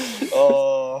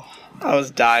 Oh, I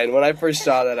was dying when I first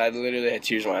saw that. I literally had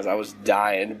tears in my eyes. I was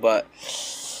dying, but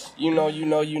you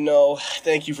know.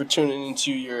 Thank you for tuning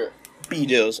into your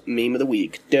B-Dill's meme of the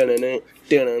week. Dun-dun-dun,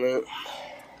 dun-dun-dun.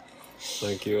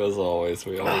 Thank you as always.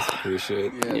 We always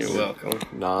appreciate Yes. You're welcome. I do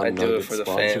it non-nugget for the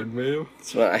sponsored fam. meme.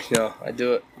 That's what I know. I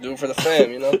do it for the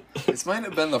fam. You know, This might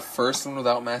have been the first one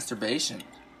without masturbation.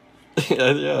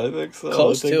 yeah, I think so.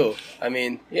 close I think- too. I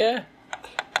mean, yeah.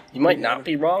 You might not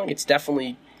be wrong. It's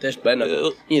definitely there's been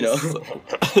a you know.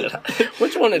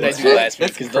 Which one did I do last week?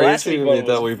 It's Because the last crazy week to me one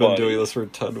that was we've been fun. doing this for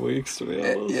 10 weeks, to be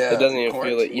honest. Yeah. It doesn't even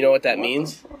feel it. You know what that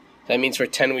means? That means for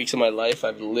 10 weeks of my life,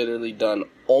 I've literally done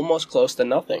almost close to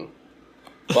nothing.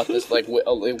 But this but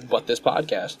this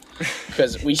podcast,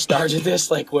 because we started this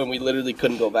like when we literally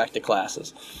couldn't go back to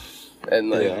classes, and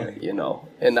like Yeah. you know,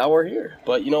 and now we're here.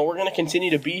 But you know, we're gonna continue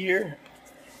to be here.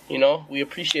 You know, we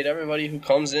appreciate everybody who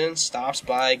comes in, stops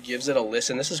by, gives it a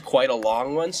listen. This is quite a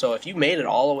long one, so if you made it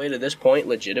all the way to this point,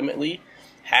 legitimately,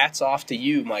 hats off to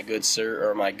you, my good sir,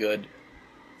 or my good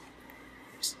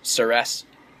siress,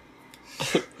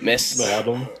 miss.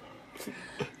 Madam.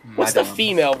 What's the Madam.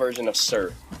 female version of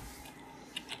sir?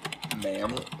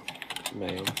 Ma'am.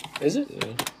 Ma'am. Is it?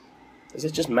 Yeah. Is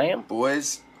it just ma'am?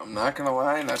 Boys, I'm not gonna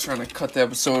lie, I'm not trying to cut the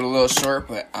episode a little short,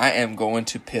 but I am going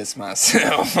to piss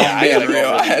myself. Yeah, I gotta go real.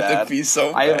 really I had bad. to pee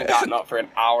so I haven't bad. gotten up for an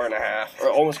hour and a half, or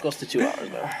almost close to 2 hours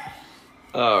now.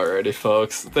 Alrighty,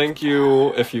 folks. Thank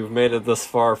you if you've made it this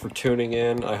far for tuning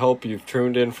in. I hope you've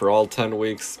tuned in for all 10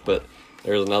 weeks, but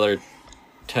there's another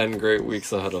 10 great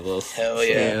weeks ahead of us. Hell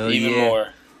yeah, Hell even yeah. more.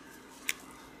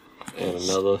 And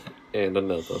another, and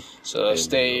another. So And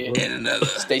stay another. And another.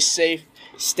 stay safe,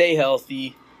 stay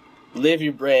healthy, live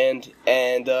your brand,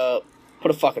 and put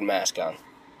a fucking mask on.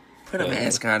 Put a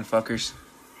mask on, fuckers.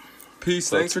 Peace.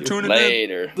 Thanks for tuning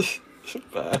Later.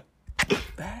 Bye. in.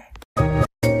 Bye.